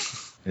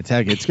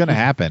 It's going to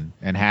happen.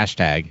 And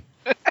hashtag.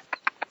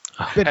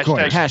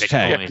 Bitcoin,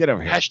 hashtag. Get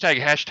over here.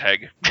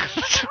 Hashtag.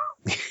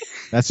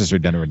 That's just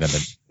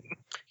redundant.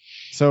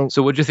 So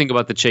what'd you think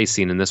about the chase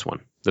scene in this one?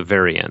 The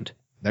very end.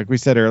 Like we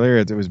said earlier,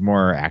 it was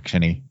more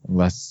actiony,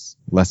 less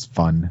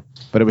fun,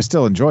 but it was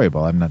still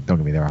enjoyable. Don't get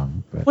me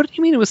wrong. But What do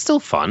you mean? It was still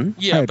fun.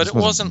 Yeah, It but just it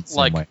wasn't wasn't the same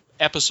like way.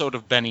 episode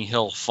of Benny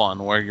Hill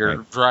fun, where you're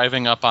Right.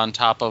 driving up on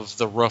top of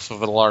the roof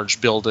of a large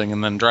building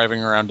and then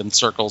driving around in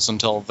circles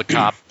until the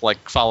cop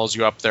follows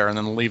you up there and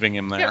then leaving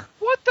him there. Yeah,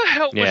 what the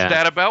hell was Yeah.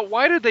 that about?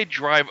 Why did they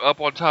drive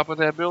up on top of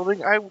that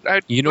building?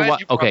 You know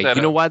what? Okay,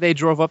 you know why they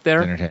drove up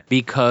there? Entertain.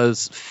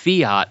 Because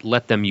Fiat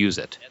let them use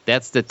it.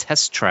 That's the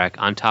test track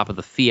on top of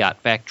the Fiat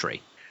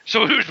factory.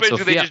 So it was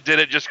basically they Fiat- just did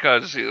it just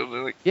because.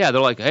 Like, Yeah,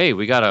 they're like, hey,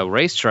 we got a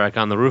racetrack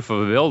on the roof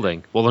of a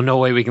building. Well, there's no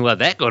way we can let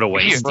that go to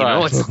waste. You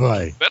know?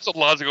 Right. that's a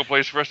logical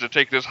place for us to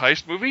take this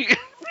heist movie.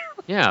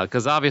 Yeah,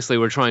 because obviously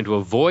we're trying to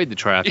avoid the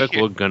traffic.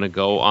 Yeah. We're going to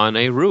go on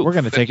a route. we're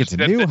going to take it to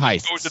That new just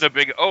heights. goes to the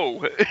big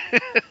O.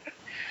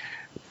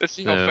 Let's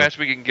see how Yeah. fast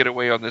we can get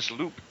away on this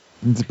loop.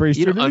 It's a pretty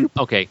You straight know, loop.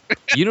 okay,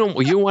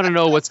 you want to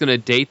know what's going to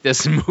date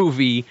this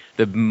movie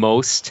the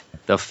most?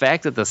 The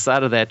fact that the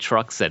side of that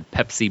truck said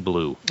Pepsi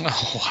Blue.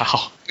 Oh,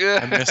 wow.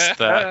 I missed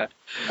that.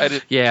 I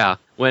did. Yeah,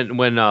 when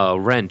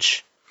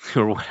Wrench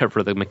or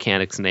whatever the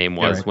mechanic's name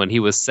was, right. when he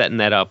was setting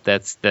that up,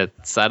 that's that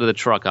side of the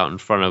truck out in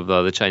front of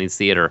the Chinese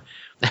theater.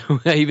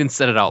 I even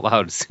said it out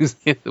loud as soon as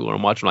when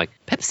I'm watching, like,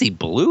 Pepsi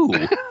Blue.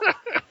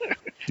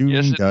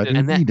 Yes, it did.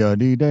 And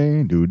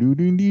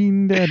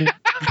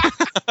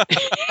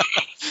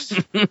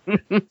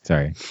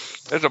Sorry.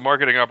 That's a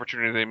marketing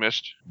opportunity they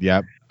missed.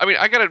 Yep. I mean,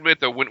 I gotta admit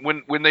though,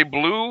 when they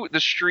blew the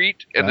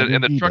street and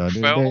the truck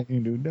fell,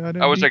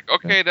 I was like,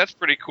 okay, that's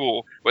pretty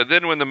cool. But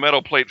then when the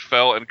metal plate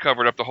fell and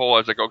covered up the hole, I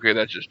was like, okay,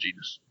 that's just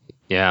genius.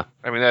 Yeah.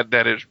 I mean,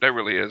 that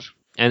really is.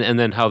 And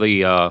then how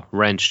the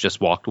wrench just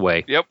walked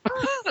away. Yep.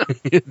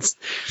 It's,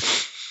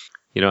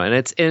 you know,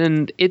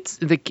 and it's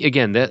the,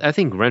 again, that, I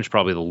think wrench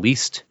probably the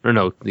least, or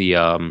no,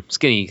 the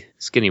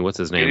skinny, what's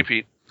his name?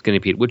 Skinny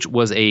Pete, which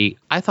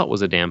I thought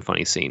was a damn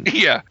funny scene.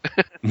 Yeah.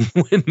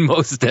 When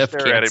most Def Stare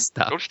at can't him.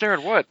 stop. Don't stare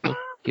at what?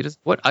 He just,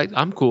 what?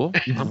 I'm cool.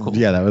 I'm cool.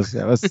 Yeah, that was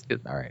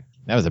all right.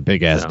 That was a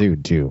big ass No.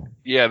 dude too.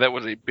 Yeah, that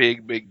was a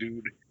big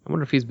dude. I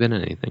wonder if he's been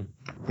in anything.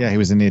 Yeah, he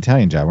was in the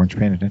Italian Job. Weren't you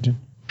paying attention?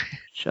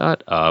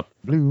 Shut up.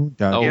 Blue.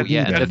 Oh,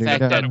 yeah, That's the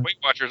fact not that- a Weight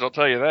Watchers, I'll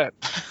tell you that.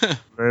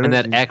 And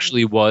that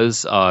actually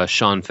was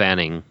Sean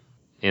Fanning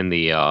in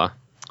the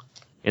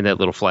in that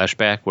little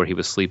flashback where he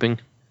was sleeping.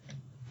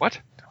 What?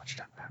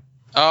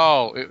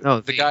 Oh, No,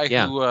 the guy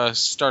yeah. who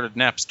started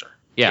Napster.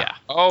 Yeah.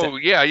 Oh,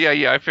 yeah.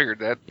 I figured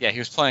that. Yeah, he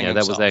was playing Yeah, that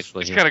himself. was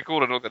actually It's him. kind of cool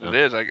to know that it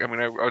is. I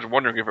mean, I was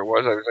wondering if it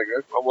was. I was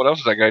like, oh, what else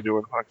is that guy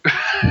doing?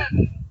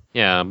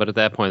 Yeah, but at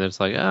that point, it's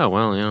like, oh,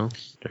 well, you know,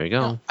 there you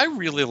go. I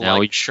really Now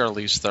like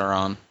Charlize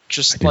Theron.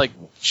 Just do. like,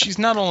 she's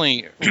not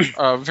only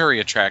a very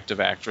attractive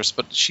actress,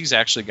 but she's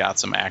actually got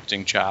some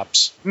acting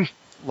chops.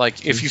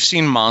 Like, if you've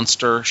seen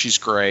Monster, she's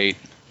great.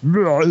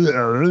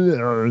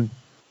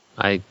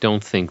 I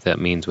don't think that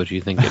means what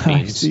you think it I've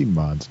means. seen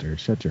Monster.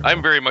 Shut your I'm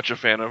mouth. very much a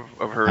fan of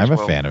her I'm as a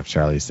well. fan of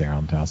Charlize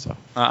Theron also.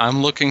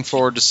 I'm looking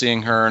forward to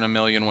seeing her in A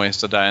Million Ways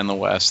to Die in the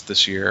West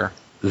this year.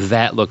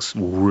 That looks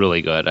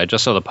really good. I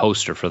just saw the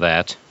poster for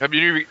that. Have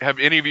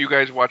any of you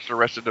guys watched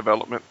Arrested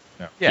Development?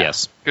 Yeah.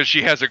 Yes. Because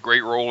she has a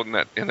great role in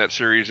that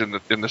series in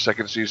the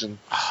second season.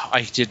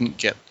 I didn't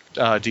get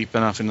deep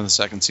enough into the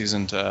second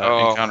season to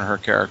Oh. encounter her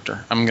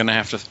character. I'm going to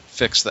have to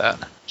fix that.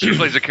 She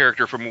plays a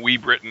character from Wee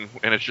Britain,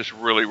 and it's just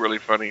really, really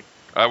funny.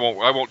 I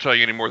won't tell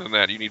you any more than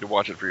that. You need to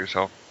watch it for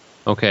yourself.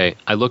 Okay,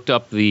 I looked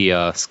up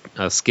the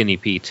Skinny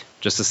Pete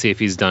just to see if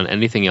he's done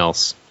anything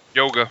else.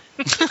 Yoga.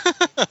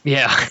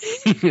 Yeah.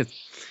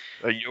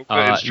 A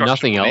yoga instructional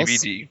nothing else?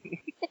 DVD.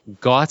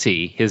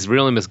 Gauty, his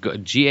real name is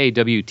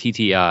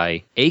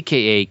Gawtti,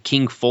 a.k.a.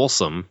 King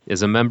Folsom,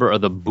 is a member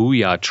of the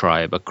Booyah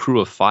Tribe, a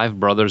crew of 5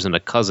 brothers and a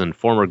cousin,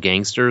 former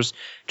gangsters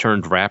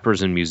turned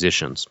rappers and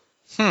musicians.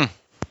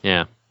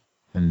 Yeah,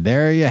 And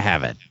there you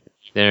have it.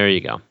 there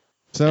you go.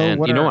 So, And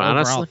what you know are what, overall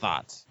honestly-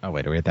 thoughts? Oh,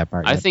 wait, are we at that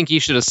part? I yet? think he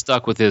should have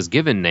stuck with his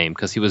given name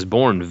because he was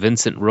born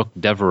Vincent Rook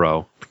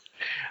Devereaux.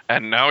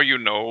 And now you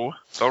know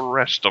the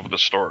rest of the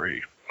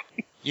story.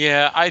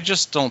 Yeah, I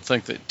just don't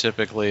think that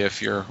typically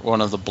if you're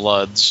one of the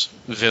Bloods,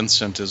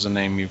 Vincent is a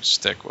name you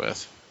stick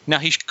with. Now,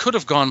 he could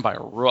have gone by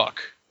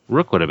Rook.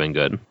 Rook would have been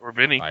good. Or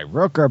Vinny. By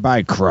Rook or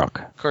by Crook?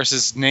 Of course,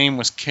 his name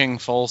was King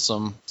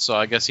Folsom, so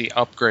I guess he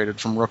upgraded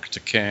from Rook to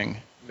King.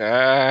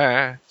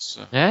 Nah.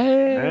 So,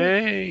 Hey,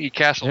 Hey, he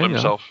castled There you go.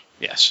 himself.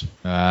 yes.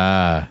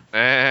 Ah.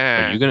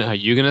 are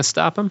you gonna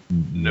stop him?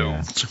 No.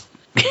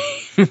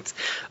 yeah.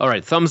 All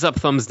right, thumbs up,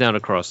 thumbs down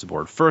across the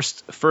board.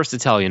 First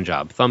Italian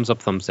Job. Thumbs up,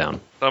 thumbs down.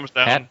 Thumbs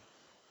down. Pat,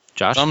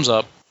 Josh, Thumbs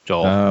up.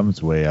 Joel,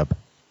 It's way up.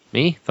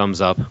 me,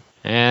 thumbs up,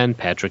 and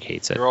Patrick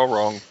hates it. You're all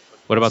wrong.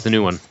 What about the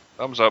new one?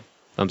 Thumbs up.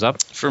 Thumbs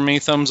up, For me,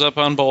 thumbs up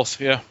on both,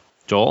 yeah.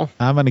 Joel.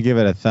 I'm going to give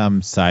it a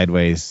thumb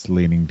sideways,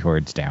 leaning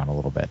towards down a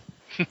little bit.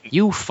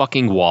 You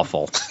fucking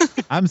waffle.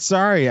 I'm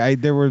sorry.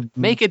 There were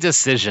Make a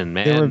decision,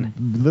 there were man.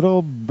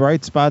 little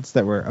bright spots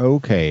that were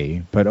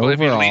okay, but Well, if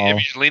overall,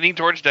 he's leaning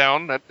towards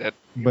down, that but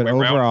we round,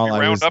 overall, we I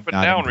round was up and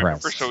not down.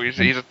 impressed. Remember,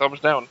 so he's a thumbs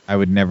down. I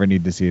would never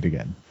need to see it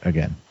again.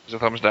 He's a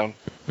thumbs down.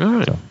 All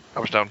right. So-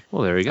 Thumbs down.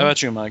 Well, there you How go.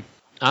 about you, Mike?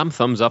 I'm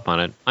thumbs up on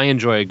it. I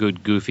enjoy a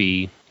good,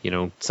 goofy,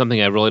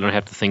 something I really don't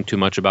have to think too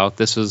much about.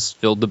 This was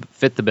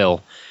fit the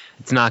bill.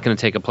 It's not going to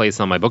take a place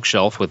on my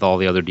bookshelf with all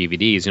the other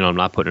DVDs. I'm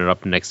not putting it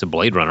up next to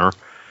Blade Runner.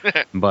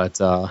 But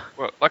Well,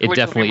 luckily for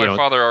definitely, me, my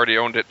father already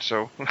owned it,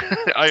 so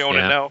I own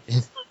it now.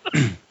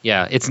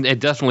 yeah, it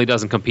definitely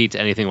doesn't compete to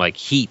anything like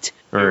Heat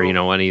or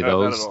No, any of not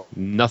at those. all.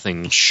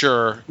 Nothing.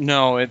 Sure.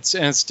 No,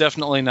 it's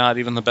definitely not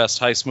even the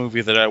best heist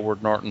movie that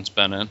Edward Norton's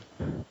been in.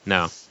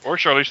 No. Or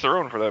Charlize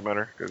Theron, for that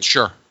matter. 'cause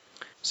Sure.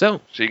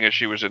 So seeing as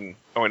she was in...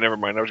 Oh, never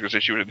mind. I was going to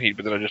say she was in Heat,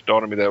 but then it just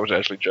dawned on me that was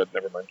Ashley Judd.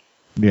 Never mind.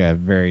 yeah,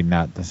 very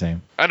not the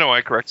same. I know,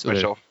 I corrected So there-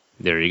 myself.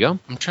 there you go.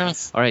 I'm trying to...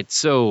 All right.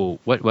 So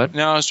what?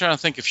 No, I was trying to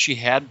think if she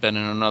had been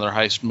in another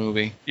heist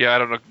movie. Yeah, I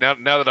don't know.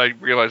 Now that I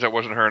realize that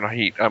wasn't her in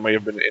Heat, I may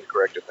have been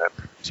incorrect in that.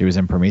 She was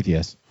in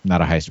Prometheus,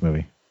 not a heist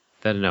movie.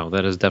 That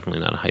is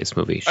definitely not a heist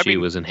movie. She I mean,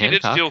 was in She did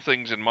Hancock. steal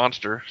things in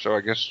Monster, so I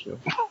guess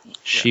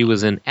She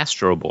was in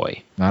Astro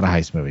Boy. Not a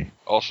heist movie.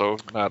 also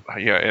not...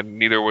 Yeah, and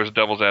neither was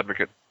Devil's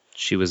Advocate.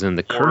 She was in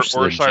The Or Curse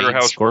of the Cider Jade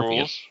House Scorpion.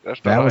 Rules. That's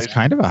That not was nice.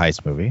 kind of a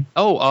heist movie.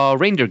 Oh,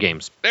 Reindeer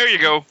Games. There you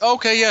go.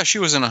 Okay, yeah, she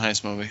was in a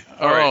heist movie.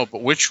 All right.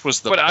 But which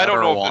was the But better I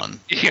don't know. one?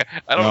 Yeah,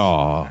 I don't.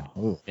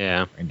 Oh,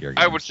 Yeah. Reindeer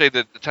I Games. would say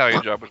that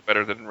Italian Job was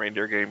better than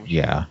Reindeer Games.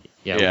 Yeah.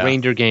 Yeah,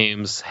 Reindeer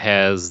Games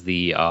has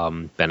the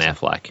Ben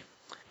Affleck.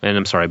 And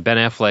I'm sorry, Ben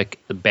Affleck,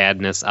 the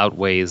badness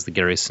outweighs the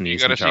Gary Sinise. You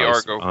got to see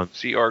Argo.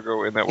 See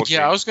Argo, and that will.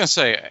 Yeah, I was going to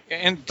say,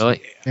 and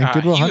Really? And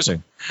Good Will he was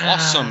Hunting.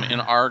 awesome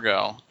in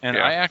Argo, and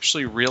Yeah. I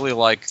actually really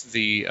like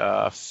the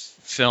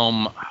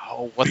film.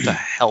 Oh, what the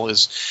hell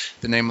is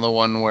the name of the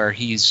one where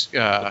he's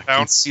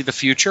can see the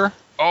future?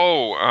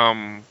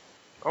 Oh,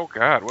 oh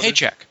God, what is-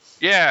 Paycheck.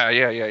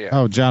 Yeah.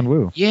 Oh, John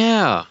Woo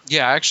Yeah.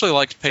 Yeah, I actually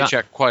liked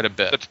Paycheck quite a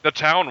bit. The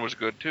town was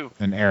good too.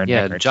 and Aaron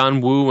Yeah, Eckhart. John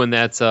Woo, and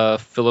that's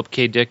Philip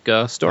K. Dick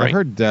story. I've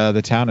heard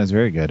The Town is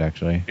very good,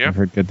 actually. Yeah. I've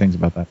heard good things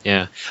about that.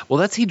 Yeah. Well,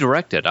 that's he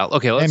directed.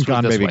 Okay, let's And put it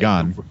Gone this Baby way.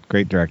 Gone.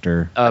 Great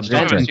director. still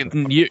Ben, haven't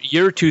seen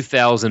year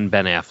 2000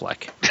 Ben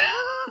Affleck,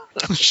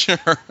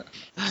 Sure.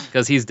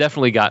 because he's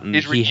definitely gotten.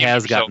 He's He redeemed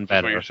has himself, gotten is what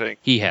better. you're saying.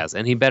 He has,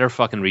 and he better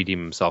fucking redeem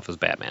himself as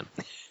Batman.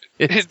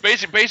 His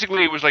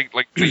basically it was like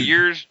the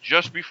years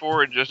just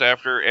before and just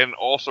after, and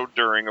also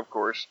during, of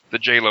course, the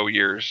J-Lo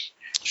years.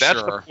 That's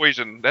the Sure.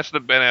 poison. That's the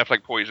Ben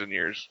Affleck poison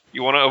years.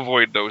 You want to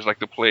avoid those like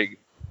the plague.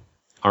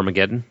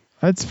 Armageddon.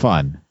 That's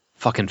fun.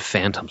 Fucking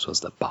Phantoms was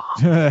the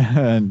bomb.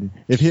 And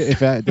if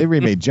they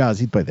remade Jaws,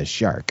 he'd play the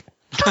shark.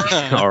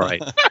 All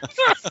right.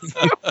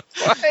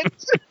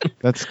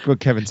 That's what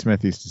Kevin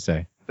Smith used to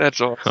say.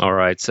 That's all. All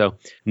right. So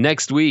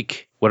next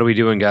week, what are we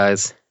doing,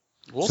 guys?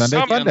 We'll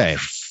Sunday see. Fun Day.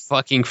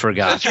 Fucking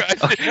forgot.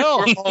 That's right. No.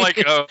 We're all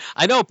like,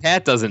 I know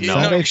Pat doesn't know.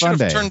 Sunday you should Fun have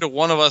Day. turned to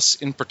one of us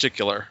in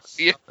particular.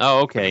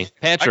 Oh, okay.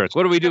 Patrick,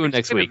 what are we doing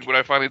next week? When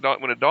I finally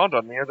when it dawned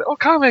on me, I was like, "Oh,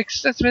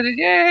 comics! That's it!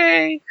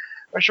 Yay!"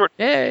 My short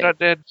Yay. not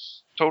dead.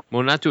 Total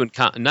We're not doing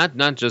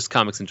not just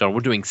comics in general. We're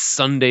doing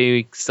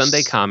Sunday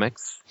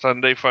comics.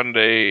 Sunday Fun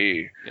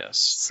Day. Yes.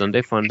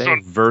 Sunday Fun Day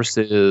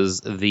versus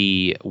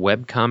the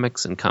web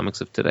comics and comics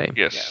of today.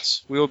 Yes.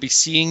 Yes. We will be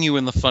seeing you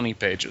in the funny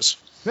pages.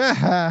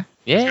 Yeah.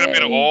 It's gonna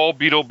be an all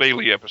Beetle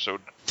Bailey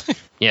episode.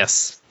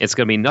 Yes. It's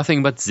going to be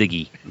nothing but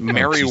Ziggy.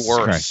 Mary Jesus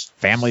Worth. Christ.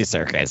 Family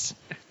circus.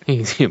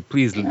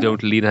 Please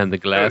don't lean on the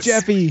glass.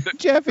 Jeffy.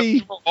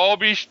 Will all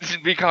be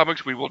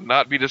comics we will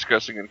not be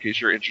discussing in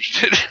case you're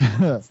interested.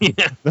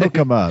 They'll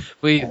come up.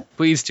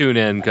 Please tune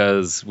in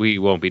because we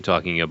won't be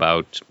talking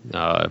about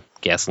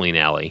Gasoline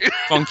Alley.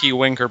 Funky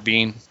Winker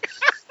Bean.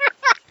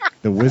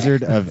 The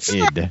Wizard of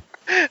Id.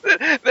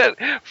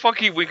 that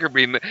Funky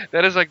Winkerbean,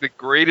 that is like the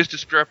greatest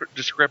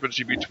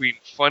discrepancy between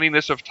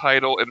funniness of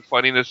title and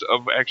funniness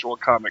of actual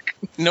comic.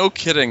 No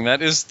kidding.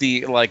 That is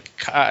the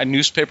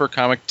newspaper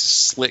comic to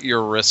slit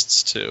your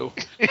wrists to.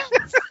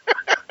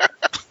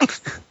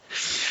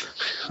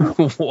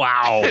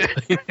 Wow.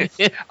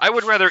 I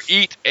would rather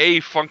eat a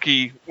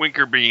Funky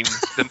Winkerbean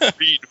than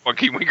read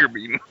Funky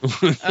Winkerbean.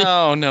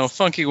 Oh no,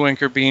 Funky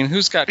Winker Bean.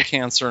 Who's got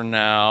cancer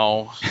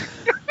now?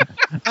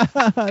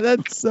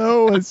 That's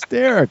so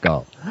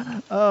hysterical.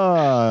 Oh,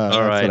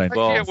 all right. I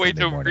can't wait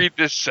to read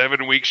this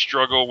 7-week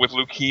struggle with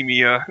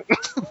leukemia.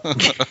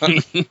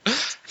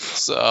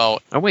 So,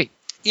 Oh, wait.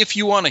 if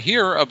you want to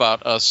hear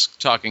about us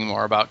talking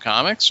more about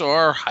comics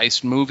or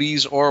heist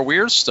movies or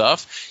weird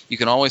stuff, you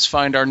can always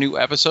find our new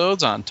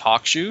episodes on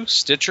TalkShoe,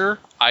 Stitcher,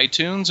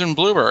 iTunes, and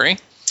Blueberry.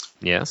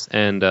 Yes,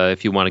 and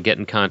if you want to get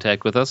in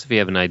contact with us, if you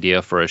have an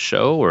idea for a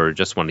show or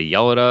just want to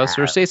yell at us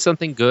or say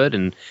something good,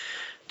 and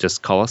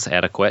just call us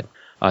Adequate.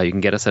 You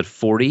can get us at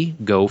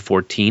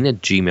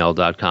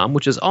 40go14@gmail.com,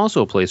 which is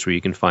also a place where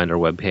you can find our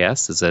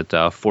webcast. It's at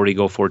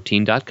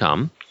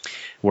 40go14.com.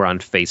 We're on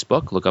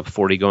Facebook. Look up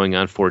 40 Going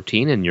on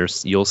 14, and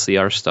you'll see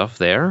our stuff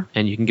there.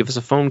 And you can give us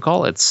a phone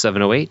call at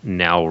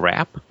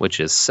 708-NOW-RAP, which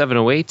is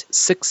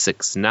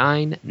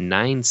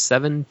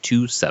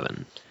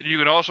 708-669-9727. You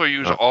can also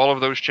use all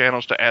of those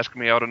channels to ask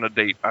me out on a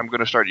date. I'm going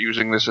to start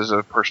using this as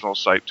a personal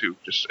site too,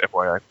 just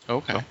FYI.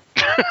 Okay.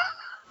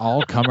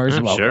 All comers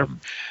welcome. Sure.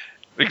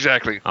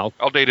 Exactly. I'll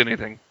date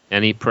anything.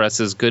 Any press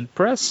is good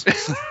press.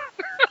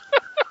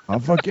 I'll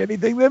fuck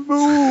anything that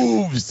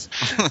moves.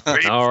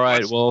 All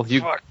right. Well,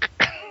 you. Fuck.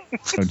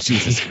 Oh,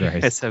 Jesus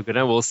Christ. Guys have a good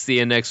night. We'll see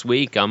you next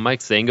week. I'm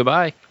Mike saying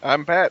goodbye.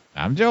 I'm Pat.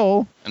 I'm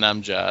Joel. And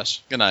I'm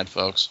Josh. Good night,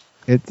 folks.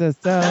 It's a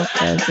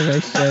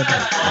self-preservation.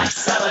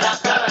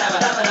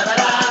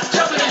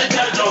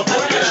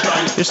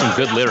 There's some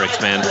good lyrics,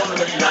 man.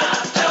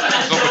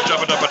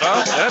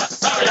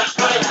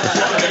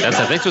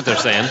 I think what they're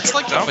saying. It's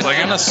like Sounds the like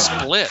banana it.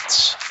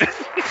 splits.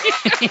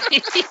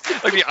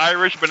 Like the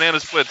Irish banana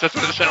splits. That's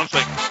what it sounds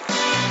like.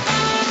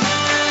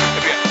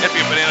 It'd be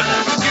a banana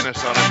split with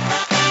Guinness on it.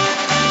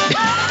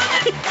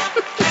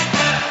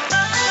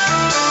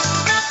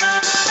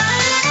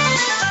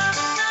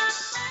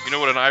 You know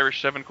what an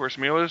Irish 7-course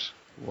meal is?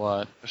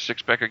 What? A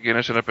 6-pack of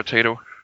Guinness and a potato.